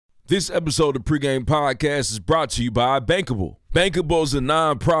This episode of PreGame Podcast is brought to you by Bankable. Bankable is a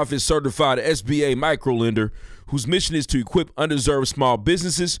non-profit certified SBA microlender whose mission is to equip undeserved small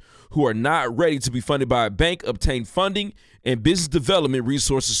businesses who are not ready to be funded by a bank obtain funding and business development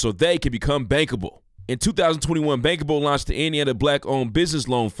resources so they can become bankable. In 2021, Bankable launched the Indiana Black-Owned Business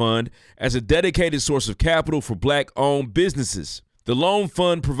Loan Fund as a dedicated source of capital for Black-owned businesses. The loan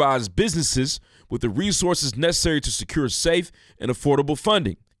fund provides businesses with the resources necessary to secure safe and affordable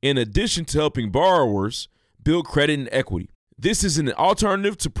funding, in addition to helping borrowers build credit and equity. This is an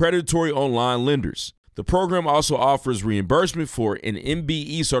alternative to predatory online lenders. The program also offers reimbursement for an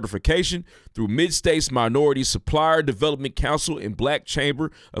MBE certification through Mid-States Minority Supplier Development Council and Black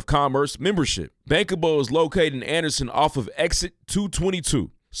Chamber of Commerce membership. Bankable is located in Anderson off of Exit 222.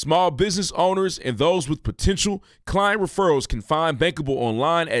 Small business owners and those with potential client referrals can find Bankable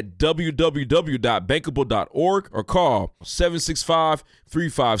online at www.bankable.org or call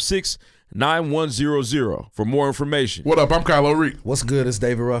 765-356-9100 for more information. What up? I'm Kylo Reed. What's good? It's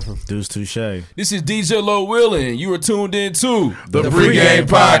David Ruffin. Deuce Touche. This is DJ Low Willin. You are tuned in to the PreGame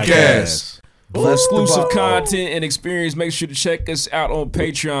Podcast. For exclusive content and experience, make sure to check us out on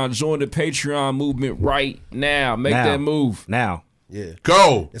Patreon. Join the Patreon movement right now. Make that move. Now. Yeah.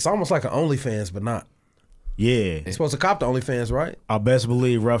 Go. It's almost like an OnlyFans, but not. Yeah. It's supposed to cop the OnlyFans, right? I best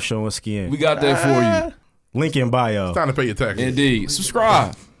believe rough showing skin. We got that for you. Link in bio. It's time to pay your taxes. Indeed.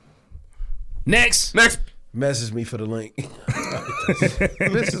 Subscribe. Next. Message me for the link.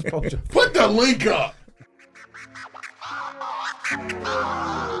 This is Poacher. Put the link up.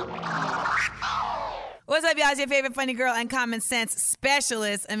 What's up, y'all? It's your favorite funny girl and common sense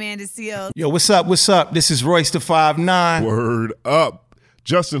specialist, Amanda Seals. Yo, what's up? What's up? This is Royce the 5'9". Word up.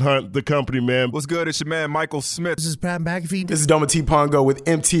 Justin Hunt, the company man. What's good? It's your man, Michael Smith. This is Pat McAfee. This is Doma T. Pongo with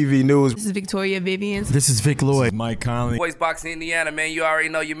MTV News. This is Victoria Vivian. This is Vic Lloyd. Mike Conley. Voice Box Indiana, man. You already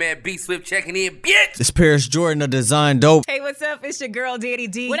know your man B Swift checking in, bitch. It's Paris Jordan of Design Dope. Hey, what's up? It's your girl, Daddy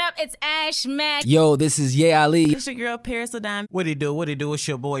D. What up? It's Ash Mack. Yo, this is Ye Ali. It's your girl, Paris Ladime. What it do? It's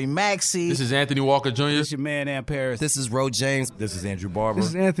your boy, Maxie. This is Anthony Walker Jr. This is your man, Ann Paris. This is Ro James. This is Andrew Barber. This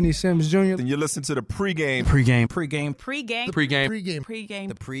is Anthony Sims Jr. And you listen to the PreGame. PreGame. Pre-game. PreGame. Pre-game.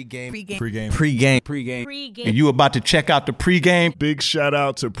 The PreGame. Pre-game. And you about to check out the PreGame. Big shout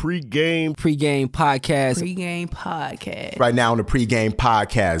out to PreGame. PreGame Podcast. Pre-game podcast. Right now on the PreGame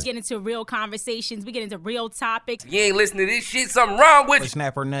Podcast. We get into real conversations. We get into real topics. You ain't listening to this shit, something wrong with you.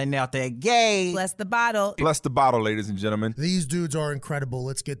 Snapper nothing out there gay. Bless the bottle. Bless the bottle, ladies and gentlemen. These dudes are incredible.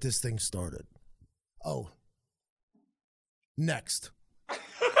 Let's get this thing started. Oh. Next.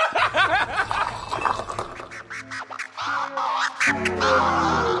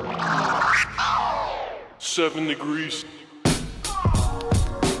 7 degrees.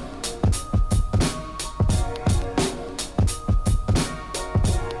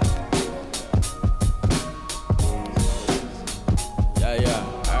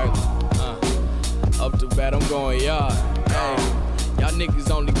 Up to bat, I'm going yard. Hey, y'all niggas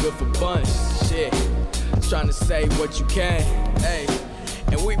only good for bunch. Shit, trying to say what you can. Hey,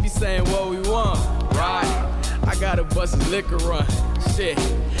 and we be saying what we want. Right? I gotta bust his liquor run. Shit,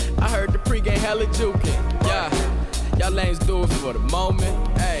 I heard the pregame hella jukin'. Yeah, y'all lanes do it for the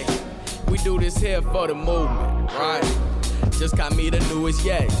moment. Hey, we do this here for the movement. Right? Just got me the newest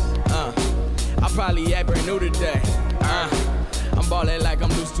yes. I probably act brand new today. I'm ballin' like I'm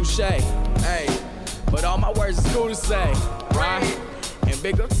Deuce Touche. Hey. But all my words is cool to say, right? And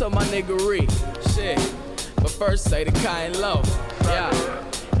big up to my niggery, shit. But first say the kind low, yeah.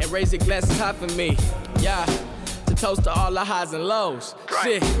 And raise your glasses high for me, yeah. To toast to all the highs and lows,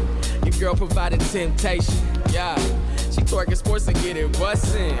 shit. Your girl provided temptation, yeah. She twerking sports and get it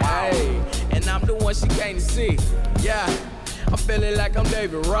bustin', hey. And I'm the one she came to see, yeah. I'm feeling like I'm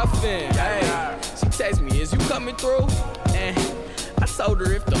David Ruffin, hey. She text me, is you coming through? And I told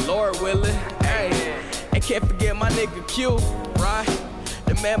her if the Lord willing, hey. And can't forget my nigga Q, right?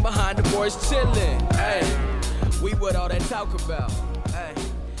 The man behind the boys chillin', hey. We what all that talk about, hey.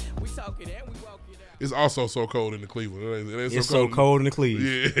 We talk it and we walk it out. It's also so cold in the Cleveland. It's so cold in the Cleve.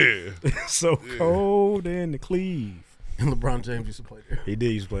 Yeah. It's so cold in the Cleve. And LeBron James used to play there. He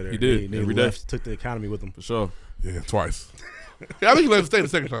did used to play there. He did. Every day. Took the economy with him. For sure. Yeah, twice. Yeah, I think he let him stay the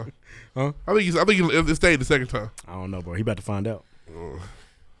second time. Huh? I think he stayed the second time. I don't know, bro. He about to find out.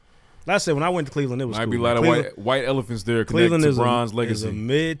 Like I said, when I went to Cleveland, it was Might cool. be a lot of white elephants there Cleveland connected to is Bron's legacy. Is a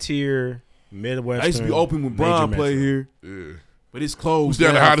mid-tier, Midwestern. I used to be open when Bron played here. Yeah. But it's closed. We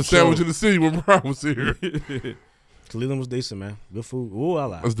had the hottest sandwich in the city when Bron was here. Cleveland was decent, man. Good food. Ooh, I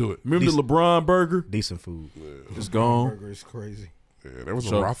like. Let's do it. Remember the LeBron burger? Decent food. Yeah. It's gone. Burger is crazy. Yeah, there was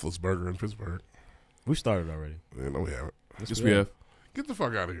a Roethlisberger burger in Pittsburgh. We started already. Yeah, no, we haven't. Yes, we have. Get the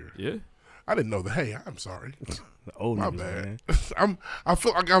fuck out of here. Yeah. I didn't know that. Hey, I'm sorry. The old My niggas, bad. man. I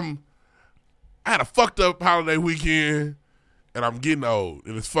feel like I had a fucked up holiday weekend, and I'm getting old,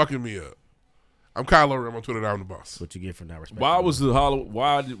 and it's fucking me up. I'm Kylo Ren. I'm on Twitter. I'm the boss. What you get from that respect? Why was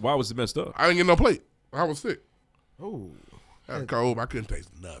why was it messed up? I didn't get no plate. I was sick. Oh, I had cold. I couldn't taste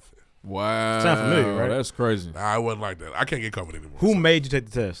nothing. Wow. Sound familiar, right? That's crazy. Nah, I wasn't like that. I can't get COVID anymore. Who made you take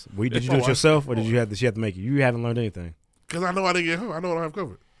the test? Did you do it yourself, or did she have to make you? You haven't learned anything. Because I know I didn't get home. I know I don't have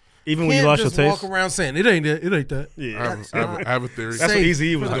COVID. Even when you lost your taste? Walk around saying it ain't that. It ain't that. Yeah. I have a theory. That's what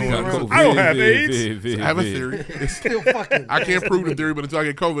Eazy was doing. I don't have AIDS. I have a theory. It's still fucking. I can't prove the theory, but until I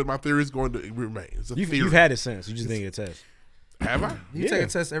get COVID, my theory is going to remain. It's a theory. You've had it since. You just didn't get a test. Have I? You take a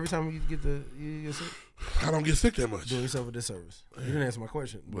test every time you get you get sick. I don't get sick that much. Doing yourself a disservice. You didn't answer my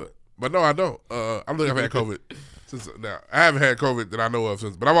question. But no, I don't. I don't think I've had COVID since now. I haven't had COVID that I know of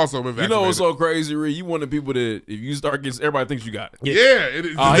since, but I've also been vaccinated. You know what's so crazy, Ree? You one of the people that if you start getting, everybody thinks you got it. Yeah, it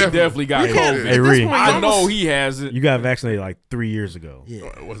is. Oh, he definitely got COVID. Hey, Ree. I know he has it. You got vaccinated like 3 years ago. Yeah.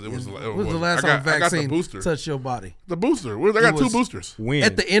 It was When was the last time vaccine touched your body? The booster. I got 2 boosters. When?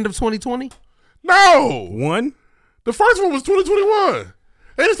 At the end of 2020? No. One? The first one was 2021.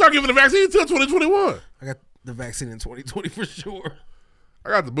 They didn't start giving the vaccine until 2021. I got the vaccine in 2020 for sure. I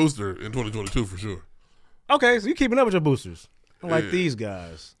got the booster in 2022 for sure. Okay, so you keeping up with your boosters. Unlike these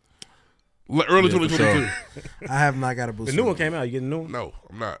guys. Early 2022. Sure. I have not got a booster. The new one came out. You getting a new one? No,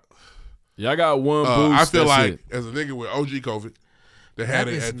 I'm not. Yeah, I got one boost. I feel that's like it. as a nigga with OG COVID, they had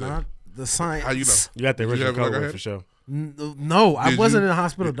That it is at not the science. How you know? You got the Did you original have it like I COVID had? for sure. No, I Did wasn't you- in the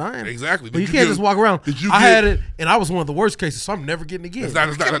hospital dying. Exactly. But Did you you can't get- just walk around. did you I get- had it, and I was one of the worst cases, so I'm never getting it again.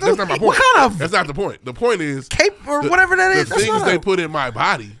 That's not my point. What kind of That's not the point. The point is cape or whatever that is? The That's things not they a- put in my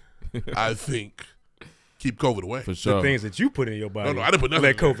body, I think, keep COVID away. For sure. The things that you put in your body. No, I didn't put nothing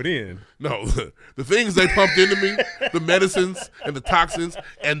Let in there. COVID in. No, the things they pumped into me, the medicines and the toxins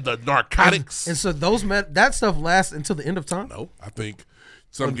and the narcotics. And so those that stuff lasts until the end of time? No, I think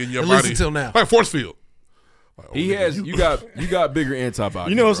something getting your At body. least until now. Like a force field. He has. You got bigger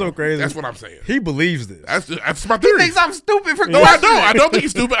antibodies. You know what's bro. so crazy? That's what I'm saying. He believes this. That's my He theory. thinks I'm stupid for No, I don't. I don't think he's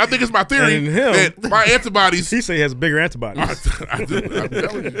stupid. I think it's my theory And him- that my antibodies. He said he has bigger antibodies. I do. I'm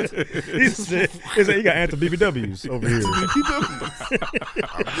telling you. he said he got anti-BBWs over here.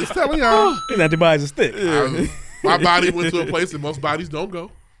 I'm just telling y'all. His antibodies is thick. My body went to a place that most bodies don't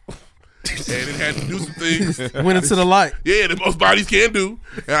go. And it had to do some things. Went into the light. Yeah, that most bodies can do.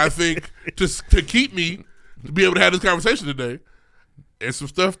 And I think to keep me to be able to have this conversation today, and some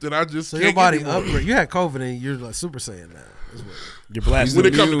stuff that I just So can't your body get anymore. upgrade. You had COVID and you're like Super Saiyan now. That's what- You're blasted. When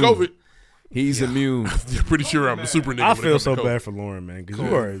it comes to COVID, He's immune. you're pretty sure I'm a super nigga. I when it feel comes to so COVID. bad for Lauren, man,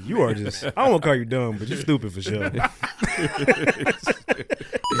 because you are just. I don't want to call you dumb, but you're stupid for sure.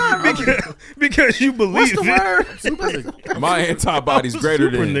 because you believe What's the it. word? Super nigga. My antibodies greater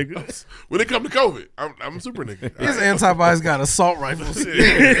Super than. nigga. When it comes to COVID, I'm a super nigga. His antibodies got assault rifles.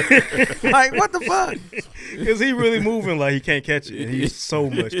 Like, what the fuck? Because he really moving like he can't catch it. And he so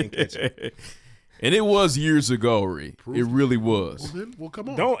much can catch it. And it was years ago, Ree. It really was. Well, come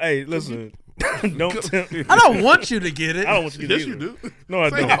on. Don't, hey, listen. Don't tell me. I don't want you to get it. I don't want you to Yes, get you it. do. No, I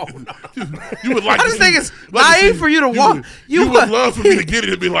Say don't. You would like. I to just see- think it's like to naive see- for you to walk. You would love for me to get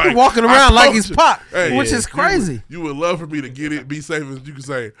it and be like You're walking I around like told he's you. Pac, Hey, which is crazy. You would love for me to get it, be safe, and you can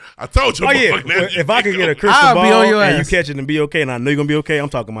say, "I told you." Oh, yeah. motherfucker, Well, that if I could get a go. crystal I'll be ball on your and you ass. catch it and be okay, and I know you're going to be okay, I'm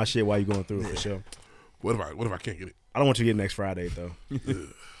talking my shit while you're going through it for sure. What if I can't get it? I don't want you to get it next Friday, though.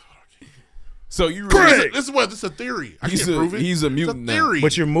 So you Chris, really, this is what this is a theory. I He's can't a- prove it. he's a It's mutant now. theory.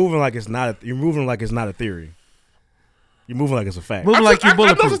 But you're moving like it's not a theory. You're moving like it's a fact. Moving like you I know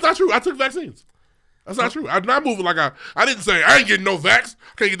bulletproof. that's not true. I took vaccines. That's not true. I'm not moving like I didn't say I ain't getting no vax.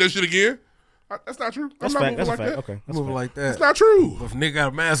 I can't get that shit again. That's not true. That's I'm not fact. moving That's a like fact. that. Okay. That's Moving a fact. like that. It's not true. If nigga got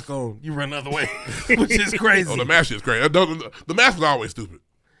a mask on, you run the other way, which is crazy. Oh, the mask shit's crazy. The mask was always stupid.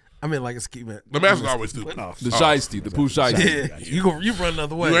 I mean, like a ski man. The mask was always stupid. Oh, the shiesty, the poo shiesty. Yeah, you run the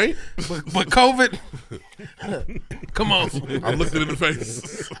other way. You ain't? But COVID, come on. I looked it in the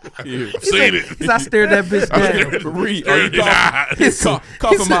face. Yeah. I've seen it. Because I stared that bitch down. Ree, are you Nah.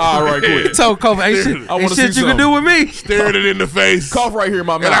 cough in my eye right He quick. told COVID, ain't shit, I wanna ain't shit see you can something. do with me. Stared it in the face. Cough right here in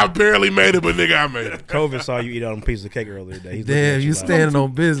my And I mouth. barely made it, but nigga, I made it. COVID saw you eat all them pieces of cake earlier today. He's looking Damn, at you like, standing on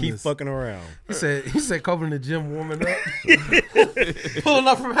Keep business. fucking around. He said COVID in the gym warming up. Pulling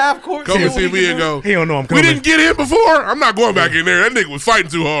up from half court. Come seeing and what see he me can and do. go. He don't know I'm We coming. didn't get in before. I'm not going back in there. That nigga was fighting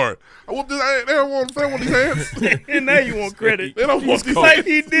too hard. I whooped his. They don't want these hands. And now you want credit. They don't want these Like hands.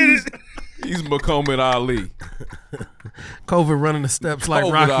 he did it. He's Muhammad Ali. COVID running the steps like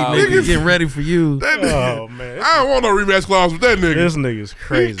COVID Rocky, out. nigga, getting ready for you. That nigga, Oh man, I don't want no rematch clause with that nigga. this nigga's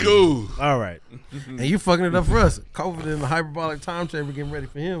crazy. He cool. All right, And you fucking it up for us. COVID in the hyperbolic time chamber getting ready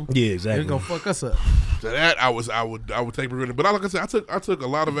for him. Yeah, exactly. It's gonna fuck us up. So that I would take preventive. But like I said, I took a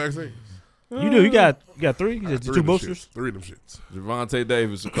lot of vaccines. You do. You got 3? You got 3 2 of them boosters? shits. 3 of them shits. Javante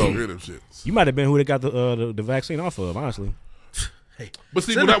Davis, 3 COVID. of them shits. You might have been who they got the vaccine off of, honestly. But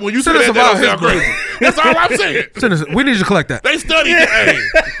see, when you say that don't sound crazy. That's all I'm saying. We need to collect that. They studied it.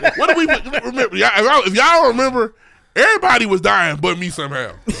 Hey, what do we remember? If y'all remember, everybody was dying but me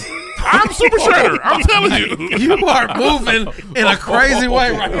somehow. I'm super shredder. I'm telling you. You are moving in a crazy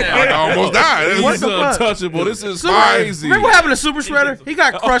way right now. I almost died. What This is the fuck? untouchable. This is Super- crazy. Remember what happened to Super Shredder? He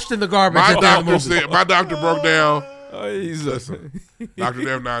got crushed in the garbage. My at the end of the doctor movie. said, my doctor broke down. Listen, Dr.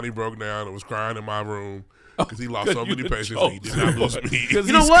 Dev 90 broke down and was crying in my room because he lost so many patients and he did not lose me. You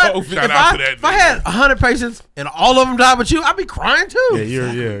know what? Shout out to that If I had 100 patients and all of them died but you, I'd be crying too.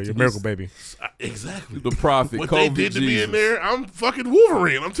 Yeah, you're a miracle baby. Exactly. the prophet. What COVID they did to Jesus. me in there, I'm fucking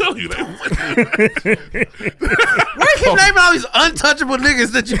Wolverine. I'm telling you that. Why you keep naming all these untouchable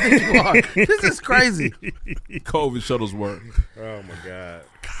niggas that you think you are? This is crazy. COVID shuttles work. Oh my God.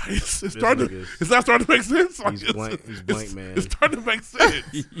 It's not starting to make sense. Like, He's blank, man. It's starting to make sense.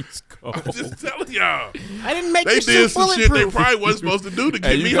 He's cold. I'm just telling y'all. I didn't make They this did shit some shit they bulletproof. probably wasn't supposed to do to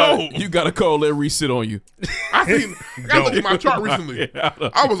get me you got, home. You got a cold, let reset on you. I looked at my chart recently.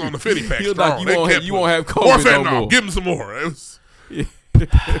 I was on the 50 pack. You're strong. like, you won't have COVID more no fentanyl. more. Give them some more. It was,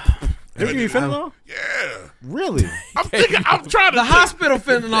 They give you fentanyl? yeah. Really? I'm trying to. The hospital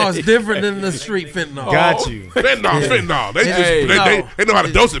fentanyl is different than the street fentanyl. Got you. Fentanyl. They Hey, they know how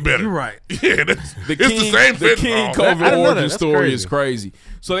to dose it better. You're right. Yeah, it's the same The King fentanyl. COVID I didn't know that. origin That's story crazy. is crazy.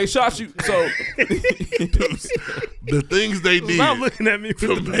 So they shot you. So The things they did Stop looking at me with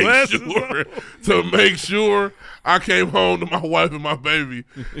to the make glasses sure to make sure I came home to my wife and my baby.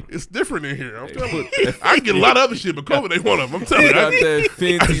 It's different in here. I'm telling you. I can get a lot of other shit, but COVID ain't one of them. I'm telling you. got that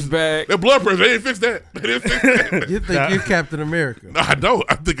Fenty back. That blood pressure, they didn't fix that. They didn't fix that. You think you're Captain America? No, I don't.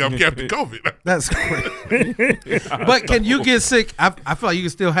 I think I'm Captain COVID. That's crazy. But can you get sick? I feel like you can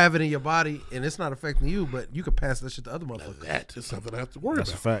still have it in your body and it's not affecting you, but you can pass that shit to other motherfuckers. That is something I have to worry That's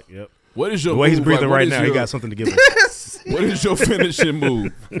a about. fact, yep. What is your The way he's move? breathing Like, what right is now, he your- got something to give us. What is your finishing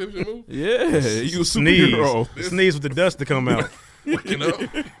move? Finishing move? Yeah, you a Sneeze. superhero. Sneeze with the dust to come out. You know?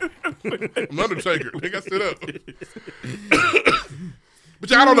 I'm Undertaker. They got sit up. But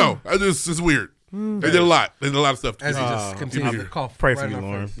yeah, I don't know. It's weird. They did a lot. They did a lot of stuff. As he just continues to cough. Pray right for me, in our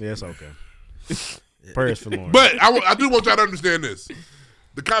Lauren. face. Yeah, it's okay. Prayers for Lauren. But I do want y'all to understand this.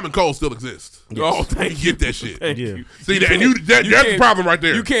 The common cold still exists. Oh, thank you. Get that shit. Yeah. See, that's the problem right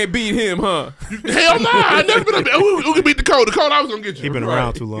there. You can't beat him, huh? Hell no. I never been who can beat the cold? The cold I was going to get you. He been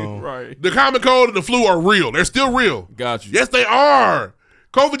around too long. Right. The common cold and the flu are real. They're still real. Got you. Yes, they are.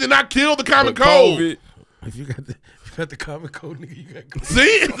 COVID did not kill the common But cold. COVID, If you got the common cold, nigga, you got COVID.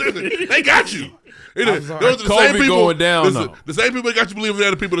 See? They got you. Those are the COVID same people, going down, listen, though. the same people that got you believing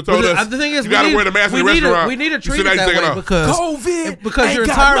they're the people that told But us the thing is, you got to wear the mask in the restaurant. We need to You treat sit it down, you that take it way off. because your ain't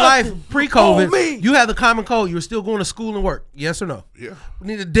got entire life nothing pre-COVID, you had the common cold. You were still going to school and work. Yes or no? Yeah. We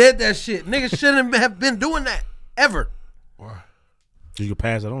need to dead that shit. Niggas shouldn't have been doing that ever. You can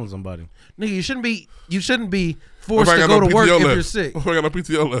pass it on to somebody. Nigga, you shouldn't be forced If I to got go no to work PTO if left. you're sick. If I got no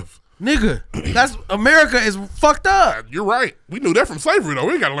PTO left. Nigga, that's America is fucked up. You're right. We knew that from slavery, though.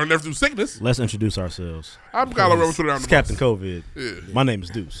 We ain't got to learn that through sickness. Let's introduce ourselves. I'm Kylo Ren. Put it on It's the Captain bus. COVID. Yeah. My name is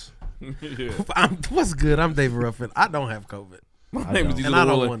Deuce. What's good? I'm David Ruffin. I don't have COVID. my name is don't. Diesel And I don't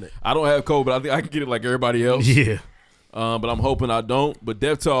Roller. want it. I don't have COVID. I think I can get it like everybody else. Yeah. But I'm hoping I don't. But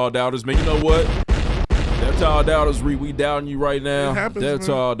death to all doubters, man. You know what? Death to all doubters, we doubting you right now. It happens, Death to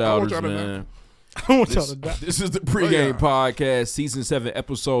man. all I want doubters, y'all to man. I want y'all to die. This is the pregame podcast, season 7,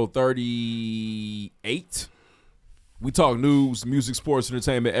 episode 38. We talk news, music, sports,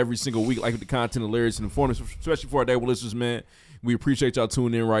 entertainment every single week, like the content, hilarious, and informative, especially for our day listeners, man. We appreciate y'all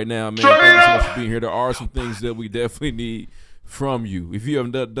tuning in right now, man. Thank you so much for being here. There are some things that we definitely need from you. If you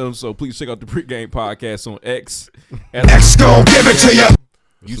haven't done so, please check out the pregame podcast on X. X gon' give it to you.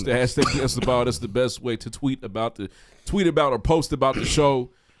 Use the hashtag That's About. That's the best way to tweet about or post about the show.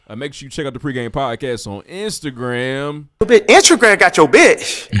 Make sure you check out the pregame podcast on Instagram. Instagram got your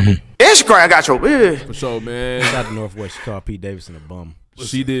bitch. Instagram got your bitch. For sure, man. Shout out to Northwest. She called Pete Davidson a bum.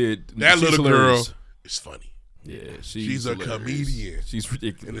 She did. That She's little hilarious. girl is funny. Yeah, She's a hilarious. comedian. She's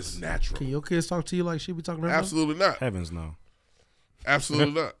ridiculous. And it's natural. Can your kids talk to you like she be talking to her? Absolutely not. Heavens no.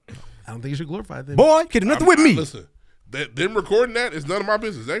 Absolutely not. I don't think you should glorify them. Boy, you do nothing with me. Listen, them recording that is none of my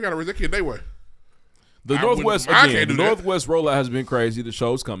business. They got to raise their kid their way. The I Northwest wouldn't- I again. can't The do that. Northwest rollout has been crazy. The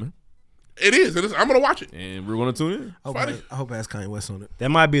show's coming, It is. I'm going to watch it. and we're going to tune in. I hope I ask Kanye West on it. That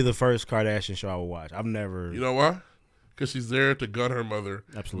might be the first Kardashian show I will watch. I've never. You know why? because she's there to gun her mother,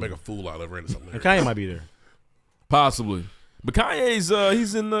 Absolutely. make a fool out of her, and something. And Kanye might be there. Possibly. But Kanye's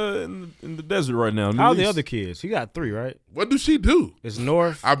he's in the desert right now. How are the other kids? He got 3, right? What does she do? It's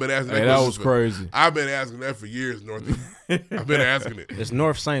North. I've been asking Hey, that was crazy. I've been asking that for years, North. I've been asking it. It's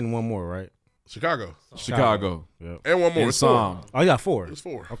North Saint and one more, right? Chicago. Yep. And one more. And It's 4. Psalm. Oh, you got 4. It's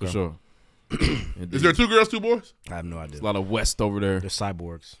 4. Okay. For sure. Is there 2 girls, 2 boys? I have no idea. There's a lot of West over there. They're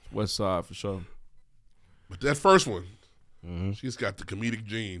cyborgs. West side for sure. But that first one, Mm-hmm. she's got the comedic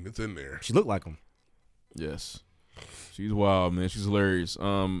gene. It's in there. She looked like him. Yes. She's wild, man. She's hilarious.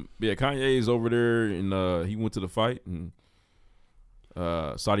 Yeah, Kanye is over there, and he went to the fight in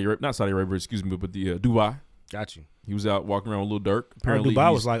Saudi Arabia, not Saudi Arabia, excuse me, but the Dubai. Got you. He was out walking around with Lil Durk. Apparently,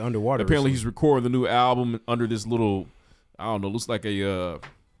 Dubai was like underwater. Apparently, he's recording the new album under this little, I don't know, looks like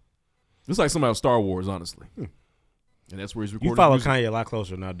something out of Star Wars, honestly. And that's where he's recording. You follow music. Kanye a lot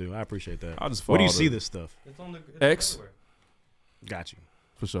closer than I do. I appreciate that. I just Where do you follow see the- this stuff? It's on the X. everywhere. Got you.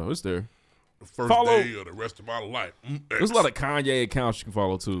 For sure, it's there. The first Follow- day of the rest of my life. There's a lot of Kanye accounts you can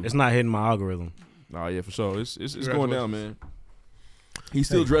follow too. It's not hitting my algorithm. Oh yeah, for sure. It's going down, man. He's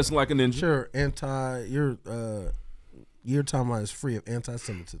still dressing like a ninja. Sure, your timeline is free of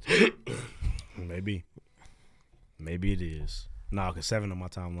anti-Semitism. Maybe it is. No, because 7 on my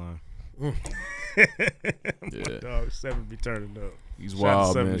timeline. Yeah. Dog, 7 be turning up. He's Shout out wild,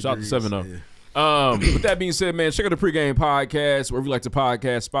 to 7 man. Shout out to degrees. 7 up. With that being said, man, check out the Pregame Podcast wherever you like to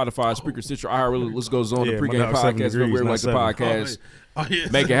podcast. Spotify, Spreaker, Stitcher, iHeartRadio. Let's goes on Yeah, the my Pregame dog, 7 Podcast wherever you degrees, like not to 7. podcast. Oh, yeah.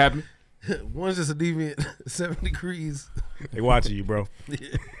 Make it happen. One's just a deviant 7 degrees. They watching you, bro.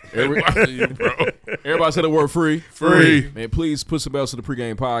 Everybody said the word free. Free. Man, please put some else to the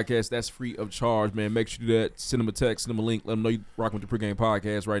Pregame Podcast. That's free of charge, man. Make sure you do that. Send them a text, send them a link. Let them know you rocking with the Pregame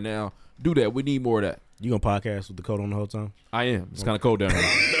Podcast right now. Do that. We need more of that. You gonna podcast with the coat on the whole time? I am. It's kind of cold down here.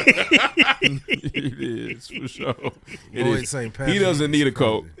 It is, for sure. It Lloyd is. St. Patrick He doesn't need a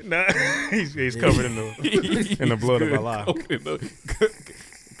coat. Nah, he's covered in the blood of Allah.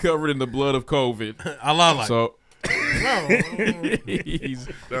 Covered in the blood of COVID. Allah. So he's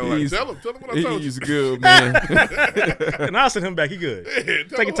tell him what I told you. He's good, man. And I'll send him back. He good.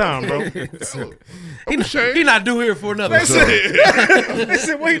 Take your time, bro. He not due here for another. They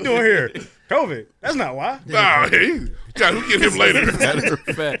said, what you doing here? COVID. That's not why. Nah, hey, we'll get him later. Matter of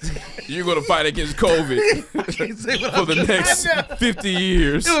fact, you're going to fight against COVID for the next 50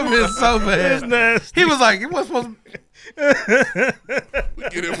 years. It would have been so bad. He was like, it was supposed to. We'll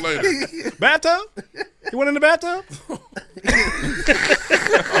get him later. Bathtub? You went in the bathtub?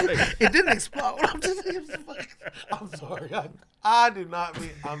 It didn't explode. I'm sorry. I did not mean.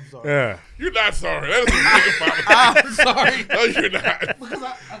 I'm sorry. Yeah. You're not sorry. That is a nigga problem. I'm sorry. No, you're not. Because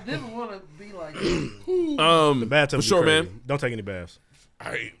I didn't want to be like. The bathtub. For sure, crazy. man. Don't take any baths.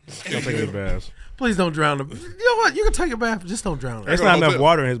 I Don't take any baths. Please don't drown him. You know what? You can take a bath, just don't drown him. There's not enough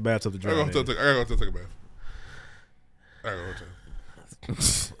water in his bathtub to I drown gotta in. go take a bath. I gotta go take.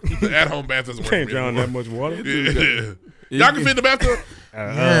 The at-home bath doesn't work. Can't for me drown anymore. that much water. Yeah. Y'all can fit in the bathtub.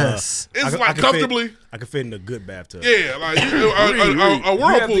 Yes. It's like comfortably. I can fit in a good bathtub. Yeah, like a You whirlpool.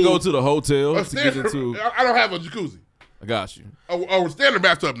 have to go to the hotel A to get standard- into. I don't have a jacuzzi. I got you. A standard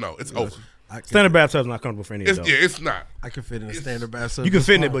bathtub, no, it's open. Standard bathtub's not comfortable for any It's, adult. yeah, it's not. I can fit in a standard bathtub. You can just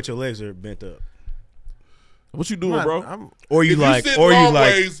fit in it, fine. but your legs are bent up. What you doing, bro? Or you If you like, sit or you long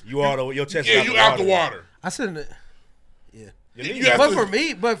like, ways, you all the your chest. Yeah, is you out the water. I sit in it. You have But to- for me,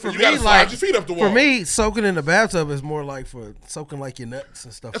 you gotta slide like your feet up the for wall. me, soaking in the bathtub is more like for soaking like your nuts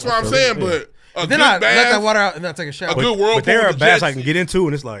and stuff. That's like what I'm that. saying, but a then good I let bath, that water out and then I take a shower. a good whirlpool. But there are with the baths jet I can get into,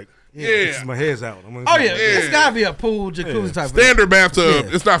 and it's like, Yeah. it's just my head's out. Oh yeah, it's gotta be a pool jacuzzi type. Standard bathtub.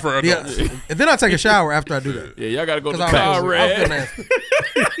 Yeah. It's not for Yeah. adults. And then I take a shower after I do that. Yeah, y'all got to go to 'Cause the I'll feel Conrad. nasty.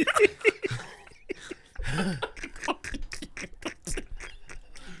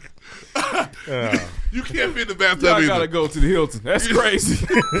 You can't fit in the bathtub Y'all either. got to go to the Hilton. That's crazy.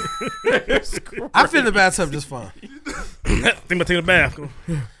 That's crazy. I fit in the bathtub just fine. Think about taking a bath.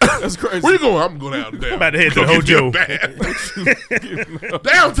 That's crazy. Where you going? I'm going out down. I'm about to head to Go the get me a Hojo. bath.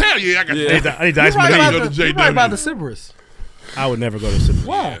 Downtown, yeah, I got Yeah. I need to ice my You're knee. right go to about the, you're right JW. about the Sybaris. I would never go to Sybaris.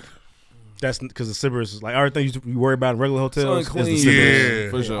 Why? That's because the Sybaris is like everything you worry about in regular hotels. unclean. Is the Sybaris. Yeah.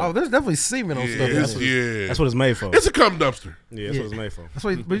 For sure. Oh, there's definitely semen on stuff. It's, That's yeah. That's what it's made for. It's a cum dumpster. Yeah, that's what it's made for.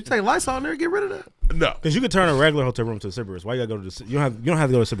 why. But you take Lysol in there and get rid of that. No. Because you could turn a regular hotel room to a Sybaris. Why you gotta go to the? You don't have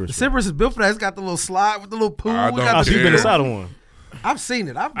to go to Sybaris. The Sybaris is built for that. It's got the little slide with the little pool. I It don't got Oh, the- so you've been Yeah. inside of one. I've seen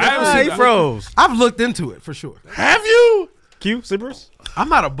it. I've haven't seen Hey, froze. I've looked into it for sure. Have you? Q Sybaris. I'm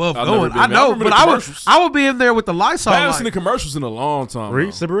not above I've going. never been I there. I know, remember but the I commercials. would be in there with the Lysol. I haven't seen the Like, commercials in a long time.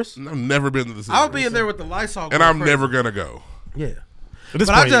 Read though. Sybaris. I've never been to the city. I would be in there with the Lysol. And going I'm crazy. never going to go. Yeah. At this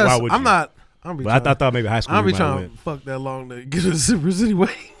But point, why would you? I'm not. But I thought maybe high school. I'll be we might trying went. to fuck that long to get the zippers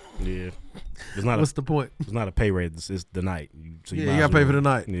anyway. Yeah. It's not What's the point? It's not a pay rate. It's the night. So You might gotta as pay well- for the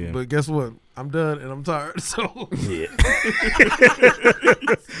night. Yeah. But guess what? I'm done and I'm tired. So Yeah.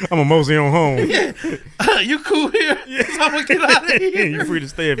 I'm a mosey on home. Yeah. You cool here? So I'm gonna get out of here. You're free to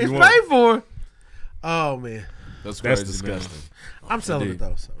stay if it's you want. paid for. Oh man, That's That's crazy, disgusting. man. I'm selling Indeed. it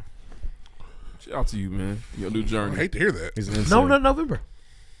though. So Shout out to you, man. Your new journey. I hate to hear that. He's insane. no, November.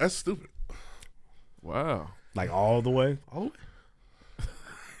 That's stupid. Wow. Like all the way. All the way.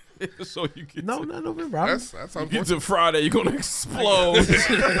 So you get No, to, not November. That's you get unfortunate. to Friday, you're gonna explode.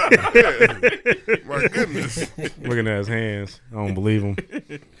 My goodness. Looking at his hands. I don't believe him.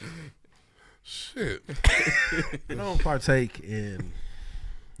 Shit. I don't partake in.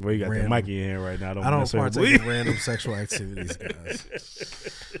 Well, you got that Random. mic in your hand right now. I don't necessarily partake believe. in random sexual activities,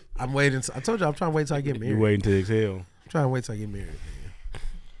 guys. I'm waiting. I told you I'm trying to wait till I get married. You waiting to exhale. I'm trying to wait till I get married. Man.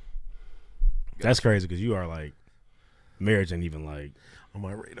 That's crazy because you are like marriage ain't even like On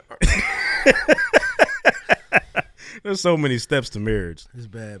my radar. there's so many steps to marriage. It's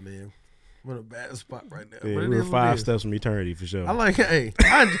bad, man. I'm in a bad spot right now. Yeah, But it we're is what 5 it is. steps from eternity for sure. I like. Hey,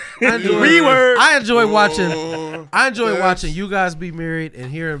 I enjoy. Reword. I enjoy watching. I enjoy watching you guys be married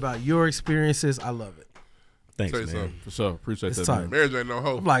and hearing about your experiences. I love it. Thanks, Say man. something. For sure. Appreciate It's that, tight. man. Marriage ain't no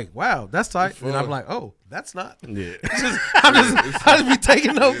hope. I'm like, wow, that's tight. It's And I'm fun. like, oh, that's not. Yeah. I just be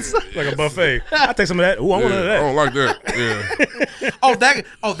taking notes. Like a buffet. I take some of that. Ooh, I want none of I that. don't like that.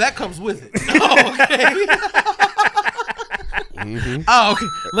 Yeah. that comes with it. Oh, okay. Oh, okay.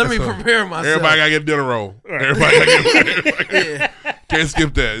 Let me prepare myself. Everybody gotta get a dinner roll. Everybody gotta get Can't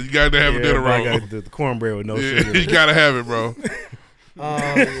skip that. You gotta have a dinner everybody roll. got the cornbread with no Yeah, sugar. you gotta have it, bro.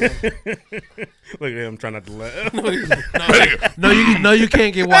 Look at him trying not to laugh. No, you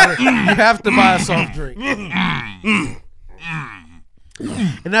can't get water. You have to buy a soft drink.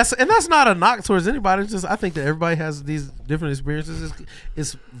 And that's not a knock towards anybody. It's just I think that everybody has these different experiences.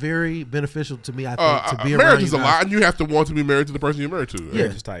 It's very beneficial to me. I think to be around marriage you is a guys. lot, and you have to want to be married to the person you're married to. Yeah.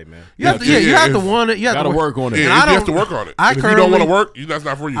 Marriage is tight, man. You have to, you have to want it. You have Gotta to work on it. And Yeah, I you have don't- to work on it. I And if you don't want to currently- work, that's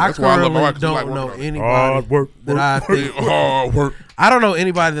not for you. I That's why I love my wife. 'cause I don't like know working on it. anybody Hard work. that I think. Hard work. I don't know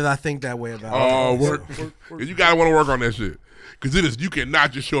anybody that I think that way about. Hard work. And you gotta want to work on that shit. Because it is, you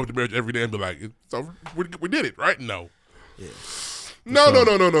cannot just show up to marriage every day and be like, it's over. We did it, right? No. Yeah. No. You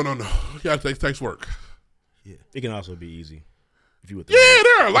gotta takes work. It can also be easy if you with the Yeah,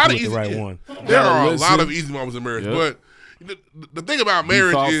 there are a lot of with easy. the right one. There are a listen. lot of easy moments in marriage, Yep. but the thing about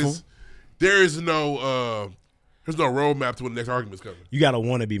marriage thoughtful. is there is no roadmap to when the next argument's coming. You gotta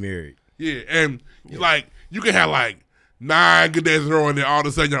want to be married. Yeah, and like you can have like 9 good days in a row, and then all of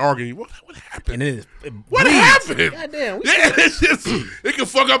a sudden you're arguing. What happened? And then it What bleeds. happened? Goddamn. Yeah, it's just it can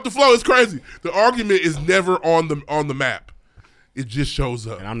fuck up the flow. It's crazy. The argument is never on the map. It just shows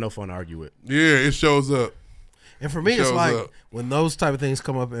up. And I'm no fun to argue with. Yeah, it shows up. And for me, It it's shows like up. when those type of things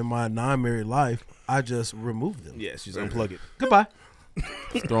come up in my non-married life, I just remove them. Yes, just unplug it. Goodbye.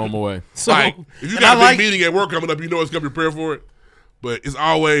 Throw them away. So Like if you and got I a big meeting at work coming up, you know it's gonna be prepared for it. But it's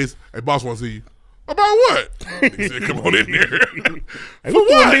always, hey, boss wants to see you. About what? He said, come on in there. Hey, we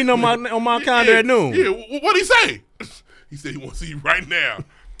put a meeting on my calendar at noon. Yeah, what'd he say? He said he wants to see you right now.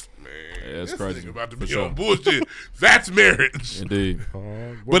 Man, Yeah, that's this crazy. nigga about to For be sure. on bullshit. That's marriage. Indeed.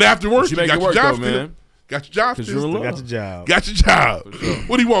 But afterwards, You you make got it your work, job though, still. man. Got your job 'Cause still. you're in love. Got your job. Got your job.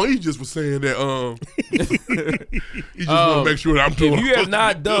 What do you want? He just was saying that he just want to make sure that I'm doing If what you I'm have supposed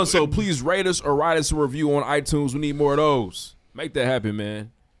not to be done doing. so, please rate us or write us a review on iTunes. We need more of those. Make that happen,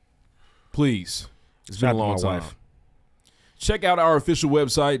 man. Please. It's been Shout a out to long my time. wife. Check out our official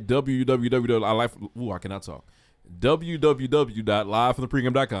website, I cannot talk.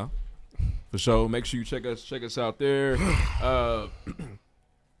 www.livefromthepregame.com. For sure. Make sure you check us out there.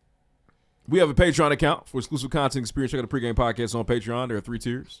 We have a Patreon account for exclusive content experience. Check out the Pregame Podcast on Patreon. There are 3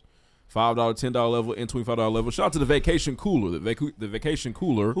 tiers. $5, $10 level, and $25 level. Shout out to the Vacation Cooler. The Vacation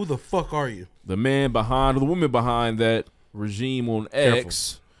Cooler. who the fuck are you? The man behind, or the woman behind that regime on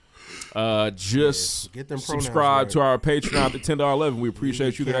X. Just Get them pronouns subscribe right. to our Patreon at the $10 level. We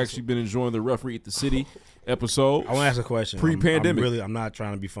appreciate you that actually been enjoying the Referee at the City episode. I want to ask a question. Pre-pandemic. I'm not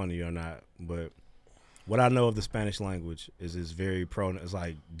trying to be funny or not, but what I know of the Spanish language is it's very it's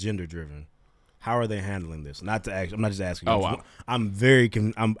like gender driven. How are they handling this? Not to ask. I'm not just asking. Oh, you. wow. I'm very.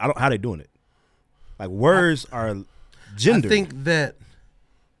 How they doing it? Like words are gender. I think that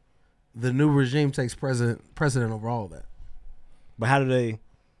the new regime takes precedent over all that. But how do they,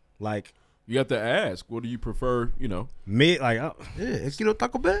 like? You have to ask. What do you prefer? You know, Me like Yeah, quiero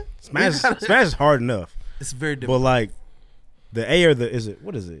Taco Bell. Spanish. Spanish is hard enough. It's very But difficult. like the A or the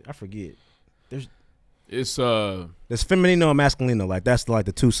what is it? I forget. There's It's There's feminino and masculino. Like that's like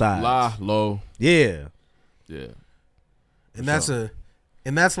the two sides. La, low. Yeah. Yeah. And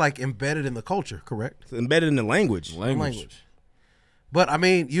that's like embedded in the culture, correct? It's embedded in the language. Language. But I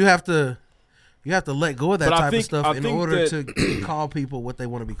mean, you have to let go of that type of stuff in order to call people what they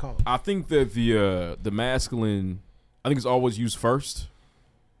want to be called. I think that the masculine, I think it's always used first.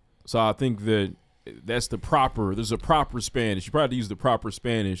 So I think that there's a proper Spanish. You probably have to use the proper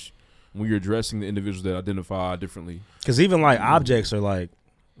Spanish when you're addressing the individuals that identify differently. Because even like objects are like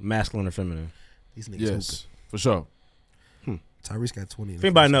masculine or feminine. These niggas yes, for sure. Tyrese got 20. If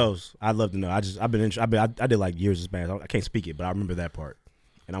anybody knows, I'd love to know. I did like years of Spanish. I can't speak it, but I remember that part,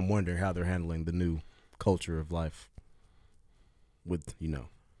 and I'm wondering how they're handling the new culture of life with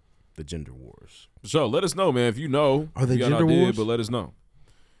the gender wars. So let us know, man. If you know, are they you got gender an idea, wars? But let us know.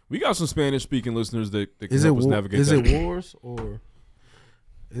 We got some Spanish speaking listeners that can is help it us navigate. Is that. it wars or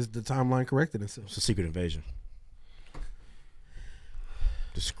is the timeline corrected itself? It's a secret invasion.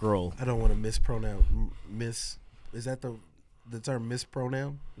 The scroll. I don't want to mispronounce. Is that the term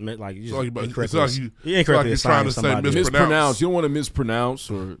mispronoun? Like you it's like you're trying to say mispronounce. You don't want to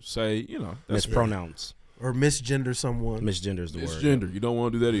mispronounce or say mispronounce or misgender someone. Misgender is the word. Misgender. You don't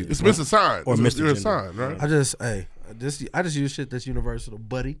want to do that either. It's misassigned or misassigned, right? I just use shit that's universal.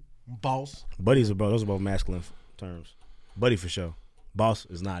 Buddy, boss. Buddies are both. Those are both masculine terms. Buddy for sure. Boss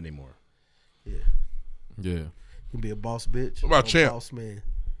is not anymore. Yeah. You can be a boss bitch. What about champ? Boss man.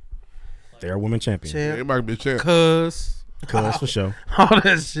 They're a women champion. Yeah, it might be a champ. Cuz for sure. All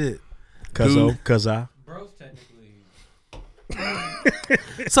that shit. Cuzzo. Bros technically.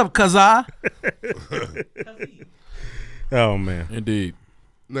 What's up, Cuzza? Oh man. Indeed.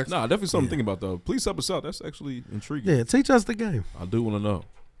 Definitely something to think about though. Please help us out. That's actually intriguing. Yeah, teach us the game. I do want to know.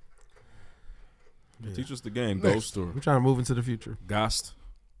 Yeah. Teach us the game, Ghost or we're trying to move into the future. Ghost.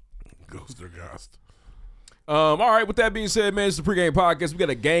 Ghost or Ghost. All right, with that being said, man, it's the Pregame Podcast. We got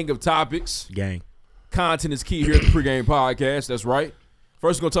a gang of topics. Gang. Content is key here at the Pregame Podcast. That's right.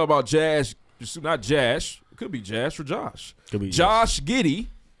 First, we're going to talk about Jash. Not Jash. It could be Jash or Josh. Could be Josh Giddey.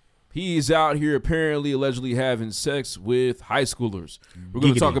 He's out here apparently, allegedly having sex with high schoolers. We're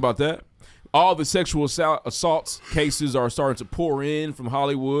going to talk about that. All the sexual assaults cases are starting to pour in from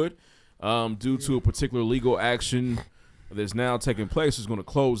Hollywood due to a particular legal action that's now taking place. It's going to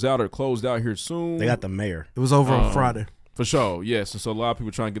closed out here soon. They got the mayor. It was over on Friday. For sure, yes. And so a lot of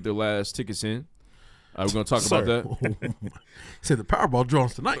people trying to get their last tickets in. We're going to talk about that. Said the Powerball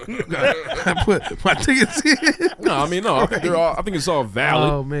draws tonight. I put my tickets in. No, I mean, no. I think it's all valid.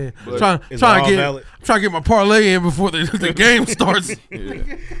 Oh man, trying to get my parlay in before the game starts.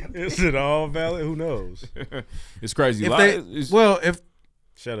 Is it all valid? Who knows? It's crazy.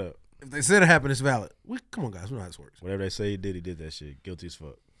 Shut up. If they said it happened, it's valid. Come on, guys. We know how this works. Whatever they say he did that shit. Guilty as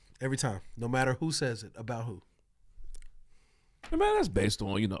fuck. Every time, no matter who says it about who. Man, that's based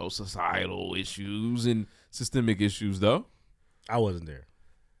on, societal issues and systemic issues, though. I wasn't there.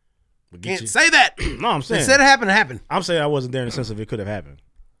 Can't say that. No, I'm saying. They said it happened. I'm saying I wasn't there in the sense of it could have happened.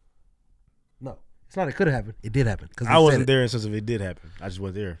 No, it's not it could have happened. It did happen. I wasn't there in the sense of it did happen. I just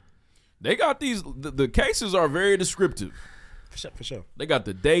wasn't there. They got the cases are very descriptive. For sure. They got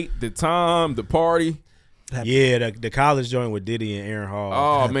the date, the time, the party. Yeah, the college joint with Diddy and Aaron Hall.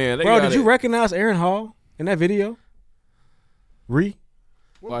 Oh, man. Bro, did you recognize Aaron Hall in that video?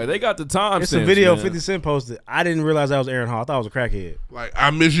 Like, they got the time. It's a video 50 Cent posted. I didn't realize that was Aaron Hall. I thought it was a crackhead. Like, I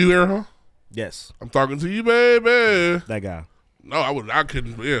miss you, Aaron Hall? Yes. I'm talking to you, baby. That guy. No, I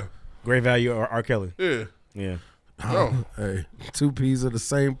couldn't, yeah. Great value or R. Kelly. Yeah. Yeah. Oh. Hey, two peas in the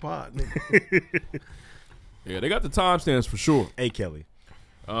same pot. Yeah, they got the timestamps for sure. A. Kelly.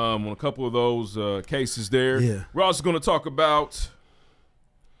 On a couple of those cases there. Yeah. We're also going to talk about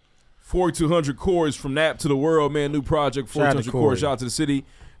 4200 Chords from Nap to the World, man. New project, 4200 Chords. Shout out to the city.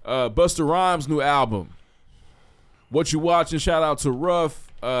 Busta Rhymes' new album. What You Watching? Shout out to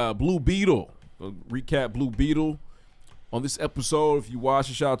Ruff. Blue Beetle. Recap Blue Beetle. On this episode, if you watch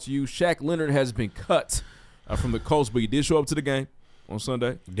it, shout out to you. Shaq Leonard has been cut from the Colts, but he did show up to the game on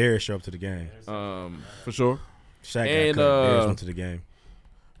Sunday. Darius show up to the game. For sure. Shaq got cut. Darius went to the game.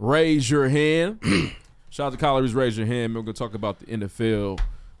 Raise your hand. Shout out to Colliers. Raise your hand. We're going to talk about the NFL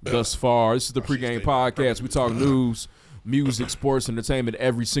thus far. This is the Pregame Podcast. We talk news, music, sports, entertainment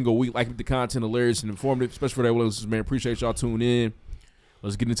every single week. Like the content hilarious and informative, especially for that listeners, man. Appreciate y'all tuning in.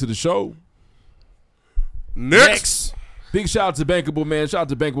 Let's get into the show. Next. Big shout out to Bankable, man. Shout out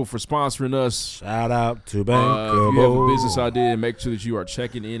to Bankable for sponsoring us. Shout out to Bankable. If you have a business idea, make sure that you are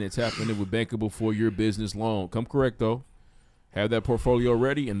checking in and tapping in with Bankable for your business loan. Come correct, though. Have that portfolio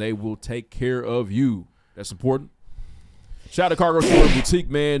ready, and they will take care of you. That's important. Shout out to Cargo Store Boutique,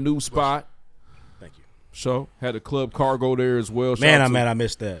 man. New spot. Thank you. So had a club cargo there as well. Man, I'm mad I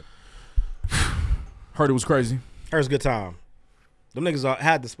missed that. Heard it was crazy. Heard it was a good time. Them niggas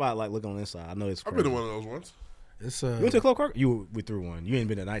had the spotlight looking on the inside. I know it's crazy. I've been to one of those ones. It's You went to a club cargo? We threw one. You ain't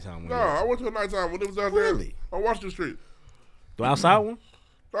been to nighttime one. No, yet. I went to a nighttime when it was out Really? there on Washington Street. The outside one?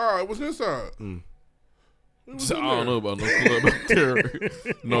 No, it was inside. So I don't know about no club out there. No I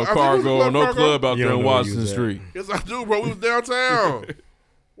think it was a cargo, club no cargo. club out You there don't in know where you Washington was at. Street. Yes, I do, bro. We was downtown.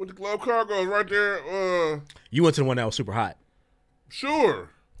 With the club cargo right there. You went to the one that was super hot. Sure.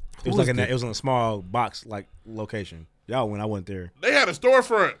 It was like it was in a small box like location. Y'all when I went there. They had a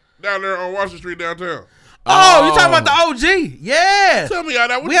storefront down there on Washington Street downtown. Oh, you talking about the OG? Yeah. Tell me how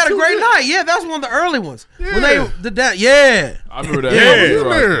that. We had a great night. Yeah, that was one of the early ones. Yeah. When they the down. Yeah. I remember that. Yeah, You're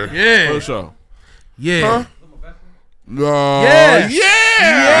right. Yeah. For sure. Yeah. Huh? No. Yes.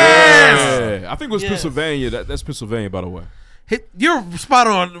 Yes. Yeah. I think it was Pennsylvania. That's Pennsylvania, by the way. You're spot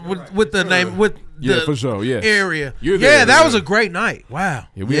on with the name with Yeah, the for sure. Yeah. area. You're there, Yeah, that yeah. was a great night. Wow.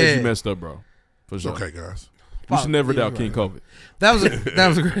 Yeah, we had you messed up, bro. For sure. Okay, guys. You should never Yeah, doubt you're King right. COVID. That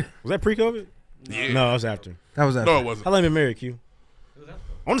was a great. Was that pre-COVID? Yeah. No, it was after. That was after. No, it wasn't. How long you been married, Q?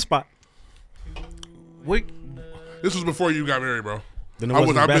 On the spot. This was before you got married, bro. Then it I've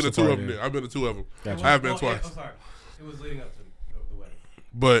wasn't been the to two bachelor of them. party I've been to two of them. Gotcha. I have been twice. I'm sorry. It was leading up to the wedding.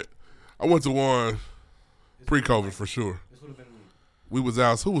 But I went to one pre-COVID for sure. We was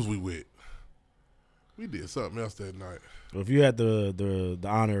out. Who was we with? We did something else that night. Well, if you had the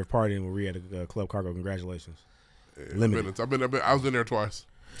honor of partying where we had a club cargo, congratulations. Yeah, Limited. I was in there twice.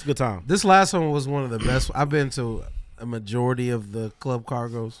 It's a good time. This last one was one of the best. I've been to a majority of the club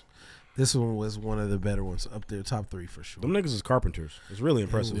cargos. This one was one of the better ones, up there, top 3 for sure. Them niggas is carpenters. It's really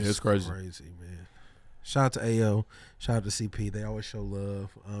impressive. Yeah, it's crazy. Man. Shout out to AO. Shout out to CP. They always show love.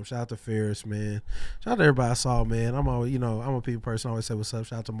 Shout out to Ferris, man. Shout out to everybody I saw, man. I'm always, I'm a people person. I always say what's up.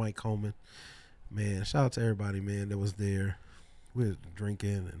 Shout out to Mike Coleman. Man, shout out to everybody, man, that was there. We was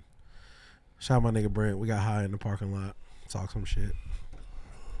drinking and shout out my nigga Brent. We got high in the parking lot. Talk some shit.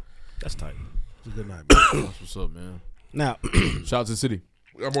 That's tight. It was a good night, man. That's what's up, man. Now, shout out to the city.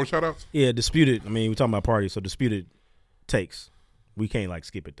 We got more shout outs? Yeah, disputed. I mean, we're talking about parties, so disputed takes. We can't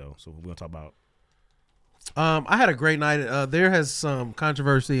skip it though. So we're gonna talk about. I had a great night. There has some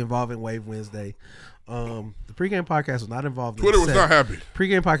controversy involving Wave Wednesday. The pregame podcast was not involved. Twitter was not happy.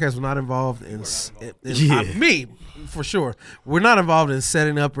 Pregame podcast was not involved in Yeah. me for sure. We're not involved in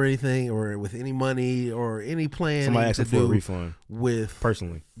setting up or anything or with any money or any plan. Somebody asking for a refund with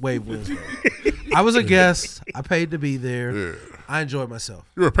personally. Wave Wednesday. I was a guest. I paid to be there. Yeah. I enjoyed myself.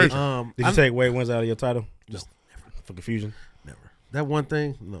 You're a patron. Did you take Wave Wednesday out of your title? Just for confusion. Never. That one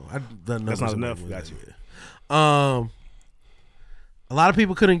thing? No, I've done That's not numbers enough. on Got Wave you. Wednesday. A lot of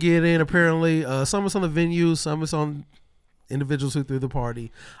people couldn't get in, apparently. Some is on the venue, some is on individuals who threw the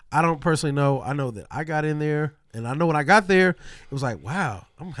party. I don't personally know. I know that I got in there, and I know when I got there, it was like, wow,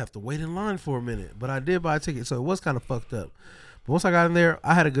 I'm going to have to wait in line for a minute. But I did buy a ticket, so it was kind of fucked up. But once I got in there,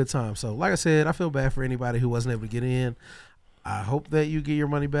 I had a good time. So, like I said, I feel bad for anybody who wasn't able to get in. I hope that you get your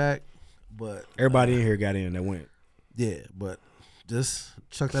money back. But everybody in here got in that went. Yeah, but just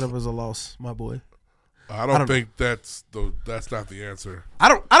chuck that up as a loss, my boy. I don't think that's not the answer. I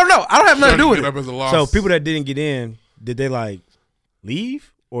don't know. I don't have nothing to do with Up as a it. loss. So people that didn't get in, did they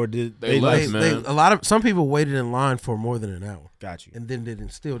leave or did they left, man? Some people waited in line for more than an hour. Got you. And then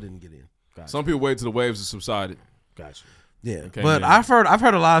still didn't get in. Some people waited till the waves have subsided. Got you. Yeah, came but in. I've heard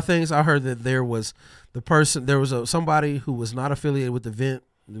a lot of things. I heard that there was somebody who was not affiliated with the event.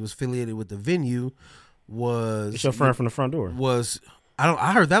 Who was affiliated with the venue. Was it's your friend from the front door?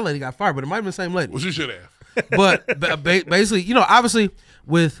 I heard that lady got fired, but it might have been the same lady. Well, she should have. But basically, obviously,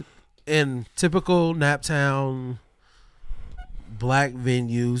 in typical Naptown black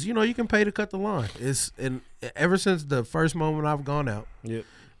venues, you can pay to cut the line. Ever since the first moment I've gone out, yep.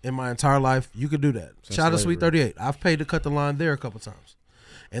 in my entire life, you could do that. Since Shout out to slavery. Sweet 38. I've paid to cut the line there a couple times,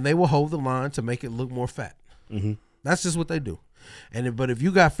 and they will hold the line to make it look more fat. Mm-hmm. That's just what they do. But if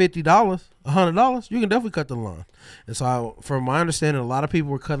you got $50, $100, you can definitely cut the line. And so, from my understanding, a lot of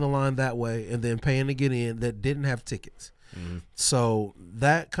people were cutting the line that way and then paying to get in that didn't have tickets. Mm-hmm. So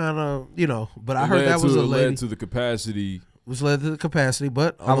that kind of, but I heard that was a lady. Led to the capacity. Was led to the capacity,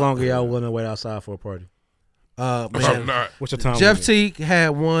 but How long are y'all willing to wait outside for a party? Man, I'm not. What's your time? Jeff Teague had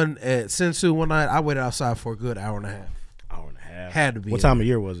one at Sensu one night. I waited outside for a good hour and a half. Hour and a half. Had to be. What time of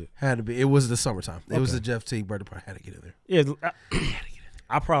year was it? Had to be. It was the summertime. It was Okay. the Jeff Teague birthday party. Had to get in there. Yeah,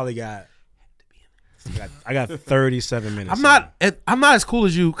 I probably got. I got 37 minutes. I'm not as cool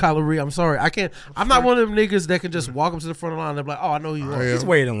as you, Kyler. I'm sorry. I can't. I'm not one of them niggas that can just walk up to the front of the line and be like, "Oh, I know who you are." He's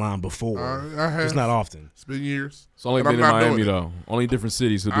waited in line before. I have. It's not often. It's been years. It's only And been I'm in not doing Miami it. though. Only different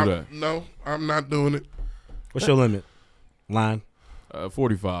cities to do that. No, I'm not doing it. What's your limit? Line?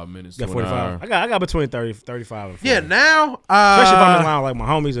 45 minutes. You got 45. I got between 35 and 40. Yeah, now especially if I'm in line with like my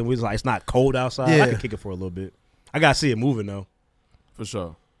homies and we was like it's not cold outside. Yeah. I can kick it for a little bit. I gotta see it moving though. For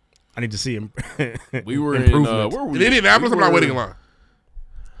sure. I need to see him. We were in where were we? In Indianapolis, I'm not waiting in line.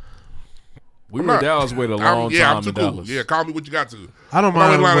 We were in Dallas waiting a long time I'm too in cool. Dallas. Yeah, call me what you got to. I don't I'm not mind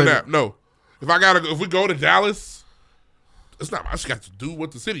waiting in line in waiting. that. No. If we go to Dallas, it's not. I just got to do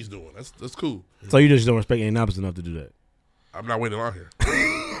what the city's doing. That's cool. So you just don't respect Indianapolis enough to do that. I'm not waiting in line here.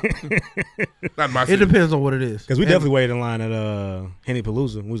 Not in my It city. depends on what it is. Because we definitely waited in line at Henny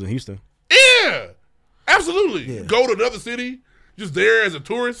Palooza. We was in Houston. Yeah, absolutely. Yeah. Go to another city, just there as a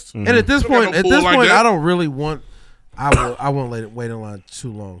tourist. And at this Don't got point, no pool like that. I don't really want. I won't let it wait in line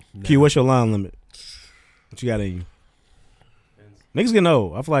too long. No. Q, what's your line limit? What you got in you? Niggas getting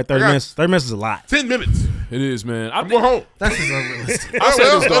old. I feel like 30 minutes. 30 minutes is a lot. 10 minutes. It is, man. I'm going home. That's just unrealistic. I say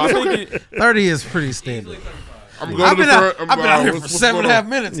this though. I think it, 30 is pretty standard. I'm going to the front. I've been out here for 7.5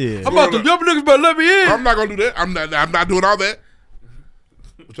 minutes. Yeah. I'm about to y'all niggas better let me in. I'm not gonna do that. I'm not doing all that.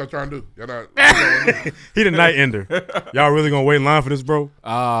 What y'all trying to do? Y'all not. He the night ender. Y'all really gonna wait in line for this, bro?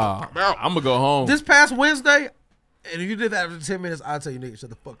 I'm gonna go home. This past Wednesday, and if you did that after 10 minutes, I'll tell you niggas shut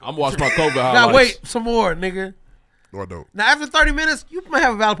the fuck up. I'm watching my COVID Now highlights. wait some more, nigga. No, I don't. Now after 30 minutes, you might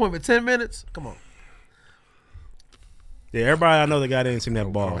have a valid point, but 10 minutes, come on. Yeah, everybody I know that got in seem to have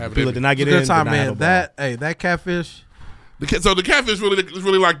a ball. have it People in that did not get Good in. time, did not have man. a ball. That catfish. So the catfish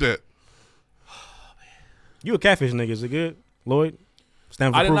really like that. You a catfish nigga? Is it good, Lloyd?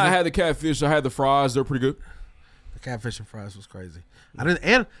 Stand for I did not approval? have the catfish. I had the fries. They're pretty good. The catfish and fries was crazy. I didn't,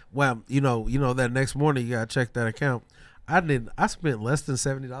 and well, you know that next morning you gotta check that account. I spent less than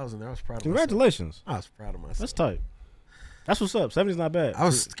 $70 in there. I was proud of Congratulations. myself. I was proud of myself. That's tight. That's what's up. 70's not bad. I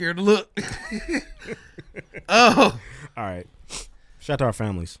was scared to look. Oh, all right. Shout out to our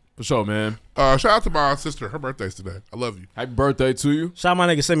families. For sure, man. Shout out to my sister. Her birthday's today. I love you. Happy birthday to you. Shout out my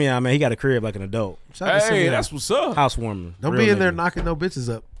nigga Simeon, man. He got a crib like an adult. shout out to Hey, Simeon. that's what's up. Housewarming. Don't Real be in there nigga. knocking no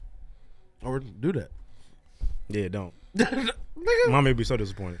bitches up, or do that. Yeah, don't. Nigga, Mommy would be so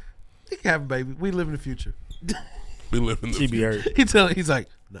disappointed. you can have a baby. We live in the future. We live in the She be hurt. He's like,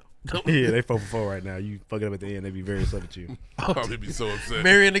 no. Yeah, they 4-for-4 right now. You fuck it up at the end, they be very upset at you. Oh, they'd be so upset.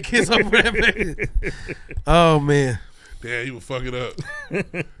 Marrying the kids over that baby. Oh man, Damn, he would fuck it up.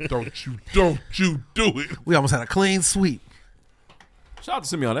 Don't you do it. we almost had a clean sweep. Shout out to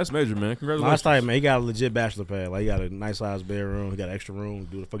Simeon. That's major, man. Congratulations. Last time, man, he got a legit bachelor pad. Like, he got a nice sized bedroom. He got an extra room.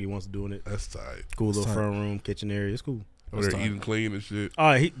 Do what the fuck he wants to do in it. That's tight. Cool little tight. front room, kitchen area. It's cool. Over there eating clean and shit.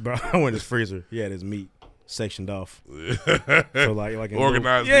 Oh, bro, I went in his freezer. He had his meat sectioned off. So like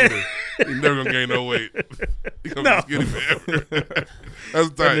Organized eater. He never gonna gain no weight. He gonna be skinny forever. That's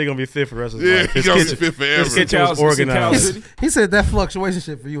That tight. nigga gonna be fit for the rest of his Yeah, life. he gonna be fit forever. His kitchen was organized. He said that fluctuation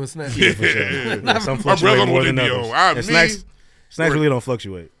shit for you and Snap. Yeah. For sure. Yeah, some My fluctuate brother more would than be others. on. And snacks really don't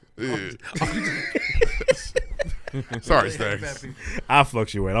fluctuate. Yeah. Sorry, Snacks. I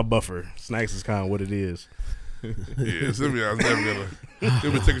fluctuate. I buffer. Snacks is kind of what it is. Yeah, Simeon's never gonna.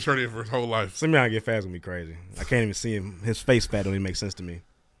 He'll been taking shirt in for his whole life. Simeon get fat gonna be crazy. I can't even see him. His face fat don't even make sense to me.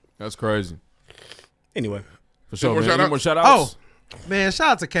 That's crazy. Anyway, For sure, more man. shout Any outs? more shout outs? Oh, man,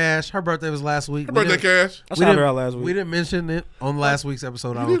 shout out to Cash. Her birthday was last week. Her birthday, Cash. I shouted her out last week. We didn't mention it on last week's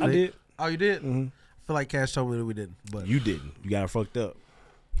episode. I don't think. I did. Oh, you did? Mm-hmm. I feel like Cash told me that we didn't. But You didn't. You got her fucked up.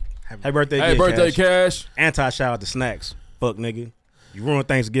 Happy birthday, Hey, again, birthday, Cash. Anti shout out to Snacks. Fuck nigga. You ruined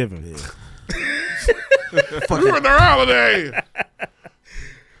Thanksgiving. We were in our holiday.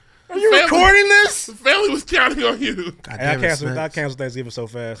 Are you recording this? The family was counting on you. Hey, I canceled Thanksgiving so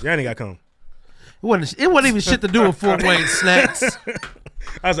fast. Y'all ain't got to come. It wasn't even shit to do in Fort Wayne. Snacks.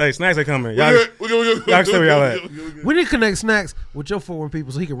 I was like, Snacks ain't coming. Y'all Y'all can stay where y'all at. We didn't connect Snacks with your 4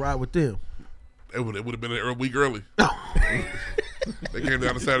 people so he could ride with them. It would have been a week early. They came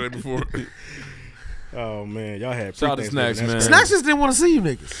down the Saturday before. Oh man, y'all had Shout out to Snacks, That's man. crazy. Snacks just didn't want to see you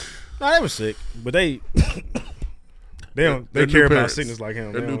niggas. No, they were sick, but they They're care new about parents. sickness like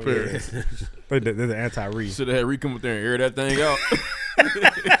him. They're new parents. They're the anti-Reed. Should have had Reed come up there and air that thing out.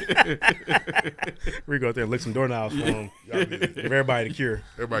 We go out there and lick some doorknobs for him. Give everybody the cure.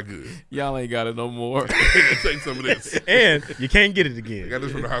 Everybody good. Y'all ain't got it no more. Take some of this. And you can't get it I again. got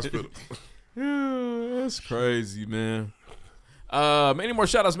this from the hospital. That's crazy, man. Any more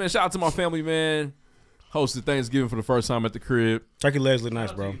shout outs, man? Shout out to my family, man. Hosted Thanksgiving for the first time at the crib. Turkey legs look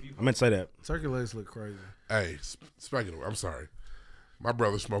nice, bro. I meant to say that. Turkey legs look crazy. Hey, speaking of, I'm sorry. My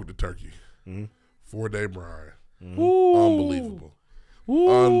brother smoked a turkey. 4-day brine. Unbelievable.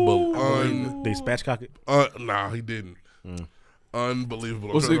 Did he spatchcock it? Nah, he didn't.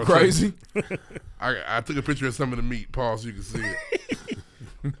 Unbelievable. Was it crazy? I took a picture of some of the meat, Paul, so you can see it.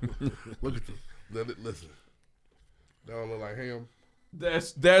 Look at you. Listen. That don't look like ham.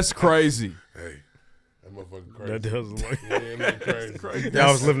 That's crazy. Hey, that motherfucker crazy. That does look like that crazy.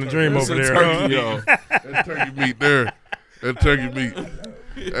 Y'all was living the dream over there. Turkey, yo. That turkey meat there. That turkey meat.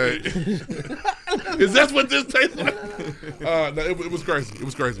 Hey. Is that what this tastes like? No, it was crazy. It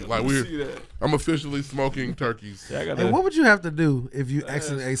was crazy. Like I'm officially smoking turkeys. And what would you have to do if you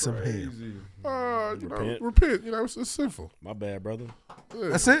accidentally ate some ham? Repent. You know, it's sinful. My bad, brother. Yeah.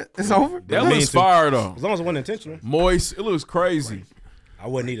 That's it. It's over. That looks fire though. As long as it wasn't intentional. Moist. It looks crazy. I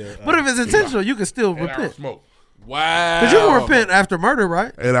wouldn't need a. But if it's intentional, you can still 8 hours repent. smoke. Wow. But you can repent after murder,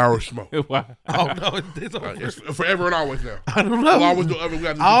 right? 8 hours smoke. Wow. Oh no, it's over. It's forever and always now. I don't know. We'll always do other.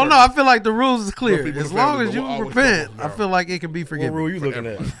 I don't know. I feel like the rules is clear. Some people in As the long family as you will always repent, smoke I now. feel like it can be What forgiven. rule you looking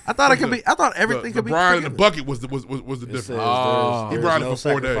at? I thought it could be. I thought everything the could be brine in forgiven. the bucket was the difference. It says He there's brought it no for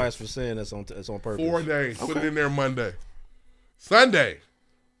 4 days. sacrifice for sin. That's on purpose. 4 days. Put it in there Monday. Sunday.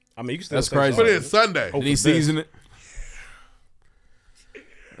 I mean, you can still That's say crazy. Put something. it in Sunday. Did he season it?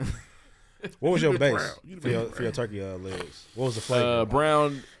 What was your You base brown. You for your turkey legs? What was the flavor?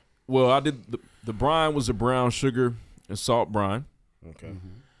 Brown. Well, I did the brine was a brown sugar and salt brine. Okay.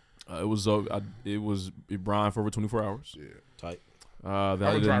 It was brine for over 24 hours. Yeah. Tight. Then I'm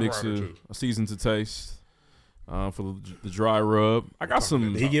I a did dry a mix briner, of too. a season to taste for the dry rub. I got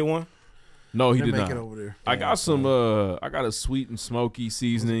some. Did he get one? No, he They did make not. it over there. I got some. I got a sweet and smoky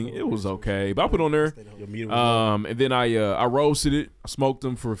seasoning. It was okay, but I put on there. Your meat was And then I roasted it. I smoked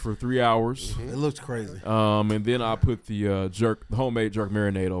them for 3 hours. It looks crazy. And then I put the homemade jerk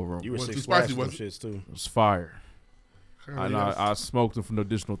marinade over them. You were Was it 6 spicy, spicy was with shits too. It was fire. And Yes. I smoked them for an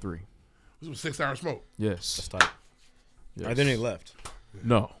additional 3. This was 6 hour smoke. Yes. That's tight. Yes. Right, then he left.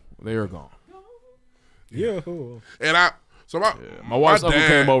 No, they are gone. Yeah. And My wife's uncle dad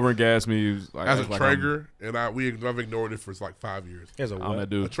came over and gassed me. He was like, has a like, Traeger, and I've ignored it for like 5 years. He has a I'm what? that A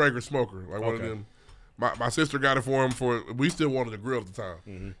dude. Traeger smoker, like one of them. My sister got it for him we still wanted a grill at the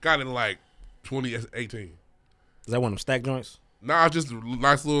time. Got it in like 2018. Is that one of them stack joints? Nah, it's just a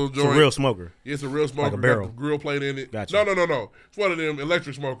nice little joint. It's a real smoker. Yeah, it's a real smoker. Like a barrel. Got the grill plate in it. Gotcha. No. It's one of them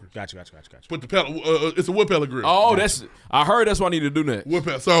electric smokers. Gotcha. Put the pellet. It's a wood pellet grill. Oh, I heard that's why I need to do that. Wood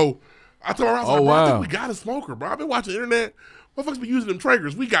pellet. So I told her, I was like, bro, I wow. think we got a smoker, bro. I've been watching the internet. Motherfuckers be using them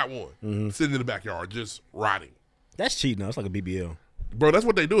Traegers. We got one sitting in the backyard, just rotting. That's cheating. Though. It's like a BBL. Bro, that's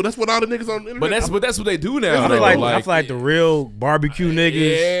what they do. That's what all the niggas on the internet. But that's what they do now. I feel though. like the real barbecue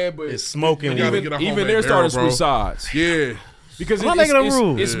niggas Yeah, but is smoking. You gotta with get a even homemade they're starting to barrel, switch bro. sides Yeah. because I'm not making them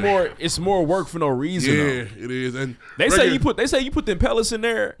rules. it's more work for no reason. Yeah, though. it is. And They say you put them pellets in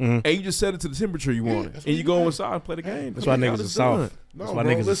there and you just set it to the temperature you want it, that's and what you you go do. inside and play the game. That's why niggas It's are soft. No, That's why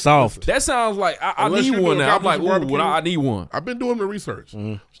bro, niggas are listen, soft. That sounds like I Unless need you're one doing now. I'm like, competition ooh, barbecue. I need one. I've been doing the research.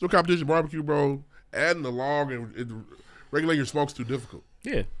 Still competition barbecue, bro. Adding the log and regulating your smoke's too difficult.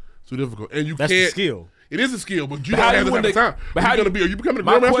 Yeah. Too difficult. And you That's can't. the skill. It is a skill, but you But how don't have do the you type of when time. but Are how you do gonna be? Are you becoming a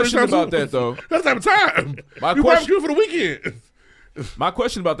My grandmaster question anytime about soon? that, though. That's the type of time. My You question- barbecue for the weekend. My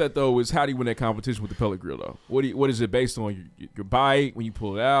question about that though is how do you win that competition with the pellet grill though? What is it based on? Your bite when you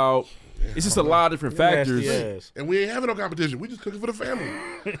pull it out? It's just a lot of different factors. Yes. And we ain't having no competition. We just cooking for the family.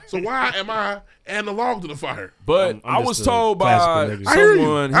 So why am I adding the log to the fire? But I'm I was just a told by classical nigga. I hear you.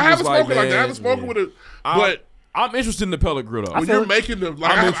 someone. I who have a was smoker like that. I have a man, smoker with it. But I'm interested in the pellet grill though. when you're making the,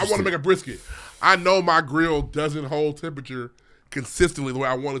 like, I'm I want to interested. make a brisket. I know my grill doesn't hold temperature consistently the way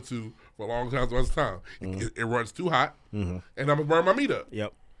I want it to for a long time. It runs too hot, and I'm gonna burn my meat up.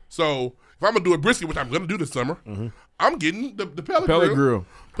 Yep. So if I'm gonna do a brisket, which I'm gonna do this summer, I'm getting the pellet grill.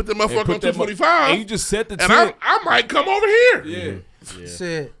 Put the motherfucker on 225, and you just set the and temp. I might come over here. Yeah.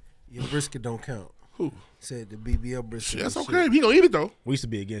 Said your brisket don't count. Who? Said the BBL brisket. That's and okay. shit. He gonna eat it though. We used to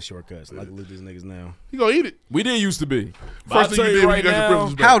be against shortcuts. Like look at these niggas now. He gonna eat it. We did used to be. But First I'll thing tell you you did when right you got your now.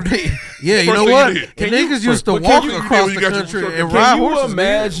 privileges back. How did? Yeah, you First know thing what? you did. The niggas used to but walk can you- across you the got your country shortcut. and Can ride you horses.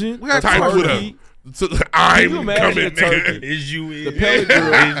 imagine? We got Type with turkey. a. So, I'm you imagine coming. a turkey? Is you The pellet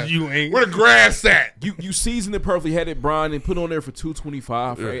grill. Is you ain't. Where the grass at? You season it perfectly, had it brine and put on there for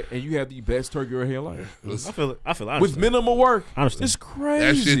 $225, and you have the best turkey you're in life I feel honestly. with minimal work. I understand. It's That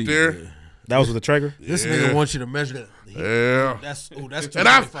crazy. shit there. That was with the Traeger. This nigga wants you to measure that. Yeah. That's And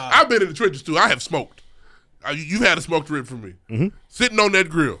 225. I've been in the trenches too. I have smoked. You've had a smoked rib from me. Sitting on that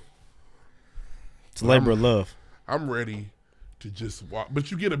grill. It's a labor of love. I'm ready to just walk.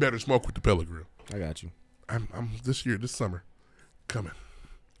 But you get a better smoke with the pellet grill. I got you. I'm this summer, coming.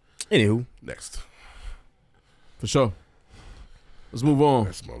 Anywho, Next. For sure. Let's move on.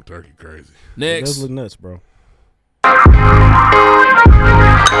 That smoked turkey crazy. it Next. does look nuts, bro.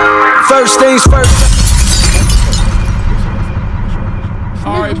 First things first.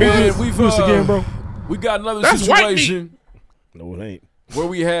 All right, man. We've again, bro. We got another That's white situation No, it ain't. where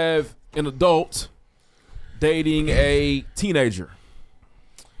we have an adult dating a teenager,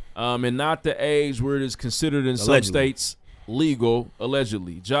 and not the age where it is considered in some states legal.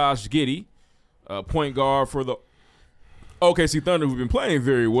 Allegedly, Josh Giddey, point guard for the OKC Thunder, who've been playing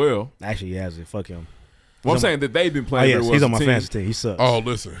very well. Actually, he has it. Fuck him. Well, I'm saying that they've been playing very well. He's on my team. fantasy team. He sucks. Oh,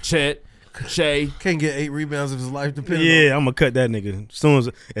 listen. Chet, Shea. Can't get 8 rebounds of his life depending Yeah, I'm going to cut that nigga. As soon as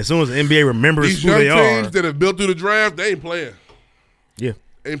the NBA remembers These who young they teams are. that have built through the draft, they ain't playing. Yeah.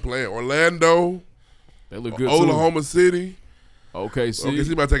 Ain't playing. Orlando. They look good Oklahoma City. OKC.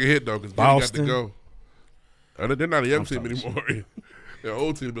 OKC might take a hit, though, because they got to go. They're not a young team anymore. They're an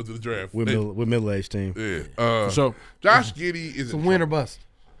old team built through the draft. With middle-aged team. Yeah. So Josh Giddey is It's a win or bust.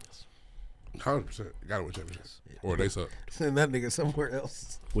 100%. Got to win championships. Or they suck. Send that nigga somewhere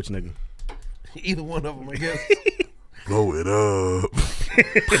else. Which nigga? Either one of them, I guess. Blow it up.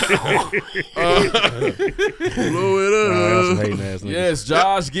 Blow it up. Yes,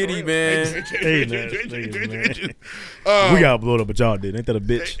 Josh Giddey, man. We got to blow it up, but y'all did. Ain't that a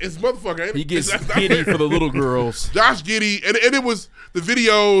bitch? It's motherfucker. Ain't He it? gets It's- giddy for the little girls. Josh Giddey, and it was the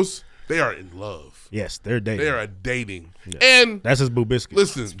videos. They are in love. Yes, they're dating. They are dating. Yeah. And that's his boo biscuit.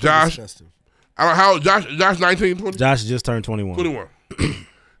 listen, Josh. I don't know how Josh 19, 20? Josh just turned 21. 21.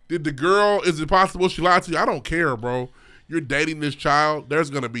 Did the girl, is it possible she lied to you? I don't care, bro. You're dating this child. There's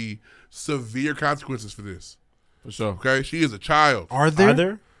going to be severe consequences for this. For sure. Okay? She is a child. Are there?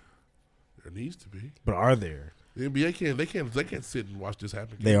 There needs to be. But are there? The NBA they can't sit and watch this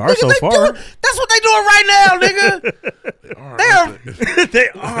happen. They are so far. That's what they doing right now, nigga. They They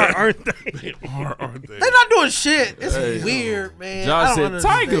are, aren't they? They are, aren't they? They're not doing shit. It's weird, man. Josh I don't said,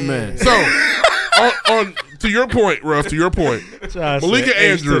 "Tiger understand." Man." So, on to your point, Ruff. To your point, Josh Malika said,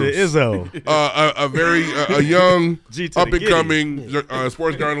 "Ace to the Andrews, Izzo." a very a young G to the up and coming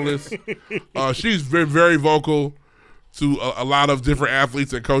sports journalist. She's been very vocal to a lot of different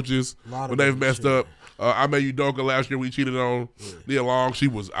athletes and coaches when they've messed up. I met Udoka last year. We cheated on Nia Long.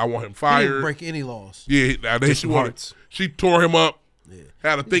 I want him He fired. didn't break any laws. Yeah, she tore him up. Yeah.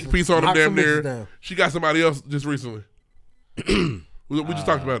 Had a thick piece on him damn near. She got somebody else just recently. we just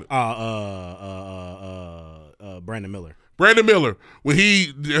talked about it. Brandon Miller. Brandon Miller, when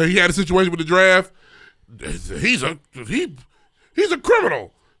he had a situation with the draft, he's a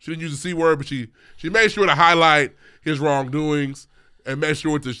criminal. She didn't use the C word, but she made sure to highlight his wrongdoings and make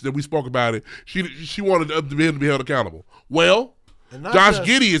sure that we spoke about it. She wanted him to be held accountable. Well, Josh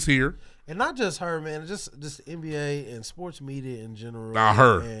Giddey is here. And not just her, man. Just NBA and sports media in general. Nah,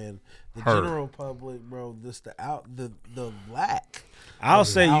 her. And the general public, bro. Just the lack. I'll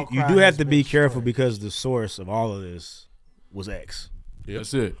say you do have to be careful strong. because the source of all of this was X. Yeah,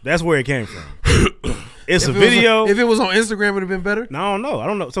 that's it. That's where it came from. It's a video. If it was on Instagram, it would have been better. No, I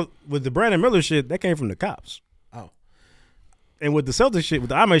don't know. So with the Brandon Miller shit, that came from the cops. Oh. And with the Celtics shit, with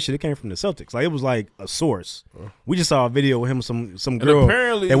the IMA shit, it came from the Celtics. Like it was like a source. We just saw a video with him, some girl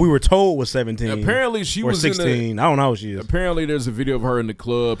that we were told was 17. Apparently she was 16. I don't know how she is. Apparently there's a video of her in the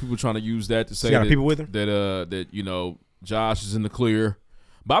club. People trying to use that to say got people with her? that Josh is in the clear.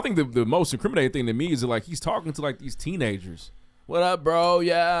 But I think the most incriminating thing to me is that like he's talking to like these teenagers. What up, bro?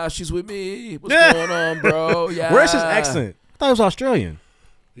 Yeah, she's with me. What's going on, bro? Yeah. Where's his accent? I thought he was Australian.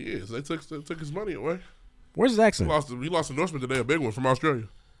 He is. They took his money away. Where's his accent? He lost endorsement today, a big one from Australia.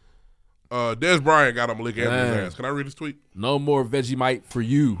 Des Bryant got on Malika Andrews' ass. Can I read his tweet? No more Vegemite for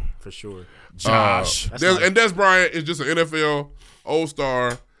you. For sure. Josh. Des Bryant is just an NFL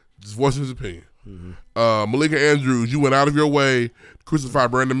all-star, just voicing his opinion. Mm-hmm. Malika Andrews, you went out of your way to crucify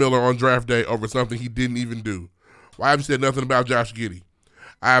Brandon Miller on draft day over something he didn't even do. Why have you said nothing about Josh Giddey?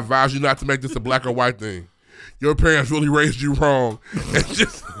 I advise you not to make this a black or white thing. Your parents really raised you wrong.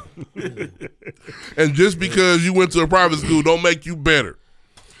 And just because you went to a private school don't make you better.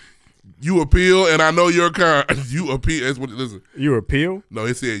 You appeal, and I know you're kind. You appeal. That's what. Listen. You appeal? No,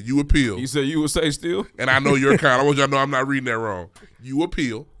 it said you appeal. You said you would say still? And I know you're kind. I want y'all to know I'm not reading that wrong. You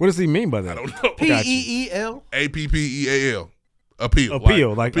appeal. What does he mean by that? I don't know. PEEL? APPEAL. Appeal.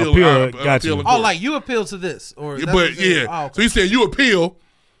 Appeal. Got you. Oh, like you appeal to this. Or Yeah, that's but what it is? yeah. Oh, okay. So he said you appeal,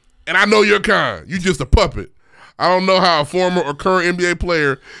 and I know you're kind. You just a puppet. I don't know how a former or current NBA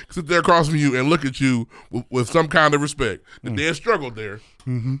player can sit there across from you and look at you with some kind of respect. The dad struggled there,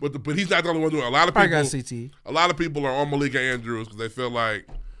 but he's not the only one doing it. A lot of people got CT. A lot of people are on Malika Andrews because they feel like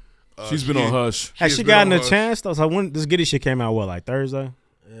she's been on hush. Has she gotten a chance though? So when this Giddey shit came out, what, like Thursday?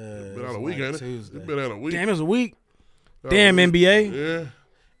 Been on a week, ain't it? It's been on a week. Damn, it was a week. Damn, NBA. Yeah.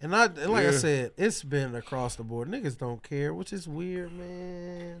 And like I said, it's been across the board. Niggas don't care, which is weird,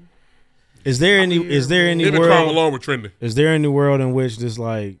 man. Is there any Him and Karl world? Malone were trending. Is there any world in which this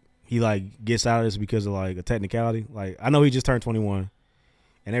like he like gets out of this because of like a technicality? Like I know he just turned 21,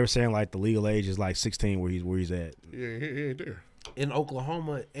 And they were saying like the legal age is like 16 where he's at. Yeah, he ain't there. In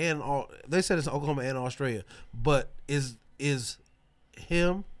Oklahoma and they said it's in Oklahoma and Australia, but is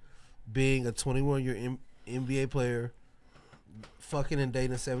him being a 21-year NBA player, fucking and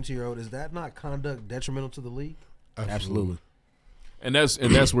dating a 17-year-old, is that not conduct detrimental to the league? Absolutely. And that's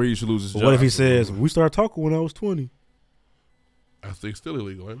where he should lose his job. What if he says we started talking when I was 20? I think still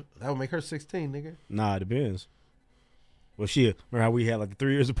illegal, ain't it? That would make her 16, nigga. Nah, it depends. Well, shit. Remember how we had like the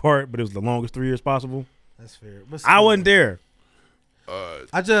 3 years apart, but it was the longest 3 years possible? That's fair. But I wasn't there.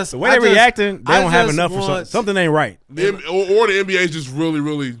 The way they're reacting, they don't have enough for something. Something ain't right. Or the NBA is just really,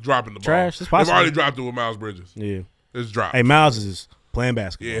 really dropping the ball. Trash. It's They've possible. already dropped it with Miles Bridges. Yeah. It's dropped. Hey, Miles is playing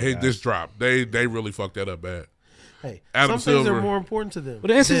basketball. Yeah, he guys. just dropped. They really fucked that up bad. Hey, Adam some things Silver. are more important to them. But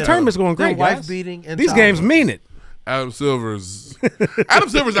the NCAA tournament's going great, wife guys. beating and These child games beating. mean it. Adam Silver's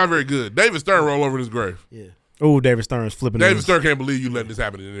not very good. David Stern roll over in his grave. Yeah. Oh, David Stern's flipping. David Stern can't believe you letting this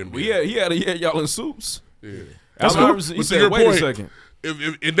happen in the NBA. Well, he had y'all in soups. Yeah. That's But he to said, your wait point, a second.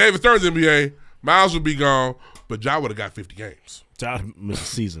 If in David Stern's NBA, Miles would be gone, but Ja would have got 50 games. Ja missed a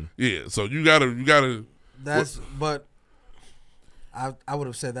season. Yeah, so you gotta. But I would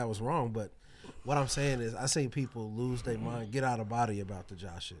have said that was wrong. But what I'm saying is, I seen people lose their mind, get out of body about the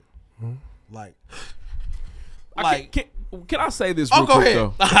Josh shit. Like, can I say this? Oh, real go quick,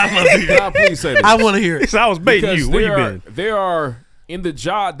 ahead. Though? Can I please say this? I want to hear it. I was baiting Because you. Where you been? There are in the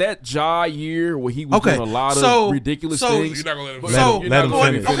Ja year where he was doing a lot of ridiculous things. You're not gonna let him. Let him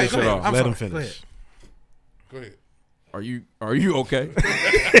finish. Okay, finish it off. I'm Let sorry. him finish. Go ahead. Are you okay?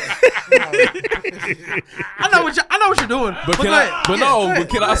 I know what you're doing. But go can ahead. I? But Yeah, no. go ahead. But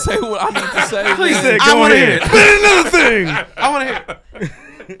can I say what I need to say? Please man? say, I go wanna ahead. hear it. Spin another thing. I want to hear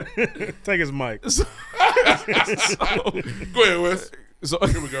it. Take his mic. Go ahead, Wes. So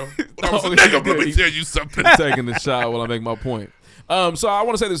Here we go. Nigga, let me tell you something. Taking the shot while I make my point. So I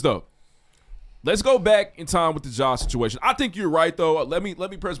want to say this though. Let's go back in time with the Ja situation. I think you're right though. Let me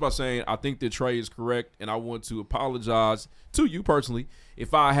press by saying I think that Trey is correct, and I want to apologize to you personally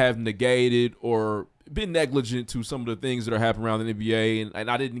if I have negated or been negligent to some of the things that are happening around the NBA,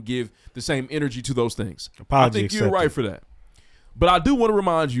 and I didn't give the same energy to those things. Apology I think you're accepted. right for that. But I do want to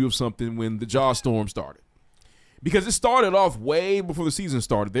remind you of something when the Ja storm started. Because it started off way before the season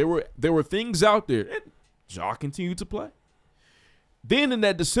started. There were things out there, and Ja continued to play. Then in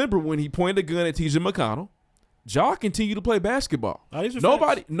that December when he pointed a gun at TJ McConnell, Ja continued to play basketball.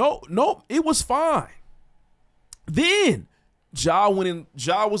 Nobody, no, it was fine. Then Ja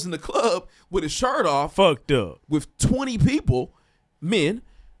was in the club with his shirt off, fucked up, with 20 people, men,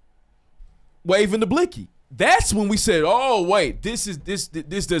 waving the blicky. That's when we said, "Oh wait, this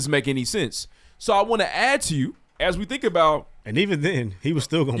doesn't make any sense." So I want to add to you as we think about, and even then he was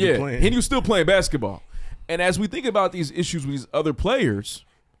still going to be playing. and he was still playing basketball. And as we think about these issues with these other players,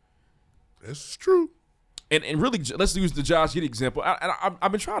 that's true. And really, let's use the Josh Giddey example.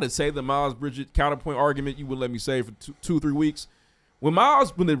 I've been trying to say the Miles Bridges counterpoint argument. You wouldn't let me say for 2 or 3 weeks. When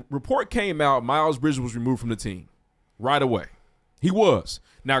the report came out, Miles Bridges was removed from the team right away. He was.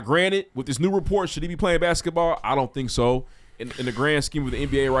 Now, granted, with this new report, should he be playing basketball? I don't think so. In the grand scheme of the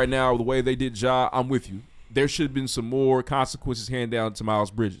NBA right now, the way they did Ja, I'm with you. There should have been some more consequences handed down to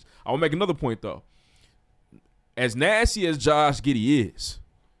Miles Bridges. I will make another point, though. As nasty as Josh Giddey is,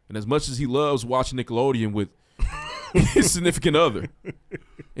 and as much as he loves watching Nickelodeon with his significant other,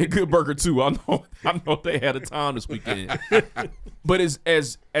 and Good Burger too, I know they had a time this weekend. But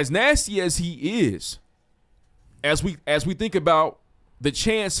as nasty as he is, as we think about the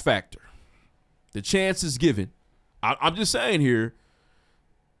chance factor, the chances given, I'm just saying here,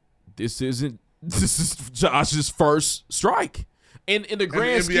 this is Josh's first strike. In the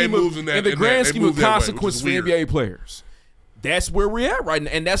grand scheme of consequence for NBA players, that's where we're at right now,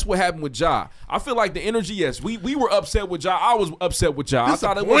 and that's what happened with Ja. I feel like the energy, yes, we were upset with Ja. I was upset with Ja. I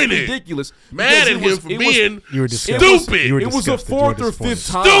thought it was ridiculous. Mad at him for being stupid. It was the 4th or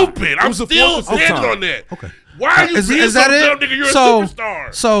 5th time. Stupid. I'm still standing on that. Okay. Why are you being so dumb, nigga? You're a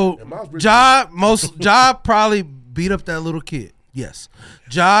superstar. So Ja probably beat up that little kid. Yes.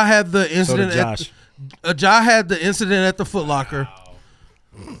 Ja had the incident. Ja had the incident at the Foot Locker.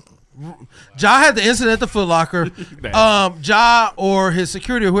 Ja had the incident at the Foot Locker. Ja or his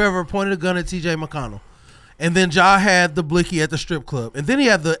security or whoever pointed a gun at TJ McConnell. And then Ja had the blicky at the strip club. And then he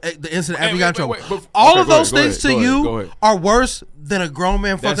had the incident after he got in trouble. All of those things to you are worse than a grown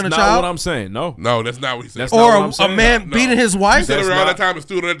man fucking a child? That's not what I'm saying. No, that's not what he said. Or a man beating his wife? You said around that time, and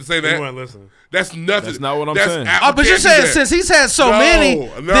still don't have to say that. That's nothing. That's not what I'm saying. But you're saying since he's had so many,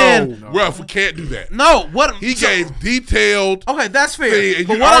 then Ruff, we can't do that. No, what he gave detailed. Okay, that's fair. Thing,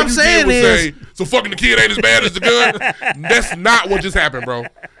 but what I'm saying is, so fucking the kid ain't as bad as the gun. That's not what just happened, bro.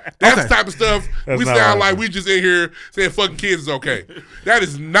 That's the type of stuff we sound like we just in here saying fucking kids is okay. That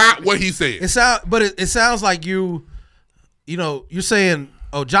is not what he said. It sounds like you're saying,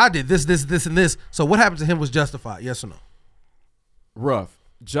 oh, Ja did this, and this. So what happened to him was justified, yes or no? Rough.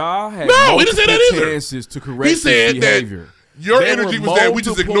 Ja had he didn't say that either. chances to correct his behavior. Your energy was that we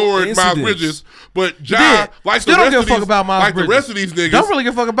just ignored Miles Bridges, but Ja, like the rest of these, like the rest of these niggas, don't really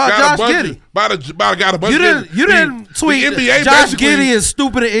give a fuck about Josh Giddey. Got a bunch you didn't tweet NBA Josh Giddey is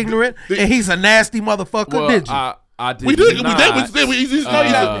stupid and ignorant, and he's a nasty motherfucker. Well, did you? I did. We did.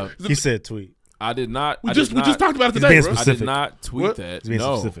 Not. He said tweet. I did not. We just talked about it today, bro. I did not tweet that. He's being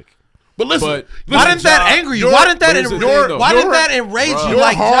specific. But listen, why didn't that anger you? Why didn't that enrage you? Your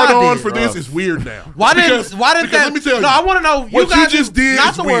like hard Ja on did? for this is weird now. Why didn't that? Let me tell you. No, I want to know. What you just did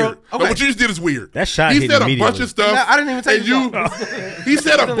not is the weird. world. Okay. No, what you just did is weird. That shot he hit said immediately. a bunch of stuff. No, I didn't even take you. He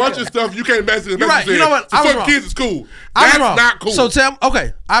said a bunch of stuff. You came back to the You're right. message. You know what? So I was fuck wrong. kids is cool. I was That's wrong. not cool. So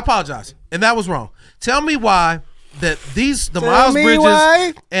okay, I apologize, and that was wrong. Tell me why that the Miles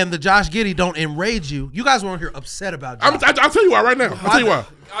Bridges and the Josh Giddey don't enrage you. You guys weren't here upset about Josh. I'll tell you why right now. I'll tell you why.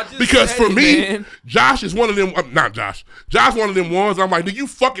 Because for me, Josh is one of them. Not Josh. Josh one of them ones. I'm like, nigga, you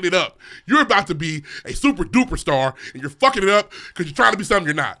fucking it up. You're about to be a super duper star, and you're fucking it up because you're trying to be something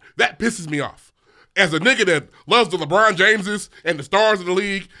you're not. That pisses me off. As a nigga that loves the LeBron Jameses and the stars of the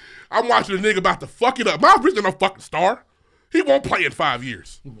league, I'm watching a nigga about to fuck it up. Miles Bridges is no fucking star. He won't play in 5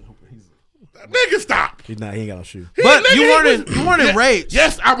 years. Nigga, stop. He ain't got no shoe. But you weren't enraged.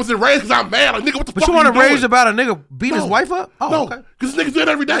 Yes, I was enraged because I'm mad. Like, nigga, what the fuck But you weren't enraged about a nigga beat his wife up? Oh, no, okay. because niggas do it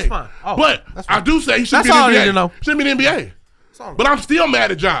every day. That's fine. Oh, but that's fine. I do say he shouldn't That's all I be in need the to know. NBA. Shouldn't be in the NBA. But I'm still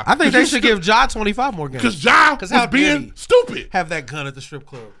mad at Ja. I think they should give Ja 25 more games. Because Ja was being stupid. Have that gun at the strip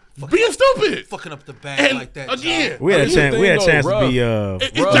club. Being stupid. Fucking up the bag And like that. again, We had a chance to be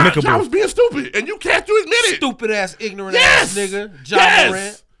Ja was being stupid, and you can't admit it. Stupid ass, ignorant ass nigga. Ja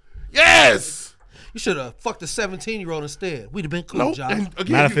Morant. Yes. You should have fucked a 17-year-old instead. We'd have been cool, Ja. Matter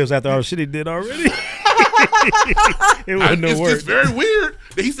of fact, after all the shit he did already. It's just very weird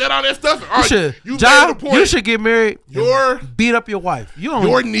that he said all that stuff. All You right, should. you Ja, made a point. you should get married. Beat up your wife.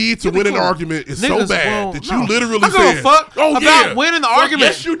 Your need to win an argument is so bad that you literally I give a said, fuck "Oh, about yeah. winning the Fuck, argument."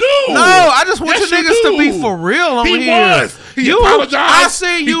 yes, you do. No, I just want Yes, you you niggas to be do. for real over He here. was. He apologized. I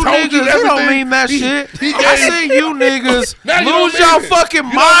see you He told niggas. you You don't everything. mean that He- shit. he I gave- see you niggas Now you don't lose mean your it. fucking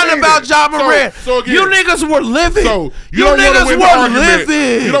You don't mind mean about it. Ja Morant. So again- You niggas were living. So you don't wanna niggas win the were argument.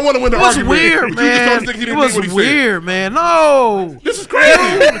 living. You don't wanna win the It was argument. weird, You just don't man. think he It didn't was mean what he said. weird, man. No. This is crazy.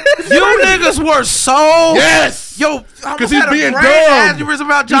 You niggas were so Yes. Yo, because he's being dumb. Aneurysm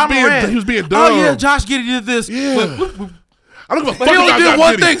about Ja Morant. He was being dumb. Oh yeah, Josh Giddey did this. Yeah. I don't give a But fuck he only about did Josh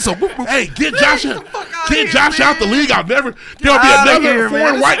one Giddey. thing. So hey, get Josh out the league. There'll be outta another here, foreign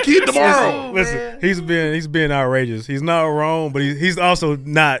man. white kid tomorrow. Listen, he's being outrageous. He's not wrong, but he's also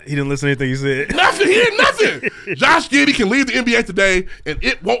not. He didn't listen to anything he said. Nothing. He did nothing. Josh Giddey can leave the NBA today, and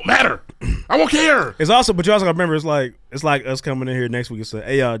it won't matter. I won't care. It's also, but you also got to remember, it's like us coming in here next week and say,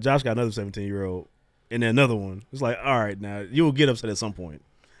 "Hey, Josh got another 17-year-old, and then another one." It's like, all right, now you will get upset at some point.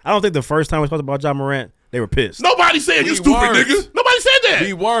 I don't think the first time we talked about Ja Morant, they were pissed. Nobody said you stupid weren't. nigga. Nobody said that.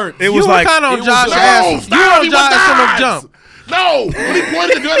 We weren't. It was you like were kind of on it Josh's was- ass. No, You stop. were He on Josh was from the not. jump. No, when he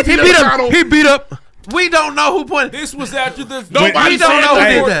pointed the gun at He the beat title, up. He beat up. We don't know who pointed. This was after the. Nobody We don't said know who that.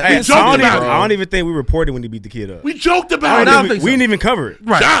 did that. Hey, We joked about it. I don't even think we reported when he beat the kid up. We joked I about don't it. think we didn't even cover it.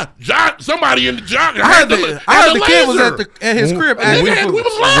 Right. John, somebody in the John. I heard the kid was at his crib. And acting we a fool.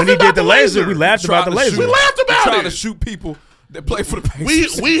 was laughing When he about did the laser, we laughed about the Trying to laser. shoot. We laughed about trying it. to shoot people that play for the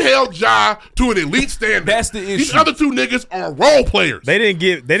Pacers. We held Ja to an elite standard. That's the issue. These other two niggas are role players. They didn't Fuck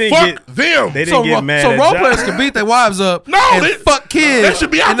get them. They didn't get mad So at role Ja. players can beat their wives up. No, and they- fuck kids. They should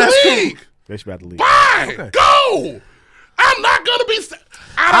be out and the that's cool. league. They should be out the league. Fine, Okay. go. I'm not gonna be.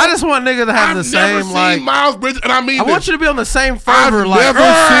 I just want niggas to have I've the never same seen like. Miles Bridges, and I mean I want this. you to be on the same fervor.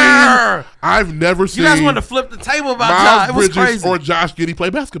 I've never seen. You guys wanted to flip the table about Miles Ja. It was Bridges crazy. or Josh Giddey play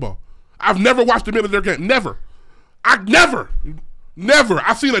basketball. I've never watched a minute of their game. Never. Never.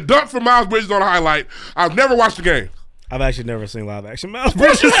 I've seen a dunk from Miles Bridges on a highlight. I've never watched the game. I've actually never seen live action Miles Of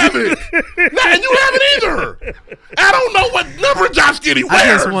course Bridges. you haven't. And you haven't either. I don't know what number Josh Giddey wears. I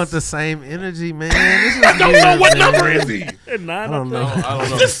just want the same energy, man. This is I don't weird, know what man. number is he. I don't know. I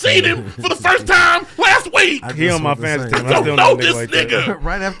just seen him for the first time last week. He on my fantasy team. I don't know this like nigga. that.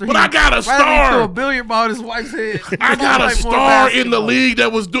 Right after But I got a right after he threw star. a billiard ball at his wife's head. I got a Like more star in the basketball. league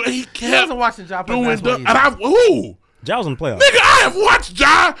that was doing. He He kept wasn't watching Ja play doing. basketball And either. who? Ja was in the playoffs. Nigga, I have watched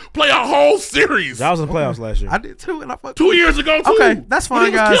Ja play a whole series. Ja was in the playoffs last year. I did too, and I fucked 2 years ago too. Okay, that's When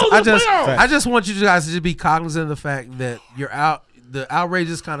he fine, was guys. killing the playoffs. I just want you guys to just be cognizant of the fact that you're out. the outrage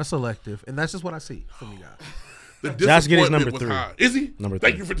is kind of selective, and that's just what I see from you guys. The Josh Giddey's number disappointment was 3. high. Is he? Number 3.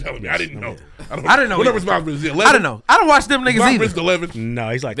 Thank you for telling me. I didn't know. I didn't know. What number is Miles Bridges? 11? I don't know. I don't watch them niggas Miles either. Bridges 11. No,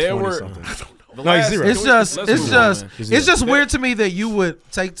 he's like There 20 were- something. I don't know. No, he's 0. It's just weird to me that you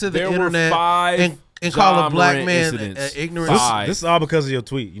would take to the There were internet 5 and call Ja a black Morant man incidents. ignorant. This is all because of your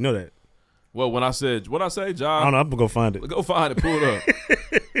tweet. You know that. Well, when I said, what I say, John? I don't know. I'm gonna go find it. Go find it. Pull it up.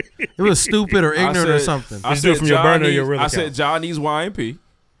 It was stupid or ignorant or said- something. I Just do it said from your John burner or needs- your real I said account. John needs YMP.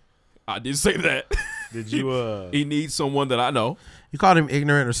 I did say that. Did you? He needs someone that I know. You called him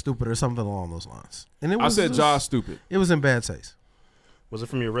ignorant or stupid or something along those lines. And it was, I said Josh stupid. It was in bad taste. Was it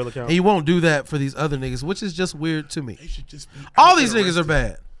from your real account? And you won't do that for these other niggas, which is just weird to me. They should just be All these niggas are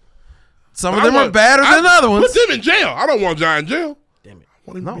bad. Some of I them are want- badder than other ones. Put them in jail. I don't want Ja in jail. Damn it.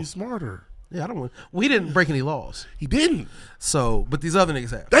 I want him to be smarter. Yeah, I don't want. We didn't break any laws. He didn't. So, but these other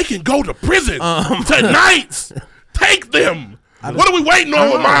niggas have. They can go to prison tonight. Take them. What are we waiting I on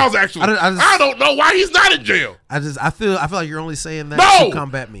don't with know. Miles? Actually, I don't know why he's not in jail. I feel like you're only saying that No, to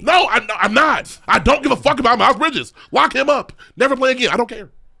combat me. No, I'm not. I don't give a fuck about Miles Bridges. Lock him up. Never play again. I don't care.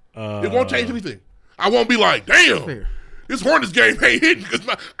 It won't change anything. I won't be like, damn, Fair. this Hornets game ain't hitting because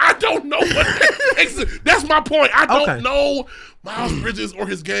I don't know what. That's my point. I don't know Miles Bridges or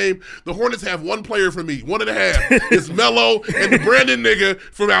his game. The Hornets have one player for me, 1.5. It's Melo and the Brandon nigga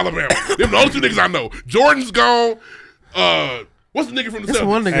from Alabama. Them the only 2 niggas I know. Jordan's gone. What's the nigga from the It's Celtics?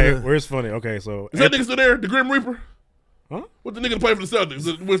 one nigga. Hey, where's funny? Okay, so Is that nigga still there? The Grim Reaper? Huh? What's the nigga that played for the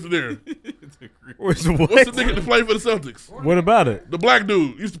Celtics? What's there? Where's the what? What's the nigga that played for the Celtics? What about it? The black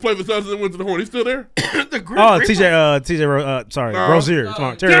dude used to play for the Celtics and went to the Hornets. He's still there? Sorry, Rozier. Come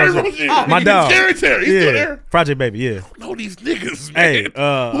on, Terry Terry Rozier. Rozier. My dog. Terry. He's still there? Project Baby, yeah. No, these niggas, man. Hey,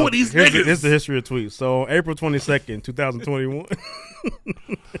 who are these here's niggas? Here's the history of tweets. So April 22nd, 2021.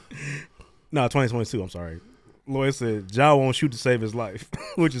 No, 2022, I'm sorry. Lloyd said, Ja won't shoot to save his life,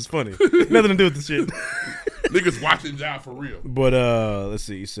 which is funny. Nothing to do with the shit. Niggas watching Ja for real. But let's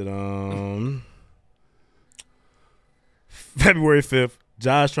see. He said, February 5th,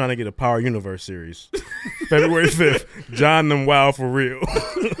 Ja's trying to get a Power Universe series. February 5th, John them wild for real.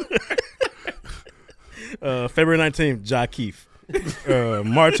 February 19th, Ja Keefe.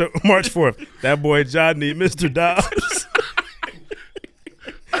 March 4th, that boy Ja need Mr. Dobbs.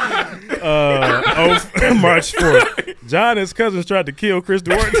 March 4th, John and his cousins tried to kill Chris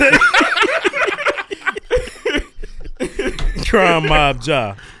Duarte. Crime mob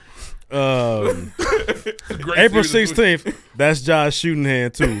Ja. April 16th, that's Ja's shooting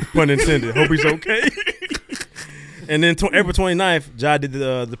hand too, pun intended. Hope he's okay. And then April 29th, Ja did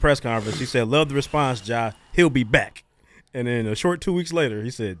the press conference. He said, love the response, Ja. He'll be back. And then a short 2 weeks later, he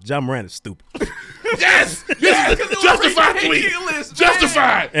said, Ja Morant is stupid. Yes! Justified tweet.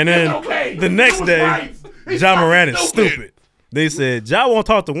 Justified. And then the next day, Ja Morant is stupid. They said, Ja won't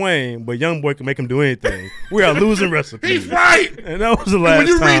talk to Wayne, but young boy can make him do anything. We are losing recipes. He's right. And that was the last when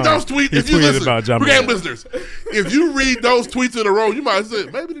you read time those tweets, he if you tweeted listen, about Ja PreGame Morant. listeners, if you read those tweets in a row, you might say,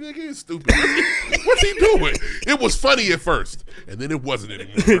 maybe the nigga is stupid. What's he doing? It was funny at first, and then it wasn't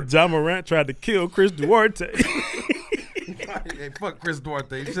anymore. Ja Morant tried to kill Chris Duarte. Hey, fuck Chris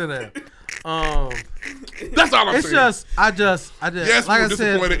Duarte. You should have. That's all I'm it's saying. I just. Yes, like we I were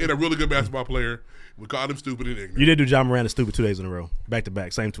said, disappointed in a really good basketball player. We called him stupid and ignorant. You did do Ja Morant is stupid 2 days in a row, back to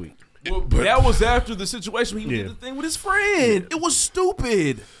back, same tweet. Well, that was after the situation when he did the thing with his friend. It was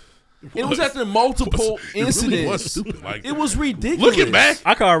stupid. It was after multiple incidents. It really was stupid. Like, it was ridiculous. Looking back,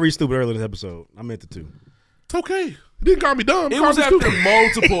 I called Reed stupid earlier in this episode. I meant it too. it's okay. You didn't call me dumb. It Call was me after stupid.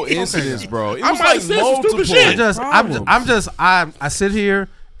 multiple incidents, bro. It I was might like have said some multiple. stupid shit. I sit here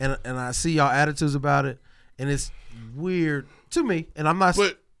and I see y'all attitudes about it, and it's weird to me. And I'm not.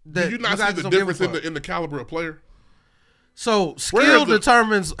 But that do you not guys see the don't give a difference fuck. in the caliber of player? So skill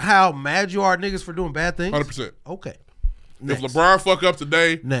determines how mad you are at niggas for doing bad things. 100%. Okay. If LeBron fuck up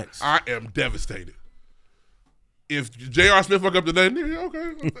today, next, I am devastated. If J.R. Smith fuck up today, nigga,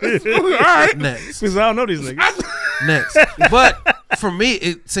 okay. All right. Next. Because I don't know these niggas. Next. But for me,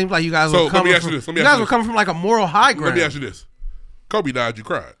 it seems like you guys So, were let coming me ask from, you this. you guys were coming from like a moral high ground. Let me ask you this. Kobe died, you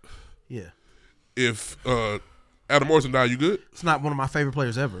cried. Yeah. If Adam Morrison died, you good? It's not one of my favorite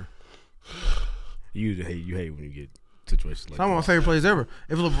players ever. You hate when you get situations like It's not that. one of my favorite players ever.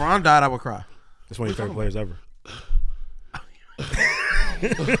 If LeBron died, I would cry. That's one of your favorite players ever.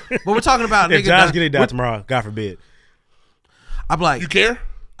 But we're talking about if nigga Josh Giddey died tomorrow, God forbid. I'm like, you care?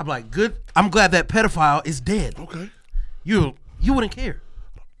 I'm like, good. I'm glad that pedophile is dead. Okay. You wouldn't care.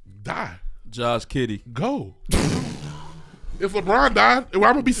 Die. Josh Kiddey. Go. If LeBron died, I'm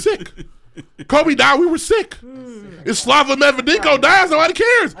going to be sick. Kobe died, we were sick. If Slava Medvedenko dies, nobody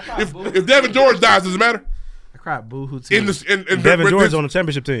cares. If Devin George dies, does it matter? cried boo-hoo too. And Devin Jordan's on the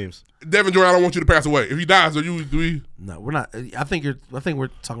championship teams. Devin Jordan, I don't want you to pass away. If he dies, do we? No, we're not. I think we're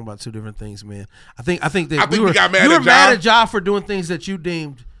talking about two different things, man. I think that we got mad you were at mad Ja. at Ja for doing things that you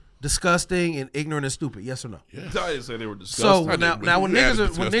deemed disgusting and ignorant and stupid. Yes or no? I didn't say they were disgusting. So now when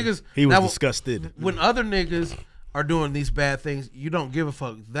niggas he was disgusted. when other niggas are doing these bad things, you don't give a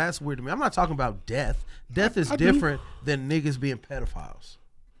fuck. That's weird to me. I'm not talking about death. Death is different than niggas being pedophiles.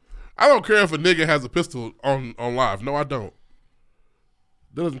 I don't care if a nigga has a pistol on live. No, I don't.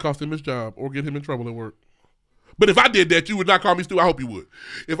 That doesn't cost him his job or get him in trouble at work. But if I did that, you would not call me stupid. I hope you would.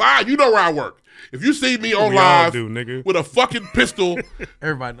 You know where I work. If you see me on live nigga. with a fucking pistol,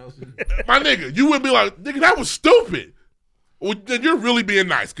 everybody knows. My nigga, you would be like, nigga, that was stupid. Well, then you're really being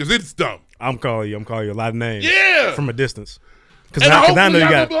nice because it's dumb. I'm calling you a lot of names. Yeah. From a distance. Because I know you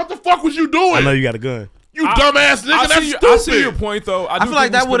got. What the fuck was you doing? I know you got a gun. You dumbass nigga. That's stupid. I see your point though. I feel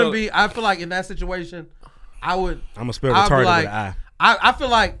like that wouldn't be. I feel like in that situation, I would. I'm gonna spell retarded like, with an I feel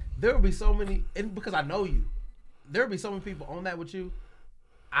like there would be so many, and because I know you, there would be so many people on that with you.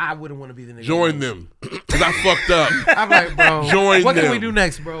 I wouldn't want to be the nigga. Join them. Because I fucked up. I'm like, bro. Join what them. can we do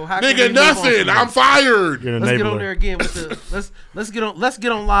next, bro? How nigga, nothing. I'm fired. Let's get on there again with the let's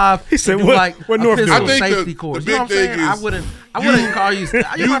get on live. He said, and do what, like what a North physical I think safety the course. big You know what I'm thing saying? is I wouldn't call you.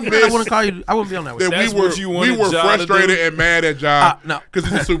 I wouldn't call you. I wouldn't be on that with you. We were frustrated and mad at Ja no. because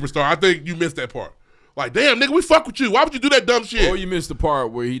he's a superstar. I think you missed that part. Like, damn, nigga, we fuck with you. Why would you do that dumb shit? Or you missed the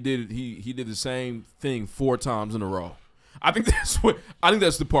part where he did the same thing 4 times in a row. I think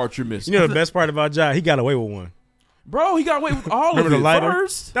that's the part you're missing. You know the best part about Ja? He got away with one. Bro, he got away with all Remember of the it lighter?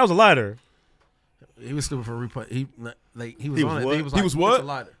 first. That was a lighter. He was stupid for replay. He was He on was it. what? He was He was what? "It's a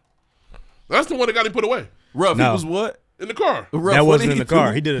lighter." That's the one that got him put away. Ruff, No. he was what? In the car. Ruff, That what wasn't did in the do?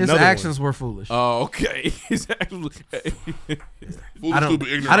 car. He did His another actions one. were foolish. Oh, okay. His actions was Fool, I don't. stupid,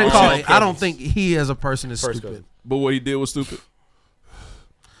 ignorant. I didn't call all it. I don't think he as a person is stupid. But what he did was stupid.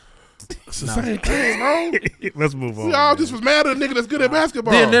 It's the same thing, bro. Let's move on. We all just was mad at a nigga that's good at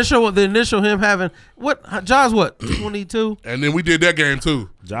basketball. The initial him having Josh 22. And then we did that game too.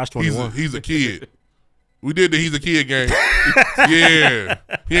 Josh 21. He's a kid. We did the he's a kid game. Yeah.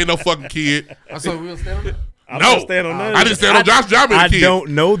 He ain't no fucking kid. So we gonna stand on it? I No. don't stand on none of I this. didn't stand on Josh Job as a kid. I don't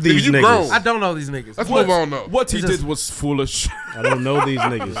know these you niggas. grown. I don't know these niggas. Let's move on though. What he did was foolish. I don't know these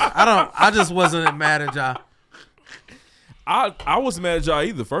niggas. I just wasn't mad at Ja. I wasn't mad at Ja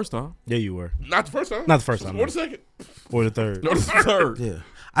either the first time. Yeah, you were. Not the first time. Not the first time. Or the second. Or the third. No, the third. Yeah.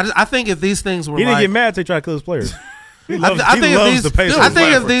 I think if these things were He didn't like, get mad until he tried to kill his players. He I loves, think he if loves these, the Pacers. I think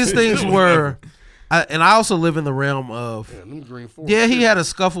if Still these things still were, and I also live in the realm of, them green fours. yeah, he had a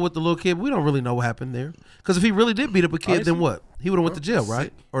scuffle with the little kid. But we don't really know what happened there. Because if he really did beat up a kid, then what? He would have went to jail,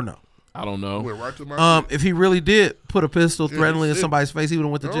 right? Or no? I don't know. Went right to my If he really did put a pistol threateningly in shit. somebody's face, he would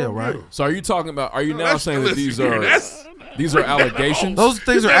have went to jail, right? So are you talking about? Are you now That's- saying that these listen, are that's- allegations? Those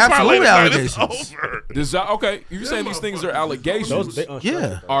things are That's my absolutely latest night. allegations. It's over. Okay, you're saying these things are allegations.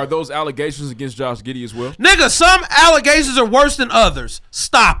 Yeah. Are those allegations against Josh Giddey as well? Nigga, some allegations are worse than others.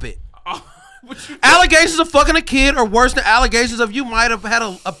 Stop it. Allegations of fucking a kid are worse than allegations of you might have had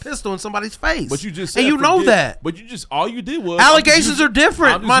a pistol in somebody's face. But you just said and you know that. But you just all you did was Allegations are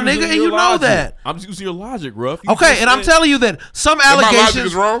different, my nigga, and you know that. I'm just using your logic, Ruff. You Okay, just and I'm said- telling you that some my logic allegations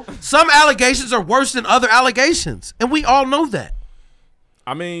is wrong? Some allegations are worse than other allegations, and we all know that.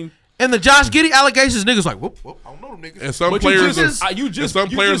 I mean, And the Josh Giddey allegations, niggas like, whoop, whoop, I don't know them niggas. And some But you players just- are, you just- and some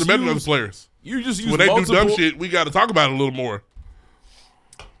you players just are better than other used- players. you just use When they do dumb multiple- shit, we got to talk about it a little more.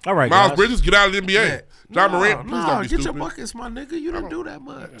 All right, Miles guys. Bridges, get out of the NBA. John Morant, please no, don't be get your stupid. buckets, my nigga. You don't do that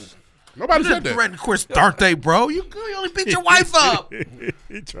much. Nobody You said didn't that. threaten Chris Duarte, bro. You only beat your wife up.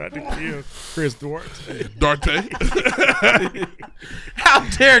 He tried to kill Chris Duarte. Darte. How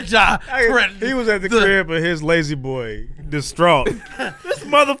dare Ja threaten? He was at the crib of his lazy boy, distraught. This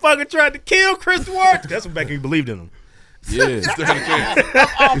motherfucker tried to kill Chris Duarte. That's when Becky believed in him. Yeah, He still had a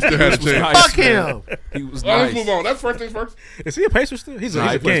chance. He still had a chance. nice, Fuck man. him. He was Well, nice. let's move on. That's first things first. Is he a Pacer still? He's a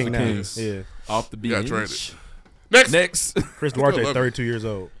Plays king for now. Kings. Yeah. Off the You got bench. traded. Next, Chris Duarte, 32 years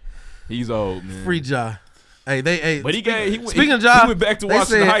old. he's old, man. Free Ja. Hey, But he went, speaking of he Ja, went back to they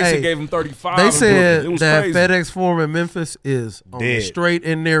Washington said, Heights hey, and gave him 35. They in said Brooklyn. It was that crazy. FedEx Forum in Memphis is on the Dead. straight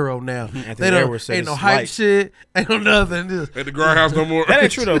and narrow now. They don't Edwards said ain't no it's hype light. shit, ain't no nothing. Just, At the Grind House no more. That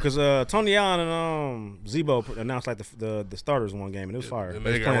ain't true though, because Tony Allen and Zebo announced like the starters one game, and it was fire. And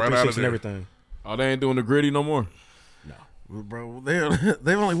They they was got playing right out 3-6 of and there. everything. Oh, they ain't doing the gritty no more. bro,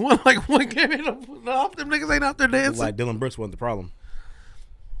 they've only won like one game. Off them niggas ain't out there Looked dancing. like Dylan Brooks wasn't the problem.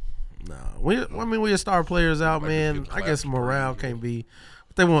 No, when your star players out, man, I guess morale can't be.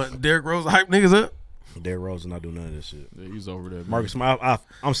 They want Derrick Rose to hype niggas up. Derrick Rose not doing none of this shit. Yeah, he's over there. Marcus,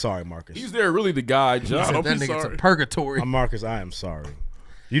 I'm sorry, Marcus. He's there really the guy. John, Don't That be nigga's sorry. a purgatory. Marcus, I am sorry.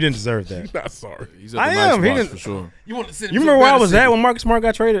 You didn't deserve that. He's not sorry. He's at the nice spots for sure. You want to send him You to remember a where I better was city. at when Marcus Smart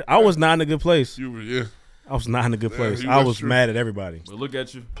got traded? I was not in a good place. You were, yeah. I was not in a good place. you I was was true. mad at everybody. But look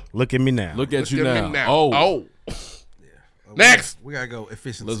at you. Look at me now. Look at you Look at now. me now. Oh. Next. We gotta go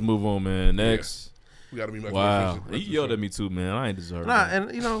efficiency. Let's move on, man. Next. We got to be much more Wow. efficient. He yelled at me too, man. I ain't deserve Nah, that.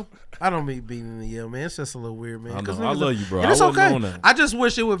 and I don't mean beating in the yell, man. It's just a little weird, man. I know. 'Cause I niggas love are- you, bro. And it's I wasn't okay. on that. I just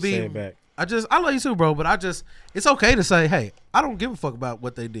wish it would be. Say it back. I love you too, bro. But it's okay to say, hey, I don't give a fuck about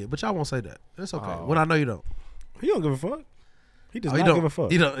what they did, but y'all won't say that. It's okay. When I know you don't. He don't give a fuck. He does Oh, not you give a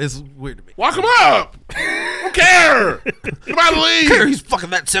fuck. You know, it's weird to me. Walk him up. Don't care. Get him out of the league. Care he's fucking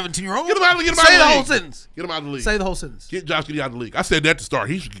that 17-year-old. Get him out of the league. Say the whole sentence. Get him out of the league. Say the whole sentence. Get Josh Giddey out of the league. I said that to start.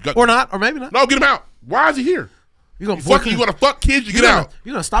 He should get Or not, or maybe not. No, get him out. Why is he here? You gonna You want to fuck kids? You get out.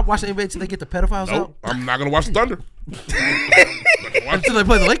 You gonna stop watching NBA until they get the pedophiles Nope. out? I'm not gonna watch Thunder. Until they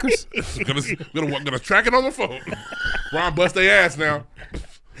play the Lakers. gonna track it on the phone. Ron bust their ass now.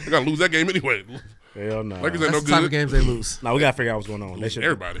 They gotta lose that game anyway. Hell no. Lakers ain't That's no the type good. of games they lose. No, we gotta figure out what's going on. They should.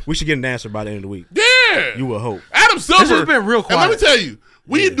 Everybody. We should get an answer by the end of the week. Yeah. You would hope. Adam Silver. It's just been real And let me quiet. tell you,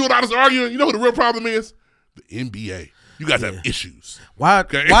 we ain't doing all this arguing. You know what the real problem is? The NBA. You guys have issues. Why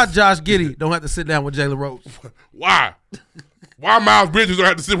Okay. Josh Giddey don't have to sit down with Jalen Rose? Why? Why Miles Bridges don't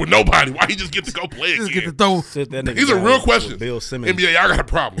have to sit with nobody? Why he just get to go play Just get to again? throw. Sit that nigga These are down real with questions. Bill Simmons. NBA, I got a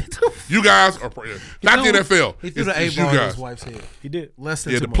problem. You guys are not the NFL. He threw It's the A you ball in guys. his wife's head. He did. Less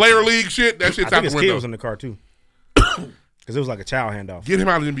than Yeah, 2 the months. player league shit, that I shit's think out his the kid window. was in the car too. Because it was like a child handoff. Get him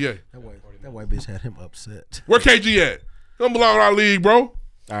out of the NBA. That white bitch had him upset. Where KG at? He don't belong in our league, bro. All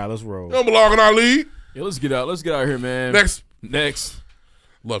right, let's roll. He don't belong in our league. Yeah, let's get out. Let's get out here, man. Next.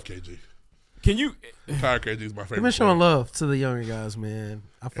 Love KG. Can you? Tyler KG is my They've favorite. been showing love to the younger guys, man.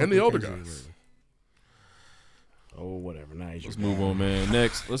 I fuck And the with older KG, guys. man. Oh, whatever. Now Let's move on, man.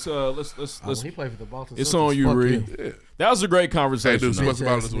 Next, let's. When he played for the Boston It's Celtics, on you, fuck Ree. him. Yeah. That was a great Hey, conversation. dude, though. what's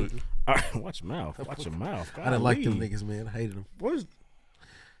about this week? All right, watch your mouth. Watch your mouth. I didn't like them Golly. niggas, man. I hated them. What is?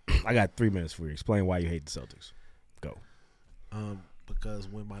 I got 3 minutes for you. Explain why you hate the Celtics. Go. Because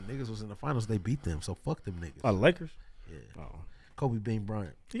when my niggas was in the finals, they beat them. So fuck them niggas. Oh, the Lakers? Yeah. Oh. Kobe Bean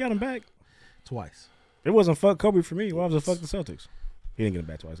Bryant He got him back. twice. It wasn't fuck Kobe for me. Why was it fuck the Celtics? He didn't get him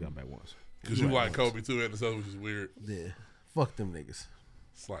back twice. He got him back once. Because you like Kobe too, and the stuff, which is weird. Yeah. Fuck them niggas.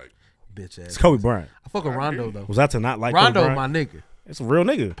 It's like Bitch ass. It's Kobe Bryant. I fuck with Rondo though. Was I to not like Rondo, Kobe my Bryant? nigga. It's a real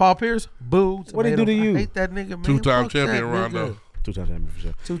nigga. Paul Pierce, boo. What'd he do to you? I hate that nigga, man. 2-time Fuck champion that Rondo. nigga. 2-time champion for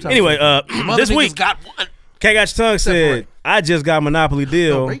sure. 2-time Anyway, champion. this Mother week, niggas got one. K Got Your Tongue said, Separate. I just got Monopoly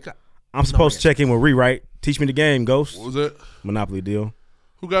deal. No, Ray got- I'm supposed to check in with Rewrite. Teach me the game, Ghost. What was that? Monopoly deal.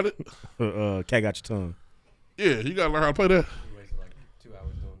 Who got it? K Got Your Tongue. Yeah, you gotta learn how to play that.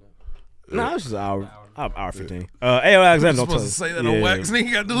 No, it's just an hour 15. A.O. Alexander, don't tell supposed to us. say that on wax,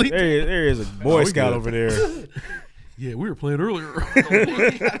 nigga got deleted. There is a Boy Scout over there. Yeah, we were playing earlier.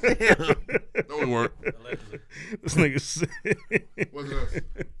 No, we weren't. This nigga said, What's us?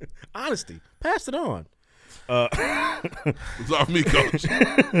 honesty. Pass it on. It's off me, coach.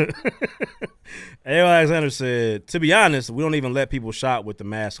 A.O. Alexander said, to be honest, we don't even let people shop with the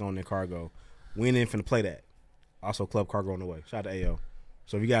mask on their cargo. We ain't even finna play that. Also, Club Cargo on the way. Shout out to A.O.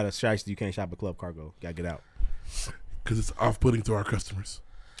 So if you got a shiesty, you can't shop at Club Cargo. Gotta get out. Because it's off-putting to our customers.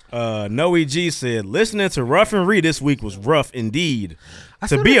 No EG said, listening to Ruff and Ree this week was rough indeed. I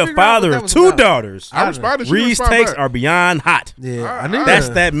To still be didn't a figure out father what that of was 2 about. daughters, I responded. She Ree's responded takes back. are beyond hot. Yeah, I I- knew That's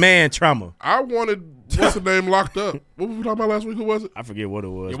that. that man trauma. I wanted what's the name locked up. What were we talking about last week? Who was it? I forget what it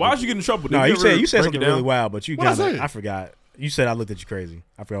was. Yeah, why did you get in trouble? No, Did you said break something it down? really wild, but you What'd I got say? I forgot. You said I looked at you crazy.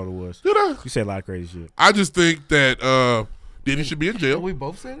 I forgot what it was. Did I? You said a lot of crazy shit. I just think that Diddy should be in jail We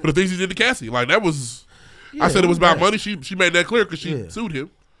both said for it. the things he did to Cassie. Like that was. Yeah, I said it was about bad. money. She made that clear because she Yeah. sued him.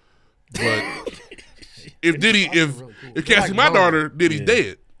 But if Diddy, if really cool. if Cassie Like my gold. daughter, Diddy's Yeah.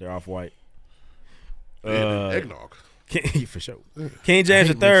 dead. They're off white. Eggnog. For sure. King James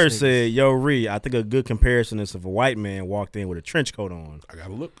hate III rich niggas. said, yo, Ree, I think a good comparison is if a white man walked in with a trench coat on. I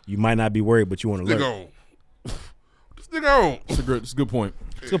gotta look. You might not be worried, but you want to Nigga look. on. This nigga on. It's a good point.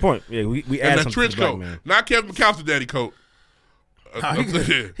 It's a good point. Yeah, we And added that something trench to the black coat, man. not Kevin McAllister daddy coat.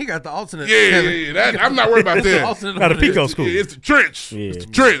 He got the alternate. Yeah. That, I'm not worried about that. Got a Pico school. Yeah, it's the trench. Yeah. It's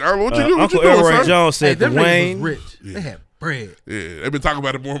the trench. I don't know what you do. What Uncle you doing, Elroy son? Jones Hey, said, them niggas was Dwayne, rich. They had bread. Yeah, they've been talking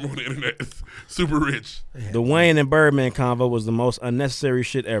about it more and more on the internet. Super rich. the Wayne and Birdman convo was the most unnecessary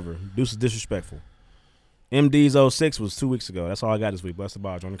shit ever. Deuce is disrespectful. MD's 06 was 2 weeks ago. That's all I got this week. Bless the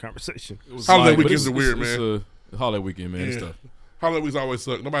bar. Join the conversation. Holiday But weekends it's- are weird, it's man. a holiday weekend, man. and Yeah. Stuff. Holiday weeks always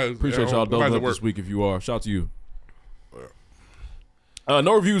suck. Nobody Appreciate y'all nobody's doubling at up work. this week if you are. Shout out to you.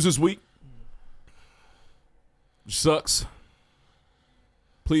 No reviews this week. which sucks.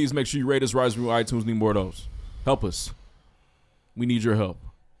 Please make sure you rate us, rise through iTunes. Need more of those. Help us. We need your help.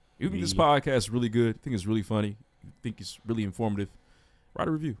 You think this podcast is really good? Think it's really funny? You think it's really informative? Write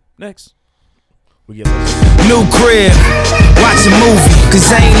a review. Next. New crib, watch a movie,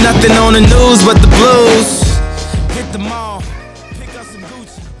 cause ain't nothing on the news but the blues. Hit the mall, pick up some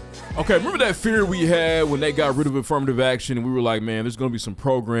Gucci. Okay, remember that fear we had when they got rid of affirmative action and we were like, man, there's going to be some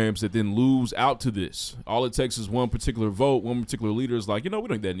programs that then lose out to this. All it takes is one particular vote, one particular leader is like, we don't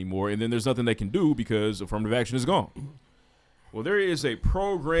need that anymore, and then there's nothing they can do because affirmative action is gone. Well, there is a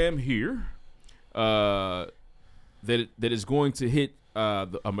program here that is going to hit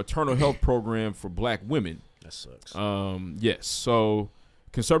a maternal health program for black women. That sucks. Yes. So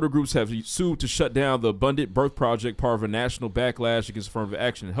conservative groups have sued to shut down the Abundant Birth Project, part of a national backlash against affirmative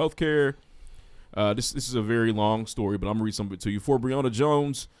action in healthcare. This is a very long story, but I'm gonna read some of it to you. For Brianna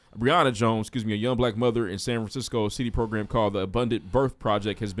Jones, a young black mother in San Francisco, a city program called the Abundant Birth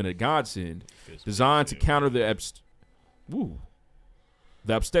Project has been a godsend, designed to counter the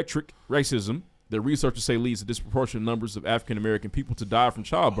obstetric racism that researchers say leads to disproportionate numbers of African American people to die from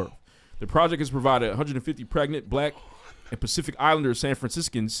childbirth. The project has provided 150 pregnant black and Pacific Islander San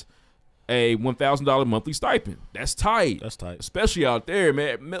Franciscans a $1,000 monthly stipend. That's tight. That's tight. Especially out there,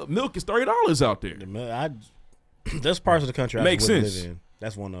 man. Milk is $30 out there. There's parts of the country I Makes wouldn't sense. live in.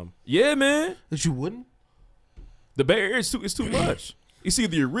 That's one of them. Yeah, man. That you wouldn't? The Bay Area is too much. It's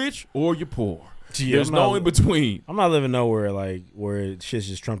either you're rich or you're poor. Yeah, There's no in between. I'm not living nowhere like where shit's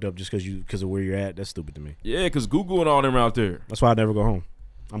just trumped up just because of where you're at. That's stupid to me. Yeah, because Google and all them out there. That's why I never go home.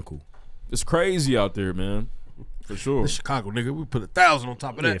 I'm cool. It's crazy out there, man. For sure. This Chicago nigga, we put 1,000 on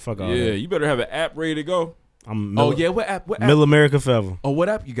top of that. Yeah, fuck all Yeah, that. you better have an app ready to go. What app? Middle America forever. Oh, what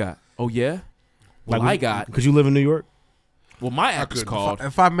app you got? Oh, yeah? Well, I got. Because you live in New York? Well, my app is called.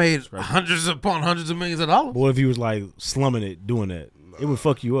 If I made hundreds upon hundreds of millions of dollars. Boy, if you was like slumming it, doing that, it would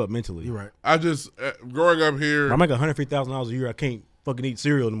fuck you up mentally. You're right. I just, growing up here. If I make $150,000 a year, I can't fucking eat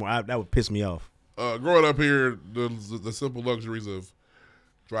cereal anymore. That would piss me off. Growing up here, the simple luxuries of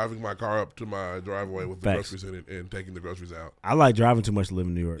driving my car up to my driveway with the groceries in it and taking the groceries out. I like driving too much to live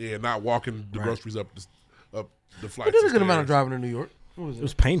in New York. Yeah, not walking the groceries up the flight. I did a good amount of driving in New York. What was it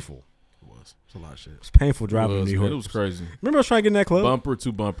was painful. It was. It's a lot of shit. It's painful driving in New York. Man, it was crazy. Remember I was trying to get in that club? Bumper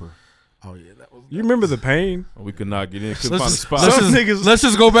to bumper. Oh, yeah. That was. You remember the pain? We could not get in. Couldn't find a spot. Let's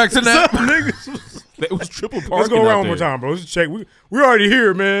just go back to that. Niggas. It was triple parking. Let's go around one more time, bro. Let's check. We already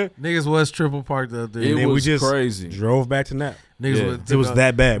here, man. Niggas was triple parked up there. It was we just crazy. Drove back to Nap. Niggas It was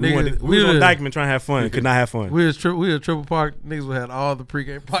that bad. We was on Dykeman trying to have fun. Could not have fun. We was triple park. Niggas had all the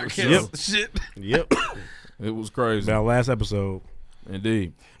pregame podcasts. Shit. Yep. It was crazy. Our last episode.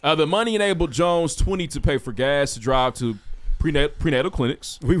 Indeed. The money enabled Jones 20 to pay for gas to drive to prenatal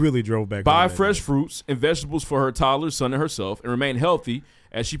clinics. We really drove back. Buy fresh fruits and vegetables for her toddler son and herself, and remain healthy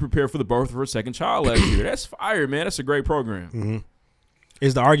as she prepared for the birth of her second child last year. That's fire, man. That's a great program. Mm-hmm.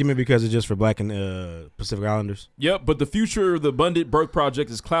 Is the argument because it's just for black and Pacific Islanders? Yep, but the future of the Abundant Birth Project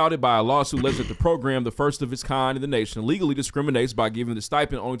is clouded by a lawsuit alleging that the program, the first of its kind in the nation, legally discriminates by giving the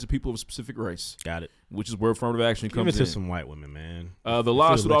stipend only to people of a specific race. Got it. Which is where affirmative action comes in. Give it to some white women, man. The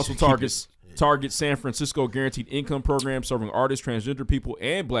lawsuit also targets San Francisco Guaranteed Income Program serving artists, transgender people,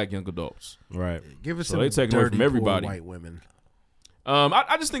 and black young adults. Right. Give us so they take away from everybody. White women.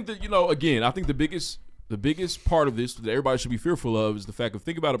 I just think that, again, I think the biggest part of this that everybody should be fearful of is the fact of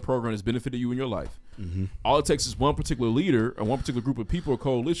think about a program that's benefited you in your life. Mm-hmm. All it takes is one particular leader or one particular group of people or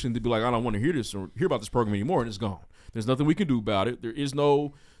coalition to be like, I don't want to hear this or hear about this program anymore, and it's gone. There's nothing we can do about it. There is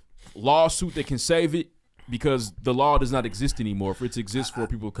no lawsuit that can save it because the law does not exist anymore for it to exist for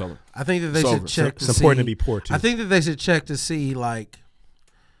people of color. I think that they should check to see. It's important to be poor, too. I think that they should check to see, like,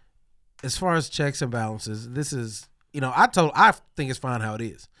 as far as checks and balances, this is, I think it's fine how it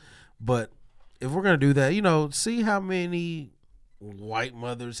is. But if we're going to do that, see how many white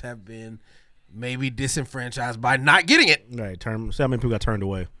mothers have been maybe disenfranchised by not getting it. Right. See how many people got turned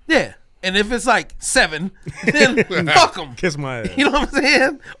away. Yeah. And if it's like 7, then fuck them. Kiss my ass. You know what I'm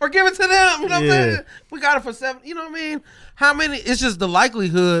saying? Or give it to them. You know what I'm saying? We got it for 7. You know what I mean? How many? It's just the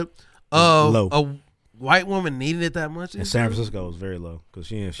likelihood of a white woman needing it that much. In San Francisco is very low because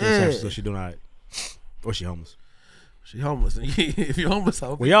she in San Francisco, she doing all right. Or she homeless. She homeless. If you're homeless,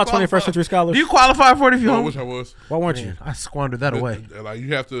 well, y'all 21st century scholars. Do you qualify for it if you're homeless? I wish I was. Why weren't you? I squandered that away. Like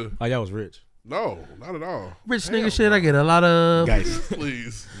you have to. Oh, y'all was rich. No, not at all. Rich nigga shit. I get a lot of guys.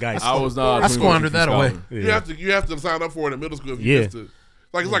 Please, guys. I was not. I squandered that away. Yeah. You have to sign up for it in middle school. If you missed it.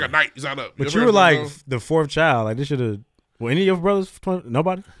 Like it's like a night. You sign up. But you were like the 4th child. Like this should have. Were any of your brothers?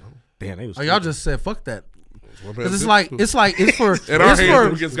 Nobody. Damn, they was. Oh, y'all just said fuck that. Because it's for in our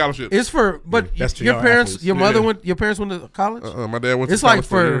hands we get scholarship. It's for but your parents, your parents went to college. My dad went to it's college like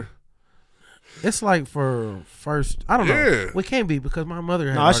for. It's like for first. I don't know. Well, it can't be because my mother.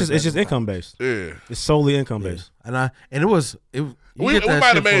 Had no, it's just income based. Yeah, it's solely income based. And it was. You get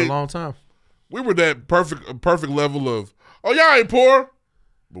that shit for a long time. We were that perfect level of y'all ain't poor,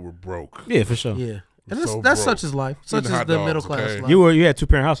 but we're broke. Yeah, for sure. Yeah, and that's such is life. Such is the middle class life. You had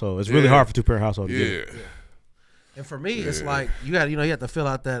 2-parent household. It's really hard for 2-parent household. To get it. And for me, it's like you have to fill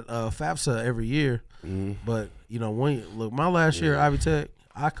out that FAFSA every year. Mm-hmm. But my last year at Ivy Tech,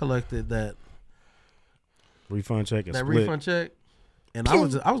 I collected that refund check. Refund check, and I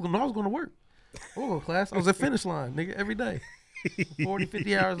was going to work. I was going to class. I was at Finish Line, nigga, every day, 40,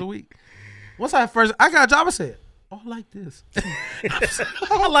 50 hours a week. Once I got a job, I said, I like this.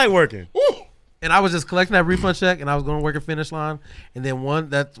 I like working. And I was just collecting that refund check, and I was going to work at Finish Line. And then one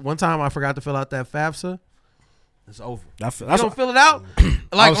time I forgot to fill out that FAFSA. It's over. You don't fill it out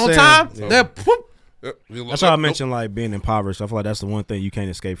like on time. Yeah. That's why I mentioned like being impoverished. I feel like that's the one thing you can't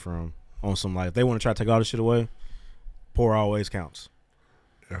escape from. On some if they want to try to take all this shit away, poor always counts.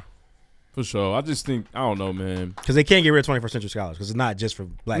 Yeah, for sure. I just think I don't know, man, because they can't get rid of 21st century scholars because it's not just for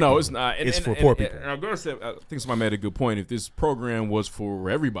black. No, people. It's not. It's for poor people. And I'm gonna say, I think somebody made a good point. If this program was for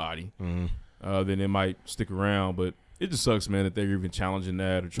everybody, then it might stick around. But it just sucks, man, that they're even challenging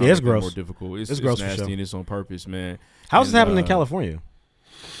that or trying to make it more difficult. It's gross nasty and it's on purpose, man. How's it happening in California?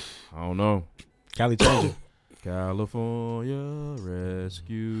 I don't know. Cali changed it. California,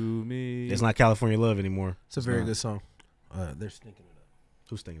 rescue me. It's not California Love anymore. It's a very good song. They're stinking it up.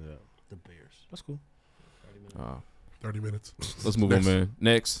 Who's stinking it up? The Bears. That's cool. 30 minutes. Let's move on, man.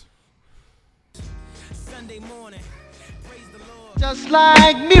 Next. Sunday morning, praise the Lord. Just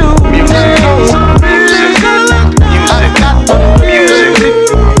like music.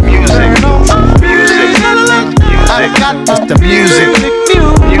 I got the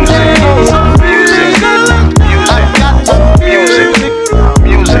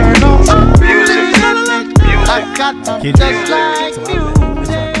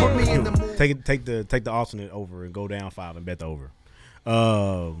Take the alternate over and go down 5 and bet the over.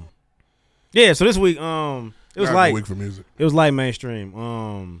 Yeah. So this week, it was like week for music. It was like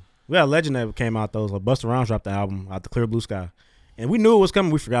mainstream. We had a legend that came out though. Like Busta Rhymes dropped the album out the Clear Blue Sky, and we knew it was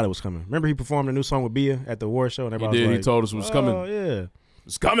coming. We forgot it was coming. Remember he performed a new song with Bia at the award show, and everybody was like, he told us it was coming. Oh yeah,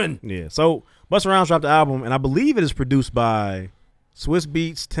 it's coming. Yeah. So Busta Rhymes dropped the album, and I believe it is produced by Swiss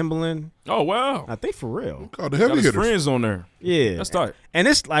Beats, Timbaland. Oh wow! I think for real. Called the heavy hitters. Friends on there. Yeah, that's tight. And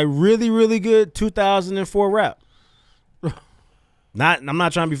it's like really, really good 2004 rap. I'm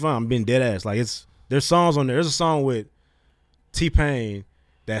not trying to be fun. I'm being dead ass. Like there's songs on there. There's a song with T-Pain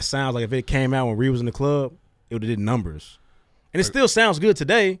that sounds like if it came out when Reed was in the club, it would have did numbers. And it still sounds good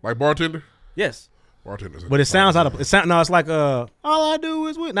today. Like Bartender? Yes. Bartender's but it sounds out of it's like all I do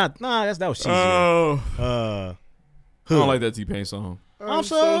is with that was cheesy. I don't like that T-Pain song. I'm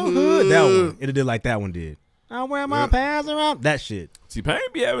so hood. That one. It did like that one did. I wear my pants around. That shit. T-Pain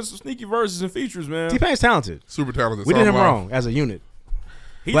be having some sneaky verses and features, man. T-Pain's talented. Super talented. We did him wrong as a unit.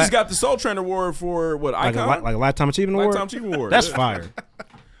 He just got the Soul Train Award for what? Icon? Like a Lifetime Achievement Award? Lifetime Achievement Award. That's fire.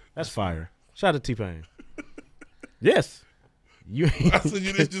 That's fire. Shout out to T-Pain. Yes. I said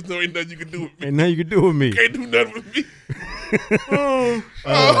you just know ain't nothing you can do with me. Ain't nothing you can do with me. Can't do nothing with me.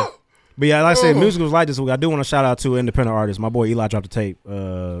 But yeah, like I said, music was like this week. I do want to shout out to independent artists. My boy Eli dropped the tape.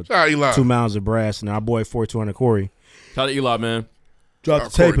 Shout out Eli. 2 Mounds of Brass, and our boy 4200 Corey. Shout out to Eli, man.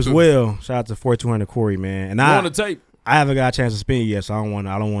 Dropped the tape as well. Shout out to 4200 Corey, man. And on the tape. I haven't got a chance to spin it yet, so I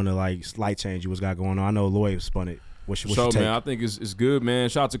don't want to like slight change what's got going on. I know Lloyd spun it. What's your take? Man, I think it's good, man.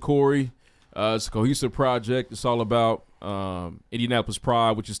 Shout out to Corey. It's a cohesive project. It's all about Indianapolis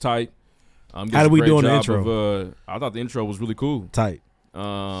pride, which is tight. How did we do on the intro? I thought the intro was really cool. Tight.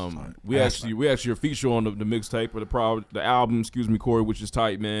 We actually are featured on the mixtape or the album, Corey, which is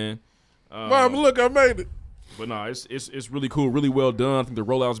tight, man. Mom, look, I made it. But no, it's really cool, really well done. I think the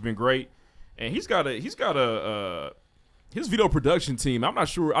rollout's been great, and he's got his video production team. I'm not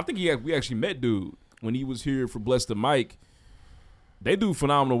sure. I think we actually met dude when he was here for Bless the Mic. They do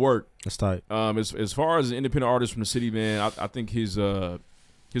phenomenal work. That's tight. As far as an independent artist from the city, man, I think his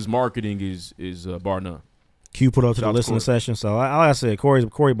marketing is bar none. Q put up to the listening session. So like I said,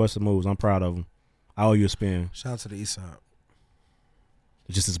 Corey busted moves. I'm proud of him. I owe you a spin. Shout out to the East Side.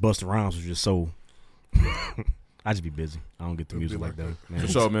 It's just his Busta Rhymes was just so. I just be busy. I don't get the music like that. Man. For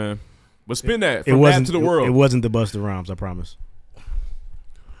sure, man. But spin that from that to the world. It wasn't the Busta Rhymes, I promise.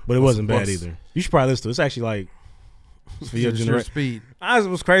 But it wasn't bad either. You should probably listen to it. It's actually like for your generation. Speed. It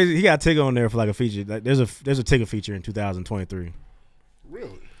was crazy. He got Tigger on there for like a feature. Like there's a Tigger feature in 2023.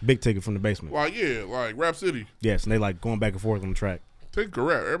 Really? Big Ticket from the Basement. Like Rap City. Yes, and they like going back and forth on the track. Ticket can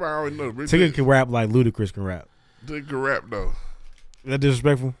rap. Everybody already knows. Ticket can rap like Ludacris can rap. Ticket can rap though. Is that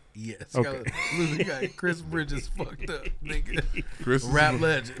disrespectful? Yes. Okay. Chris Bridges fucked up, nigga. Chris rap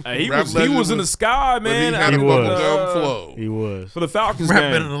legend. He was in the sky, man. He had a bubblegum flow. He was. For the Falcons Rap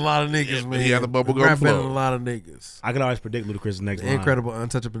game. better than a lot of niggas, man. He had the bubblegum Rap better flow. than a lot of niggas. I can always predict Ludacris' next line. Incredible,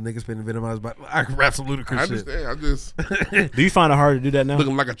 untouchable niggas been venomized by. I can rap some Ludacris I shit. understand. I just Do you find it hard to do that now?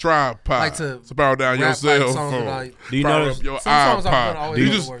 looking like a tripod. Like to power down your rap cell like songs phone. that I- Do you Power notice up your some songs I'm gonna iPod. always You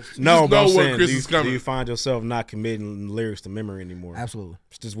know just the words. you No, just but know I'm when saying, Chris do is coming. you find yourself not committing lyrics to memory anymore? Absolutely.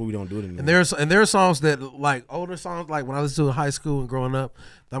 It's just we don't do it anymore. And there are songs that like older songs like when I was in high school and growing up,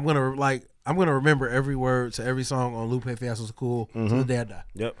 I'm gonna remember every word to every song on Lupe Fiasco's Cool to the day I die.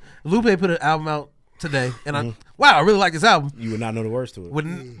 Yep. Lupe put an album out today, and I really like this album. You would not know the words to it.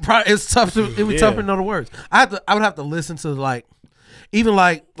 It's tough to tough to know the words. I would have to listen to like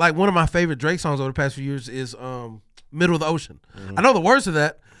one of my favorite Drake songs over the past few years is Middle of the Ocean. I know the words to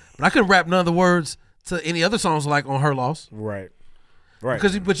that, but I couldn't rap none of the words to any other songs like on Her Loss. Right.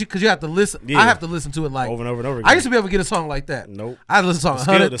 Because you have to listen. Yeah. I have to listen to it like over and over and over again. I used to be able to get a song like that. Nope. I had to listen to a song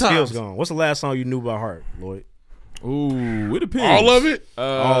 100 The times. skill's gone. What's the last song you knew by heart, Lloyd? Ooh, it depends. All of it?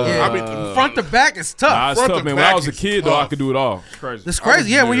 Yeah. I mean, front to back is tough. Nah, it's Front tough, to man. When back I was a is kid, though, I tough. could do it all. It's crazy. It's crazy.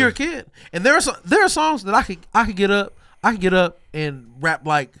 Yeah, when there. you're a kid, and there are songs that I could get up and rap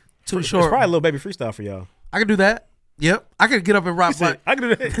like too short. It's probably a little baby freestyle for y'all. I could do that. Yep, I could get up and rap like I can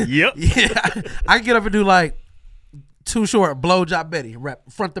do that. Yep. yeah. I could get up and do like Too Short, Blowjob Betty, rap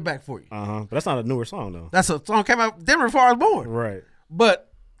front to back for you. But that's not a newer song though. That's a song came out damn before I was born. Right.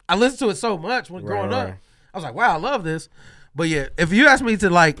 But I listened to it so much when growing up. right. I was like, wow, I love this. But yeah, if you ask me to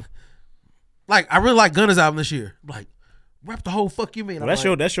like I really like Gunna's album this year. Like, rap the whole fuck you mean. Well, that's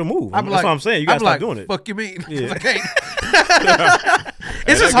your move. I'm That's like, what I'm saying. You gotta I'm stop like, doing it. Fuck you mean. Yeah. I can't.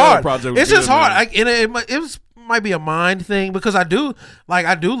 It's just hard. It's just hard. It might be a mind thing because I do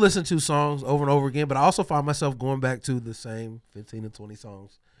listen to songs over and over again, but I also find myself going back to the same 15 to 20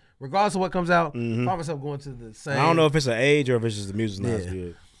 songs. Regardless of what comes out, I find myself going to the same. I don't know if it's an age or if it's just the music's not as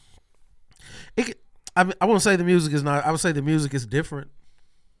good. I won't say the music is not. I would say the music is different.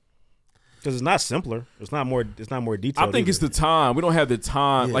 Because it's not simpler. It's not more detailed. I think either. it's the time. We don't have the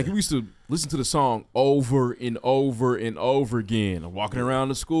time. Yeah. Like we used to listen to the song over and over and over again. Walking around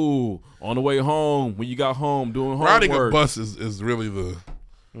the school, on the way home, when you got home, doing homework. Riding a bus is really the.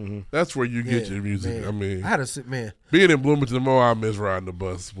 That's where you get your music. Man. I mean, I had to sit, man. Being in Bloomington, more I miss riding the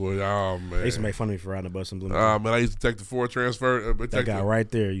bus, boy. Oh man, They used to make fun of me for riding the bus in Bloomington. man, I used to take the 4 transfer. That guy right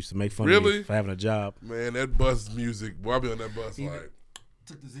there used to make fun of me for having a job. Man, that bus music. Boy, I be on that bus like.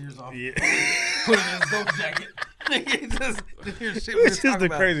 Took his ears off. Yeah. Put it in his dope jacket. He just hear shit we Which was is talking the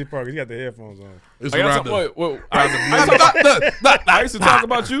about. crazy part. He got the headphones on. It's I got around some- the. wait, I used to talk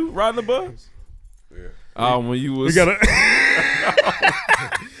about you riding the bus. Yeah. When you was. He got a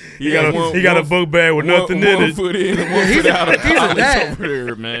he got a book bag with nothing in one it. foot in and one foot out of he's a college dad. over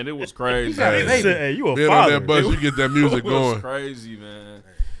there, man. It was crazy. Hey, you a Being on father. that bus, you get that music It was going. crazy, man.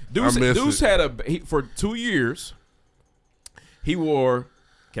 miss Deuce it. had for 2 years. He wore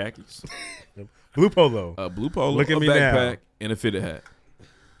khakis, Blue polo. a blue polo, Look at a me backpack, now. and a fitted hat.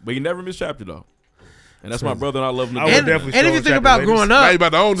 But he never missed chapter though, and that's my brother, and I love him. to I would death, definitely man. And if show you think chapter about ladies. growing Now up, you about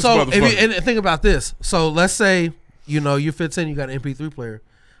to own this so motherfucker. and think about this. So let's say you're 15, you got an MP3 player.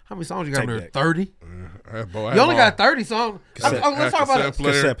 How many songs you got Take on there? that. 30. I You only got 30 songs. Let's talk about it.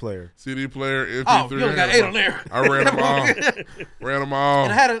 Cassette player. CD player, MP3. Oh, you only got 8 on there. I ran them all.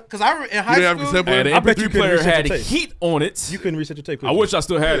 And I had a because I remember in high You didn't have school. cassette player? And the I bet you MP3 couldn't player reset had your tape. heat on it. You couldn't reset your tape. I wish I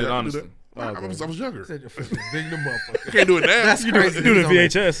still had it, Yeah, I honestly. could do that. I was younger. Said you're fucking big the motherfucker. Can't do it now. That's You crazy. Do the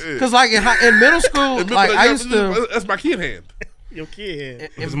VHS. Because like in middle school, like I used to. That's my kid hand. Your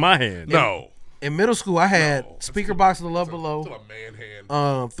kid. It was my hand. No. In middle school, I had Speaker Box of the Love Below, Still a man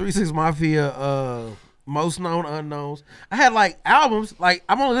hand. 3 6 Mafia, Most Known Unknowns. I had like albums. Like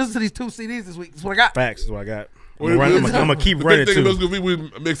I'm gonna listen to these 2 CDs this week. That's what I got. Facts is what I got. Well, I'm gonna keep the running big thing in too. middle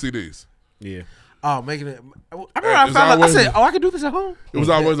school, we mix CDs. Yeah. Oh, making it. I remember I It's found out. I always- said, "Oh, I can do this at home." It was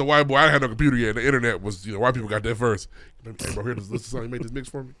always a white boy. I didn't have no computer yet. The internet was, white people got that first. Hey, bro, here, this song. You make this mix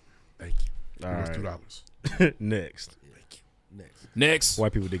for me? Thank you. All It was right. $2. Next. Next.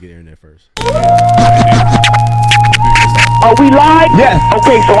 White people did get internet first. Are we live? Yes.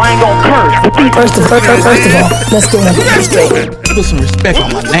 Okay, so I ain't gonna curse. First of all, let's go ahead and get straight. Put some respect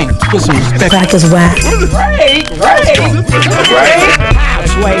on my name. Put some respect. Crack is whack. Ray.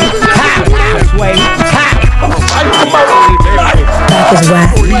 Halfway. Crack is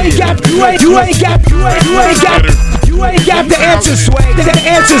whack. You ain't got the answer, Sway. The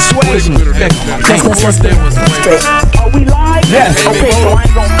answer, Sway. Put some respect on my name. Let's get straight. Are we live? Yes. Okay, so I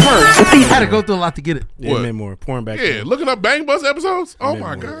ain't gonna curse. I had to go through a lot to get it. Yeah, it made more. Pouring back. Yeah, looking up Bang Bus episodes. Oh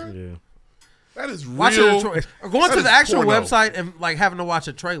my more, god. Yeah. That is real. Watching or going that to the is actual porno. website and like having to watch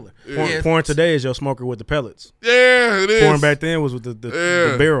a trailer. Yeah. Pouring today is your smoker with the pellets. Yeah, it is. Pouring back then was with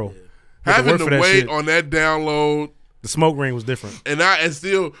the barrel. Having to wait shit. on that download. The smoke ring was different. And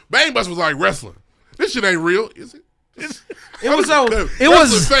still Bang Bus was like wrestling. This shit ain't real, is it? It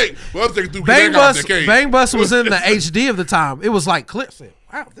was fake. Bang Bus was in the HD of the time. It was like clips.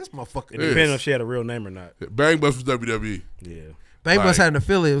 Wow, this motherfucker. It depended on if she had a real name or not. Bang Bus was WWE. Yeah. Bang Bus had an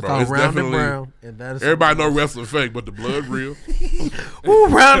affiliate. It was called it's Round and definitely- Brown. And that is Everybody know wrestling fake, but the blood real. Ooh,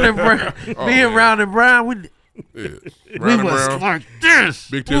 Round and Brown. Oh, Being man. Round and Brown, we Round and was Brown. like this.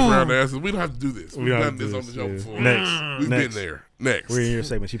 Big tits, Ooh. round asses. We don't have to do this. We've don't done have to this do on the this, show yeah. before. Next. We've Next. been there. Next. We're in your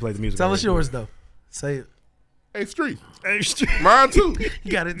segment. She played the music. Tell us already. yours though. Say it. Hey, Street. Hey, Street. Mine too.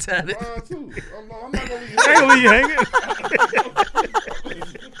 You got it tatted. Mine too. I'm not gonna Leave you hanging.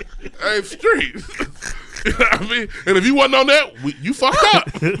 Hey, Street. I mean, and if you wasn't on that, you fucked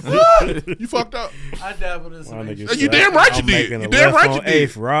up. You fucked up. I dabbled in some. You damn right you did. You damn right you did.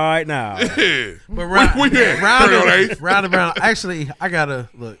 Eighth right now. Yeah. But round, we at? round, Turn on and, eighth. round and Brown. Actually, I gotta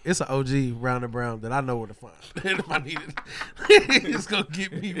look. It's an OG Round and Brown that I know where to find. If I need it, it's gonna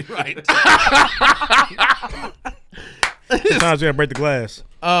get me right. Sometimes you gotta break the glass.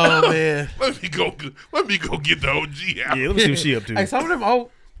 Oh man. Let me go get the OG out. Yeah, let me see what she up to. Hey, some of them old.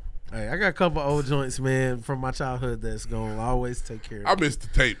 Hey, I got a couple old joints, man, from my childhood that's gonna always take care of. I miss the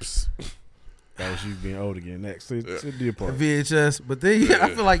tapes. That was you being old again. Next, so do your part. VHS, but then I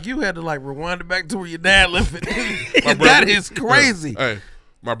feel like you had to like rewind it back to where your dad left it. My That brother. is crazy. Hey,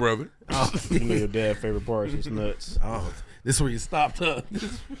 my brother. Oh, You know your dad's favorite parts. It's nuts. oh, this is where you stopped, huh?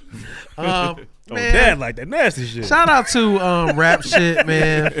 Oh, Man, dad like that nasty shit. shout out to Rap Shit,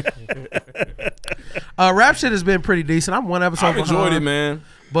 man. Rap Shit has been pretty decent. I'm one episode I've enjoyed behind, it, man.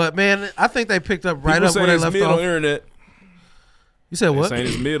 But man, I think they picked up right People up where saying they it's left mid on off. the internet. You said what? Saying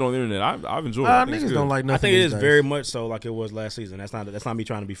it's mid on the internet. I've enjoyed it. I think it's Niggas good. don't like nothing. I think it these is days. very much so like it was last season. That's not me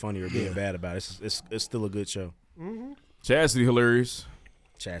trying to be funny or being bad about it. It's still a good show. Chastity hilarious.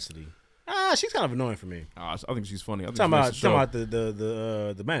 Chastity. She's kind of annoying for me. I think she's funny. I think Talking she makes about the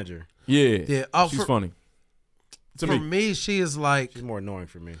show. the manager. Yeah. Yeah. Oh, she's funny. To For me. me, she is like. She's more annoying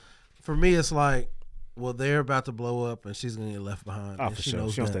for me. For me, it's like, well, they're about to blow up, and she's gonna get left behind. Oh, and for she sure.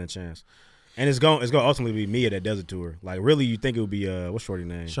 knows She don't that. stand a chance. And it's going to ultimately be Mia that does it to her. Like really, you think it would be what's shorty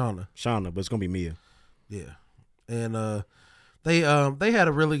name? Shauna, but it's gonna be Mia. Yeah, and they had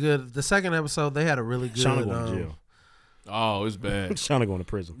a really good. The second episode, they had a really good. Shauna going to jail. Oh, it's bad. Shauna going to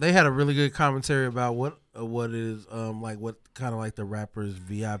prison. They had a really good commentary about what is like what kind of like the rappers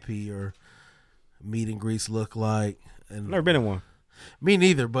VIP or meet and greets look like. And Never been in one. Me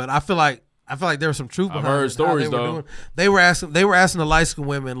neither, but I feel like there was some truth I've behind heard it, how stories, they were though. doing. They were asking the light skinned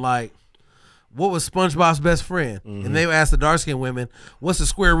women like, what was SpongeBob's best friend? Mm-hmm. And they asked the dark skinned women, what's the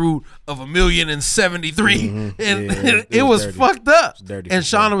square root of 1,073,073? Mm-hmm. And Yeah, it was dirty. fucked up. It's dirty And for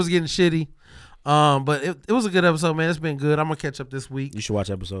sure. Shauna was getting shitty. But it was a good episode, man. It's been good. I'm gonna catch up this week. You should watch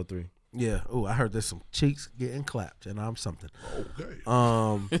episode 3. Yeah. Oh, I heard there's some cheeks getting clapped, and I'm something. Okay.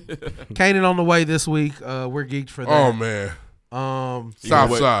 Kanan on the way this week. We're geeked for that. Oh man.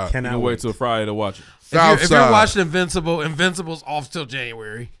 Southside. You can wait till Friday to watch it. If you're watching Invincible's off till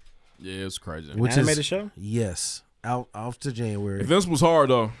January. Yeah, it's crazy. Which Animated is show? Yes, off to January. Invincible's hard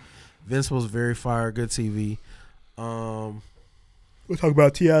though. Invincible's very fire, good TV. We'll talk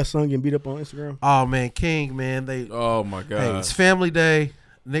about T.I.'s son getting beat up on Instagram. Oh man, King, man, Oh my god. Hey, it's family day.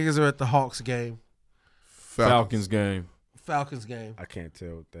 Niggas are at the Hawks game. Falcons game. Falcons game. I can't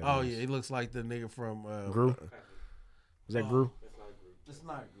tell what that Oh is. yeah, he looks like the nigga from Gru? Is that Gru? It's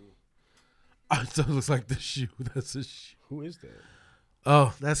not Gru. So it looks like the shoe. That's a shoe. Who is that?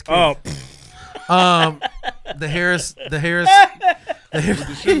 Oh, that's King. Oh. The Harris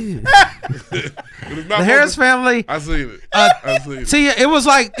family. I seen it. I seen it. See, it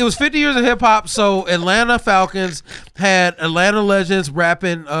was 50 years of hip hop. So Atlanta Falcons had Atlanta legends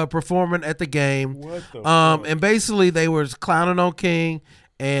rapping, performing at the game. What the and basically they were clowning on King,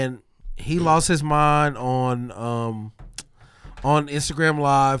 and he lost his mind on Instagram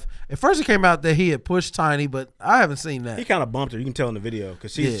Live. At first, it came out that he had pushed Tiny, but I haven't seen that. He kind of bumped her. You can tell in the video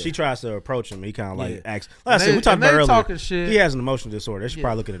because she tries to approach him. He kind of like Yeah. acts. Like I And said, they- we talked and about they earlier. talking shit. He has an emotional disorder. They should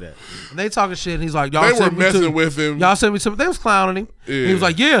probably look into that. And they talking shit, and he's like, "Y'all They were sent me messing to, with him. Y'all sent me some." They was clowning him. Yeah. He was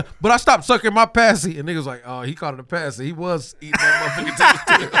like, "Yeah, but I stopped sucking my passy." And niggas was like, "Oh, he called it a passy. He was eating that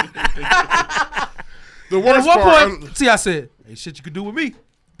motherfucker." The And worst at one part. point, see, I said, "Hey, shit, you could do with me."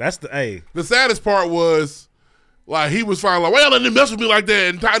 That's the A. The saddest part was, like, he was finally like, "Why y'all letting him mess with me like that?"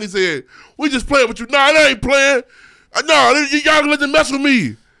 And Tiny said, "We just playing with you." Nah, they ain't playing. No, y'all let them mess with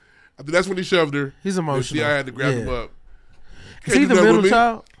me. I think that's when he shoved her. He's emotional. See, I had to grab him up. Is he the middle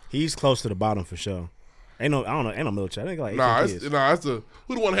child? He's close to the bottom for sure. Ain't no middle child. I think like 18 Nah, kids. that's who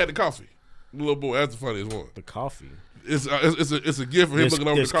the one that had the coffee? The little boy. That's the funniest one. The coffee. It's a gift for him looking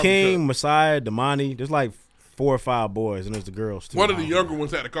over There's the coffee King, cup. Messiah, Damani. There's like 4 or 5 boys, and there's the girls too. One of the younger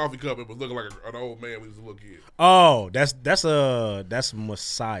ones had a coffee cup and was looking like an old man when he was a little kid. Oh, that's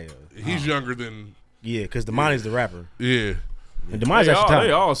Messiah. He's younger than. Yeah, because Damani's the rapper. Yeah. And Damani's actually talented.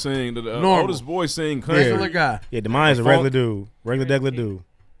 They all sing. The Normal. oldest boy sing country. Regular guy. Yeah, Damani's a regular dude. Regular dude.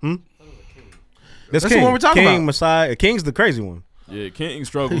 That's the King. one we're talking King, about. Messiah. King's the crazy one. Yeah, King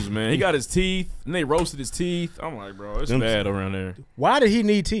struggles, man. He got his teeth, and they roasted his teeth. I'm like, bro, it's bad around there. Why did he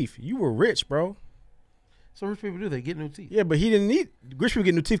need teeth? You were rich, bro. So rich people do. They get new teeth. Yeah, but he didn't need rich people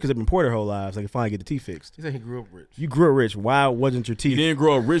get new teeth because they've been poor their whole lives. They can finally get the teeth fixed. He said he grew up rich. You grew up rich. Why wasn't your He teeth? didn't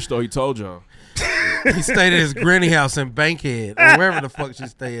grow up rich though. He told y'all. He stayed at his granny house in Bankhead or wherever the fuck she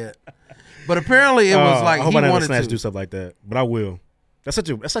stay at. But apparently it was like I hope he I never wanted snatch to do stuff like that, but I will. That's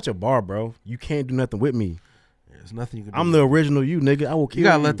such a bar, bro. You can't do nothing with me. There's nothing you can do. I'm the original you, nigga. I will kill you.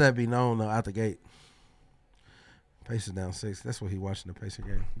 You gotta let that be known though out the gate. Pacers down 6. That's what he watching the Pacer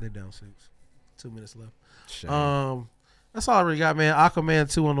game. They down 6. 2 minutes left. Shame. That's all I really got, man.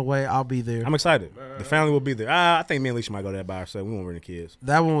 Aquaman 2 on the way. I'll be there. I'm excited. The family will be there. I think me and Alicia might go there by ourselves. We won't bring the kids.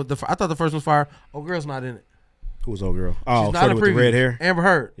 That one with I thought the first one was fire. Oh, girl's not in it. Who was old girl? Oh, She's not in with the red hair. Amber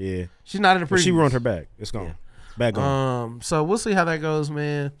Heard. Yeah, she's not in the preview. She ruined her back. It's gone. Back gone. So we'll see how that goes,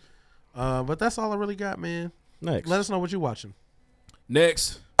 man. But that's all I really got, man. Next, let us know what you're watching.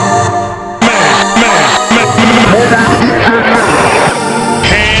 Next. Hand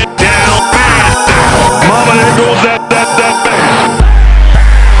down. Mama, there goes that bang.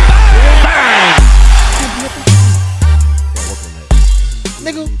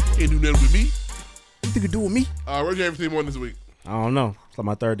 Nigga, can't do nothing with me. What you could do with me? Where's your everything on this week? I don't know. It's like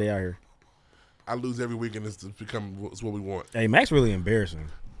my 3rd day out here. I lose every week, and it's what we want. Hey, Mac's really embarrassing.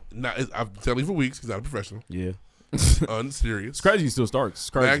 I've been telling you for weeks. He's not a professional. Yeah. Unserious. It's crazy he still starts. It's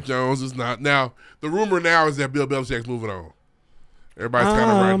crazy. Mac Jones is not. Now, the rumor now is that Bill Belichick's moving on. Everybody's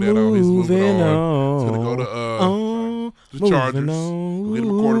kind of writing that on. He's moving on. He's going to go to the Chargers. Go get him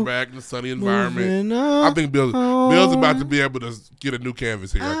a quarterback in a sunny environment. I think Bill's about to be able to get a new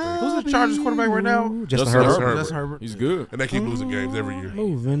canvas here, I think. Who's the Chargers quarterback right now? Justin Herbert. Justin Herbert. He's good. And they keep losing games every year.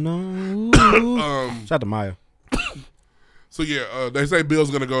 Moving on. Shout out to Maya. So, yeah, they say Bill's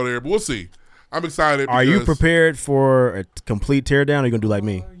going to go there, but we'll see. I'm excited. Are you prepared for a complete teardown, or are you going to do like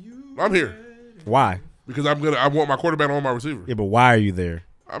me? I'm here. Why? Because I want my quarterback on my receiver. Yeah, but why are you there?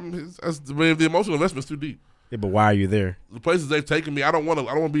 The emotional investment's too deep. Yeah, but why are you there? The places they've taken me, I don't want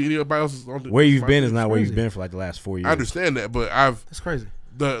to be anybody else's. Where you've been is not where you've been for like the last 4 years. I understand that, but That's crazy.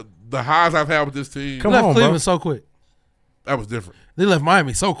 The highs I've had with this team. Come on, Cleveland so quick. That was different. They left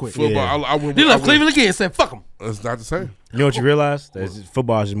Miami so quick. Football. Yeah. They left Cleveland again and said, fuck them. It's not the same. You know what you realize? That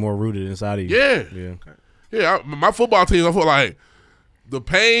football is just more rooted inside of you. Yeah. Yeah. My football team, I feel like the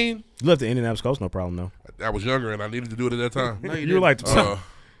pain. You left the Indianapolis Colts, no problem, though. I was younger and I needed to do it at that time. No, you were like, you're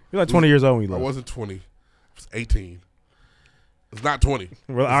like 20 years old when you left. I wasn't 20. I was 18. It's not 20.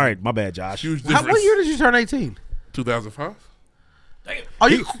 Well, all right, my bad, Josh. Huge difference. What year did you turn 18? 2005.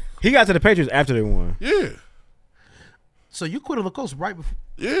 Damn. He got to the Patriots after they won. Yeah. So you quit on the Colts right before?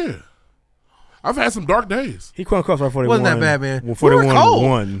 Yeah. I've had some dark days. He quit on the Colts right before they won. Wasn't that bad, man? Before they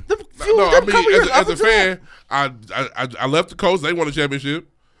won. As a fan, I left the Colts. They won a championship.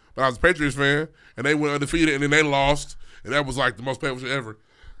 But I was a Patriots fan, and they went undefeated, and then they lost, and that was like the most painful shit ever.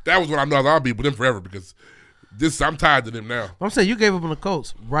 That was what I know I'll be with them forever because I'm tied to them now. I'm saying you gave up on the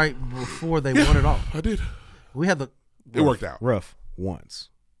Colts right before they won it all. I did. We had It worked out. Rough once.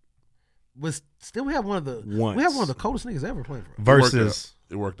 But still, we have one of the coldest niggas ever playing for us. Versus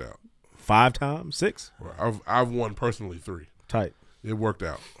it worked out. 5 times, 6. I've won personally 3. Tight. It worked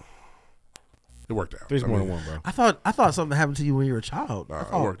out. It worked out. 3's more than 1, bro. I thought something happened to you when you were a child. Nah,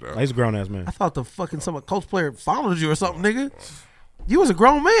 it worked out. He's a grown ass man. I thought some Colts player followed you or something, nigga. You was a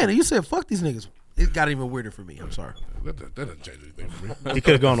grown man and you said fuck these niggas. It got even weirder for me. I'm sorry. That doesn't change anything for me. He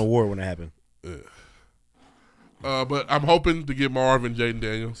could have gone to war when it happened. Yeah. But I'm hoping to get Marv and Jaden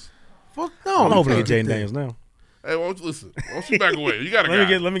Daniels. Fuck no. I'm hoping to get Jaden Daniels now. Hey, why don't you listen? Why don't you back away? You got a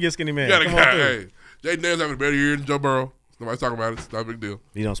guy. Let me get Skinny Man. You got a Come guy. on through. Hey, Jaden Daniels having a better year than Joe Burrow. Nobody's talking about it. It's not a big deal.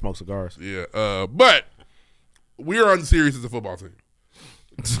 He don't smoke cigars. Yeah. But we are unserious as a football team.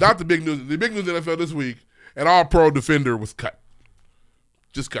 Not the big news. The big news in the NFL this week, an all-pro defender was cut.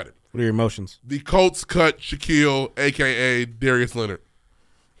 Just cut it. What are your emotions? The Colts cut Shaquille, a.k.a. Darius Leonard.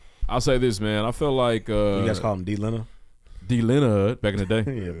 I'll say this, man. I feel like you guys call him D. Leonard? D. Leonard back in the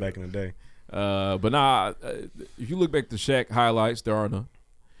day. Yeah, back in the day. But nah, if you look back to Shaq highlights, there are none.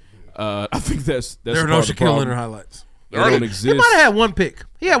 I think that's there are no Shaquille Leonard highlights. They don't exist. He might have had one pick.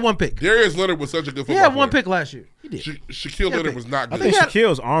 He had one pick. Darius Leonard was such a good football He had one player. pick last year. He did. Shaquille Leonard was not I good. think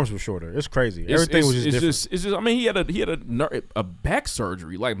Shaquille's arms were shorter. It's crazy. Everything was just different. It's just. I mean, he had a back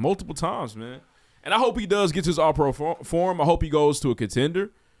surgery like multiple times, man. And I hope he does get to his All-Pro form. I hope he goes to a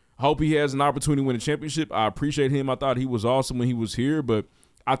contender. I hope he has an opportunity to win a championship. I appreciate him. I thought he was awesome when he was here, but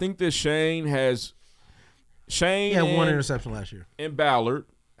I think that Shane He had one interception last year. And Ballard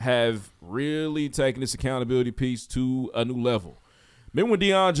have really taken this accountability piece to a new level. Remember when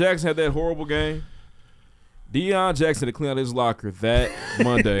Deion Jackson had that horrible game? Deion Jackson had to clean out his locker that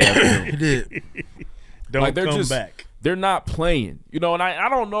Monday afternoon. He did. Don't come back. They're not playing. And I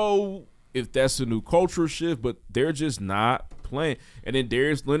don't know if that's a new cultural shift, but they're just not playing. And then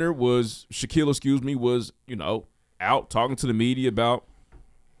Shaquille, was, out talking to the media about,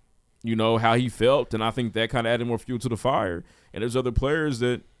 how he felt. And I think that kind of added more fuel to the fire. And there's other players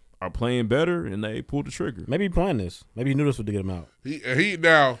that are playing better, and they pulled the trigger. Maybe he planned this. Maybe he knew this would get him out.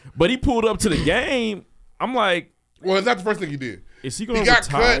 But he pulled up to the game. I'm like, well, it's not the first thing he did. Is he going to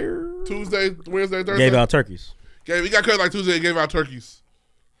retire? Cut Tuesday, Wednesday, Thursday. Gave out turkeys. He got cut like Tuesday. He gave out turkeys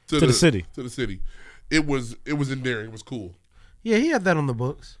to the city. To the city. It was endearing. It was cool. Yeah, he had that on the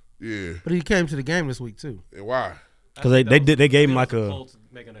books. Yeah, but he came to the game this week too. And why? Because they gave him like a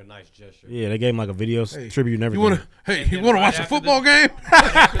making a nice gesture. Yeah, they gave him like a video tribute and everything. You want to watch a football game?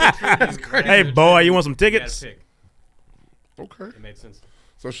 That's crazy. Hey, boy, you want some tickets? Okay, it made sense.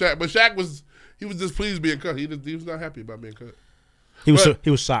 So Shaq was displeased being cut. He was not happy about being cut. He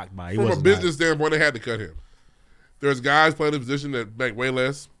was shocked by it. From a business standpoint, they had to cut him. There's guys playing a position that make way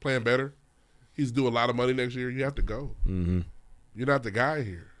less, playing better. He's due a lot of money next year. You have to go. Mm-hmm. You're not the guy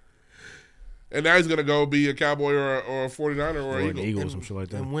here. And now he's going to go be a Cowboy or a 49er or an Eagle or some shit like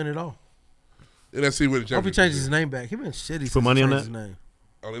that. And win it all. NFC win the championship. Hope he changes his name back. He been shitty since Put money he on changed that? his name.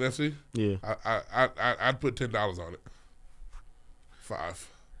 On NFC? Yeah. I'd put $10 on it. 5.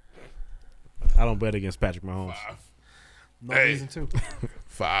 I don't bet against Patrick Mahomes. 5. No reason to.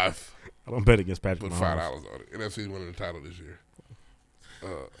 5. I don't bet against Patrick Put Mahomes. $5 on it. NFC winning the title this year.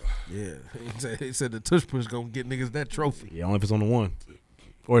 Yeah. He said the tush push going to get niggas that trophy. Yeah, only if it's on the 1.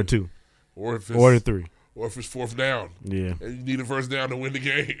 Or the 2. Or the 3. Or if it's 4th down. Yeah. And you need a first down to win the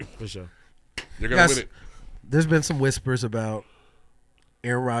game. For sure. You're going to win it. There's been some whispers about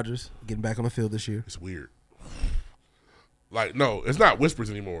Aaron Rodgers getting back on the field this year. It's weird. Like, no, it's not whispers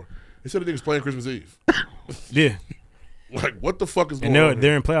anymore. They said the niggas playing Christmas Eve. Yeah. Like, what the fuck is going on? And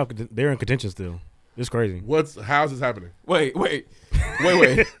they're in playoff. They're in contention still. It's crazy. How's this happening? Wait.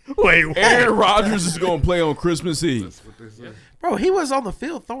 Aaron Rodgers is going to play on Christmas Eve. That's what they said. Bro, he was on the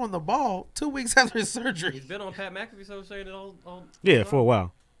field throwing the ball 2 weeks after his surgery. He's been on Pat McAfee, so saying it all. Yeah, for a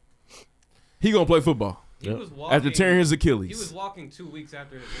while. He going to play football. He was walking, after tearing his Achilles. He was walking 2 weeks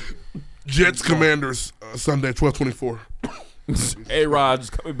after his injury. Jets Commanders Sunday 12/24. A-Rod's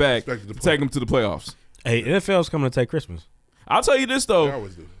coming back to take him to the playoffs. Hey, NFL's coming to take Christmas. I'll tell you this though. They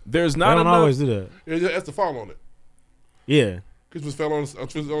always do. There's not they don't enough. always do that. Yeah, that's the fall on it. Yeah. Christmas fell on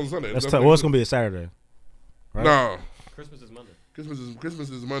Sunday. That's well, it's gonna be a Saturday. Right? No. Christmas is Monday. Christmas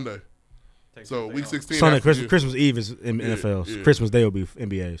is Monday. So week 16. Sunday, Christmas Eve is in NFL's. Yeah. Christmas Day will be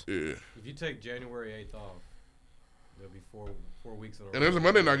NBA's. Yeah. If you take January 8th off, there'll be four weeks in a row. And there's a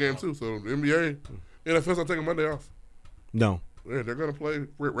Monday night game too. So the NBA, NFL's not taking Monday off. No. Yeah, they're gonna play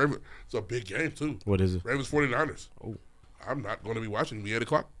Ravens. It's a big game too. What is it? Ravens 49ers. Oh. I'm not going to be watching the 8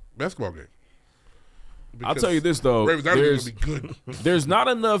 o'clock basketball game. I'll tell you this though. Ravens are going to be good. There's not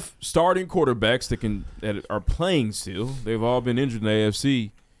enough starting quarterbacks that are playing still. They've all been injured in the AFC.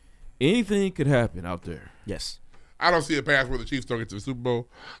 Anything could happen out there. Yes. I don't see a path where the Chiefs don't get to the Super Bowl.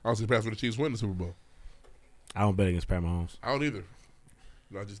 I don't see a path where the Chiefs win the Super Bowl. I don't bet against Pat Mahomes. I don't either.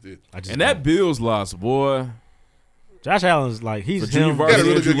 No, I just did. That Bills loss, boy. Josh Allen's like he's Virginia him. He had a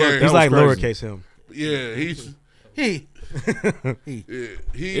really good game. He's like crazy. lowercase him. Yeah, he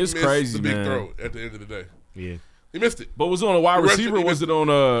It's missed crazy, the big man. throw at the end of the day. Yeah. He missed it. But was it on a wide He rushed receiver? it, Or was it on?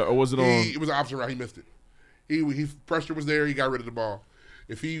 Or was it on? It was an option route. He missed it. He pressure was there. He got rid of the ball.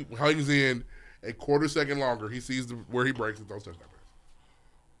 If he hangs in a quarter second longer, he sees where he breaks and throws touchdown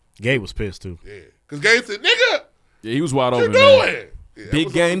pass. Gabe was pissed too. Yeah, because Gabe said, "Nigga, Yeah, he was wide what you open. Man. doing?" Yeah, that Big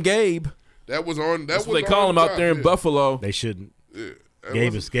was game, on- Gabe. That was on. That's what they call him out there in Buffalo. They shouldn't. Yeah,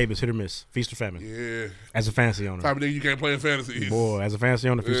 Gabe is hit or miss, feast or famine. Yeah, as a fantasy owner, type of nigga you can't play in fantasy. Boy, as a fantasy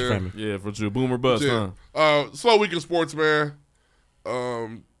owner, feast or famine. Yeah, for sure. Boomer bust, huh? Slow week in sports, man.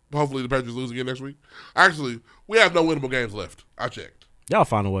 Hopefully the Patriots lose again next week. Actually, we have no winnable games left. I checked. Y'all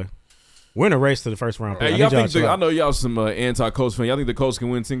find a way. We're in a race to the first round. Hey, y'all think I know y'all some anti-Colts fan. Y'all think the Colts can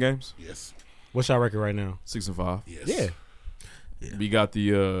win 10 games? Yes. What's our record right now? 6-5. Yes. Yeah. We got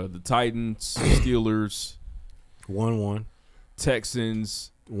the Titans, Steelers, 1-1,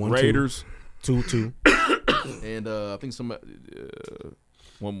 Texans, 1-2. Raiders, 2-2, and I think some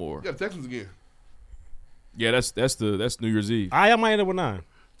one more. Yeah, Texans again. Yeah, that's New Year's Eve. I might end up with 9.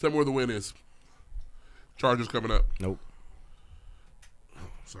 Tell me where the win is. Chargers coming up. Nope. Oh,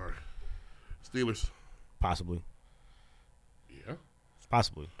 sorry. Steelers. Possibly. Yeah.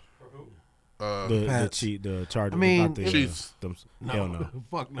 Possibly. The The Chargers. I mean, not the, Chiefs. Hell no.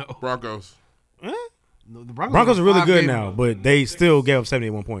 Fuck no. Broncos. No, the Broncos are really 5 good game- now, but they still gave up 70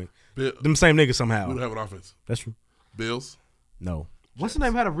 at one point. Them same niggas somehow. Who have an offense? That's true. Bills. No. What's his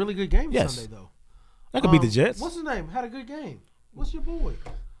name had a really good game Yes. Sunday though. That could be the Jets. What's his name had a good game? What's your boy?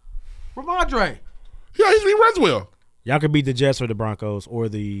 Ramondre. Yeah, he runs well. Y'all could beat the Jets or the Broncos or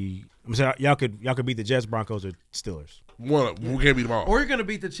the. I'm saying y'all could beat the Jets, Broncos, or Steelers. One of them. We can't beat them all. Or you're gonna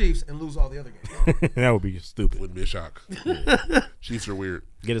beat the Chiefs and lose all the other games. That would be stupid. Wouldn't be a shock. Chiefs are weird.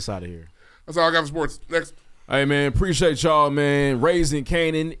 Get us out of here. That's all I got for sports. Next. Hey, man, appreciate y'all, man. Raising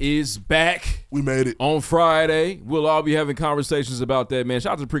Canaan is back. We made it. On Friday. We'll all be having conversations about that, man.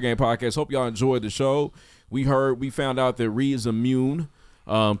 Shout out to the Pregame Podcast. Hope y'all enjoyed the show. We found out that Ree is immune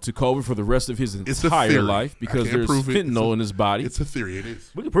to COVID for the rest of his entire life because there's fentanyl in his body. It's a theory. It is.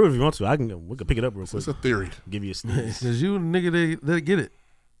 We can prove it if you want to. We can pick it up real quick. It's a theory. Give you a sneeze. Because you nigga that get it.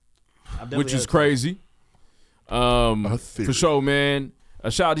 Which is crazy. For sure, man. A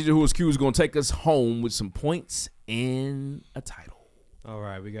shout out to DJ Who Was Q is going to take us home with some points and a title. All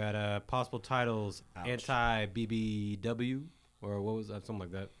right, we got possible titles: anti-BBW, or what was that? Something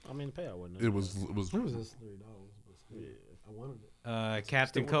like that. I mean, the payout wasn't it? It was. What was this? $3. Yeah, I wanted it.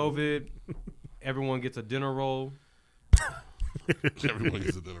 Captain COVID. Everyone gets a dinner roll. Everyone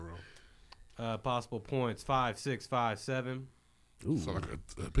gets a dinner roll. Possible points: 5, 6, 5, 7. Ooh, sound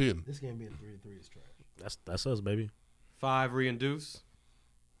like a pin. This game being 3-3 is trash. That's us, baby. 5 reinduce.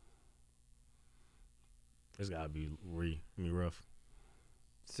 It's gotta be rough.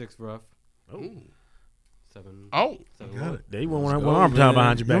 6 rough. Oh. 7. Oh. 7 Got what? it. They want one arm tied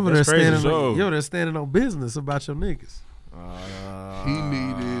behind your back. You over That's crazy. you over there standing on business about your niggas. He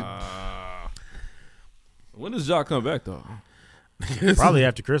needed. When does Jacques come back, though? Probably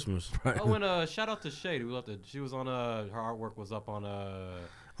after Christmas. Oh, and shout out to Shady. She was on her artwork was up on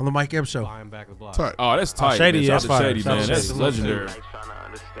the Mike Ebb show. Buying Back the Block. Tight. Oh, that's tight. Shady, man. that's Shout out to fire. Shady, Shout out man. to That's Shady. legendary. Trying to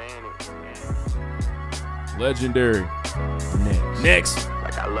understand it. Legendary. Next.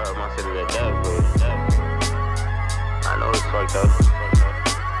 Like I love my city to death, but I know it's fucked up.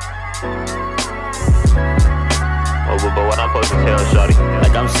 Oh, but what I'm supposed to tell shawty?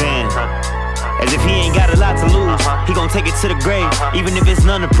 Like I'm saying, as if he ain't got a lot to lose. He gon' take it to the grave, even if it's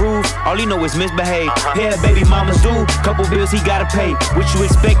none to prove. All he know is misbehave. Yeah, baby mamas do. Couple bills he gotta pay. What you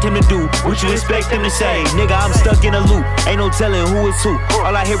expect him to do? What you expect him to say? Nigga, I'm stuck in a loop. Ain't no telling who is who.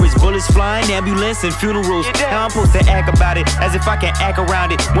 All I hear is bullets flying, ambulance and funerals. How I'm supposed to act about it, as if I can act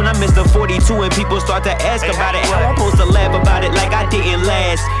around it. When I miss the 42 and people start to ask about it, how I'm supposed to laugh about it like I didn't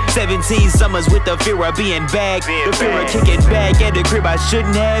last 17 summers with the fear of being back. The fear of kicking back at the crib I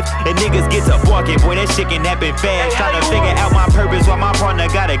shouldn't have. And niggas get to walking, boy, that shit can happen fast. Trying to figure out my purpose while my partner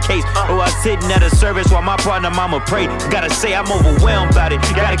got a case. Or I'm sitting at a service while my partner mama pray. Gotta say I'm overwhelmed about it.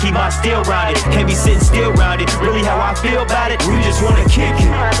 Gotta keep my still rounded. Can't be sitting still rounded. Really how I feel about it. We just wanna kick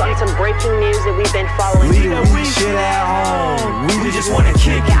it. On some breaking news that we've been following. Leave the weak shit at home. We just wanna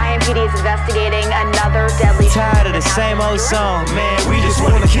kick The it. IMPD is investigating another deadly. Tired of the same old song, man. We just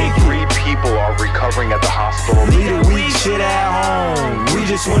wanna kick it. 3 people are recovering at the hospital. Leave the weak shit at home. We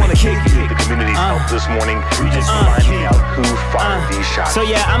just wanna kick it. The community's help this morning. We just finding out who fired these shots. So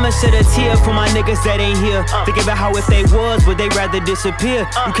yeah, I'ma shed a tear for my niggas that ain't here. Thinking about how if they was, but they rather disappear.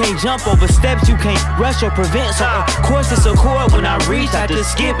 You can't jump over steps, you can't rush or prevent. So of course it's a chord when I reach out to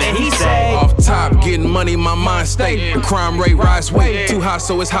skip and he say, off top, getting money, my mind state. The crime rate rise way too high,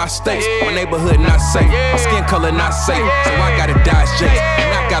 so it's high stakes. My neighborhood not safe, my skin color not safe, so I gotta dodge jakes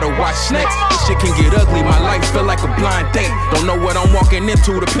and I gotta watch snakes. This shit can get ugly, my life feel like a blind date. Don't know what I'm walking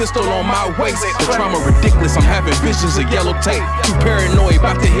into, the pistol on my waist. The trauma ridiculous, I'm having visions of yellow tape. Too paranoid,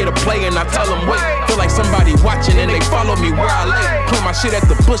 about to hit a play and I tell them wait. Feel like somebody watching and they follow me where I lay. Play my shit at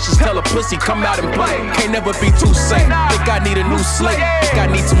the bushes, tell a pussy come out and play. Can't never be too safe, think I need a new slate. Think I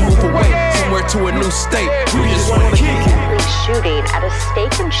need to move away, somewhere to a new state. We just wanna kick it. Shooting at a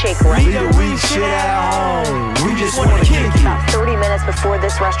steak and shake leave restaurant. the weak shit at home. We just wanna kick it. About 30 minutes before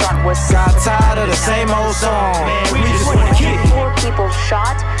this restaurant was Got tired of the same old song, man. We just wanna kick it. 4 people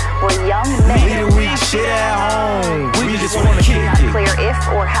shot were young men. Leave the weak shit at home. We just wanna kick Not it. clear if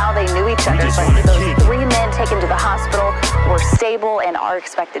or how they knew each other, but those 3 men taken to the hospital were stable and are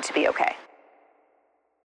expected to be okay.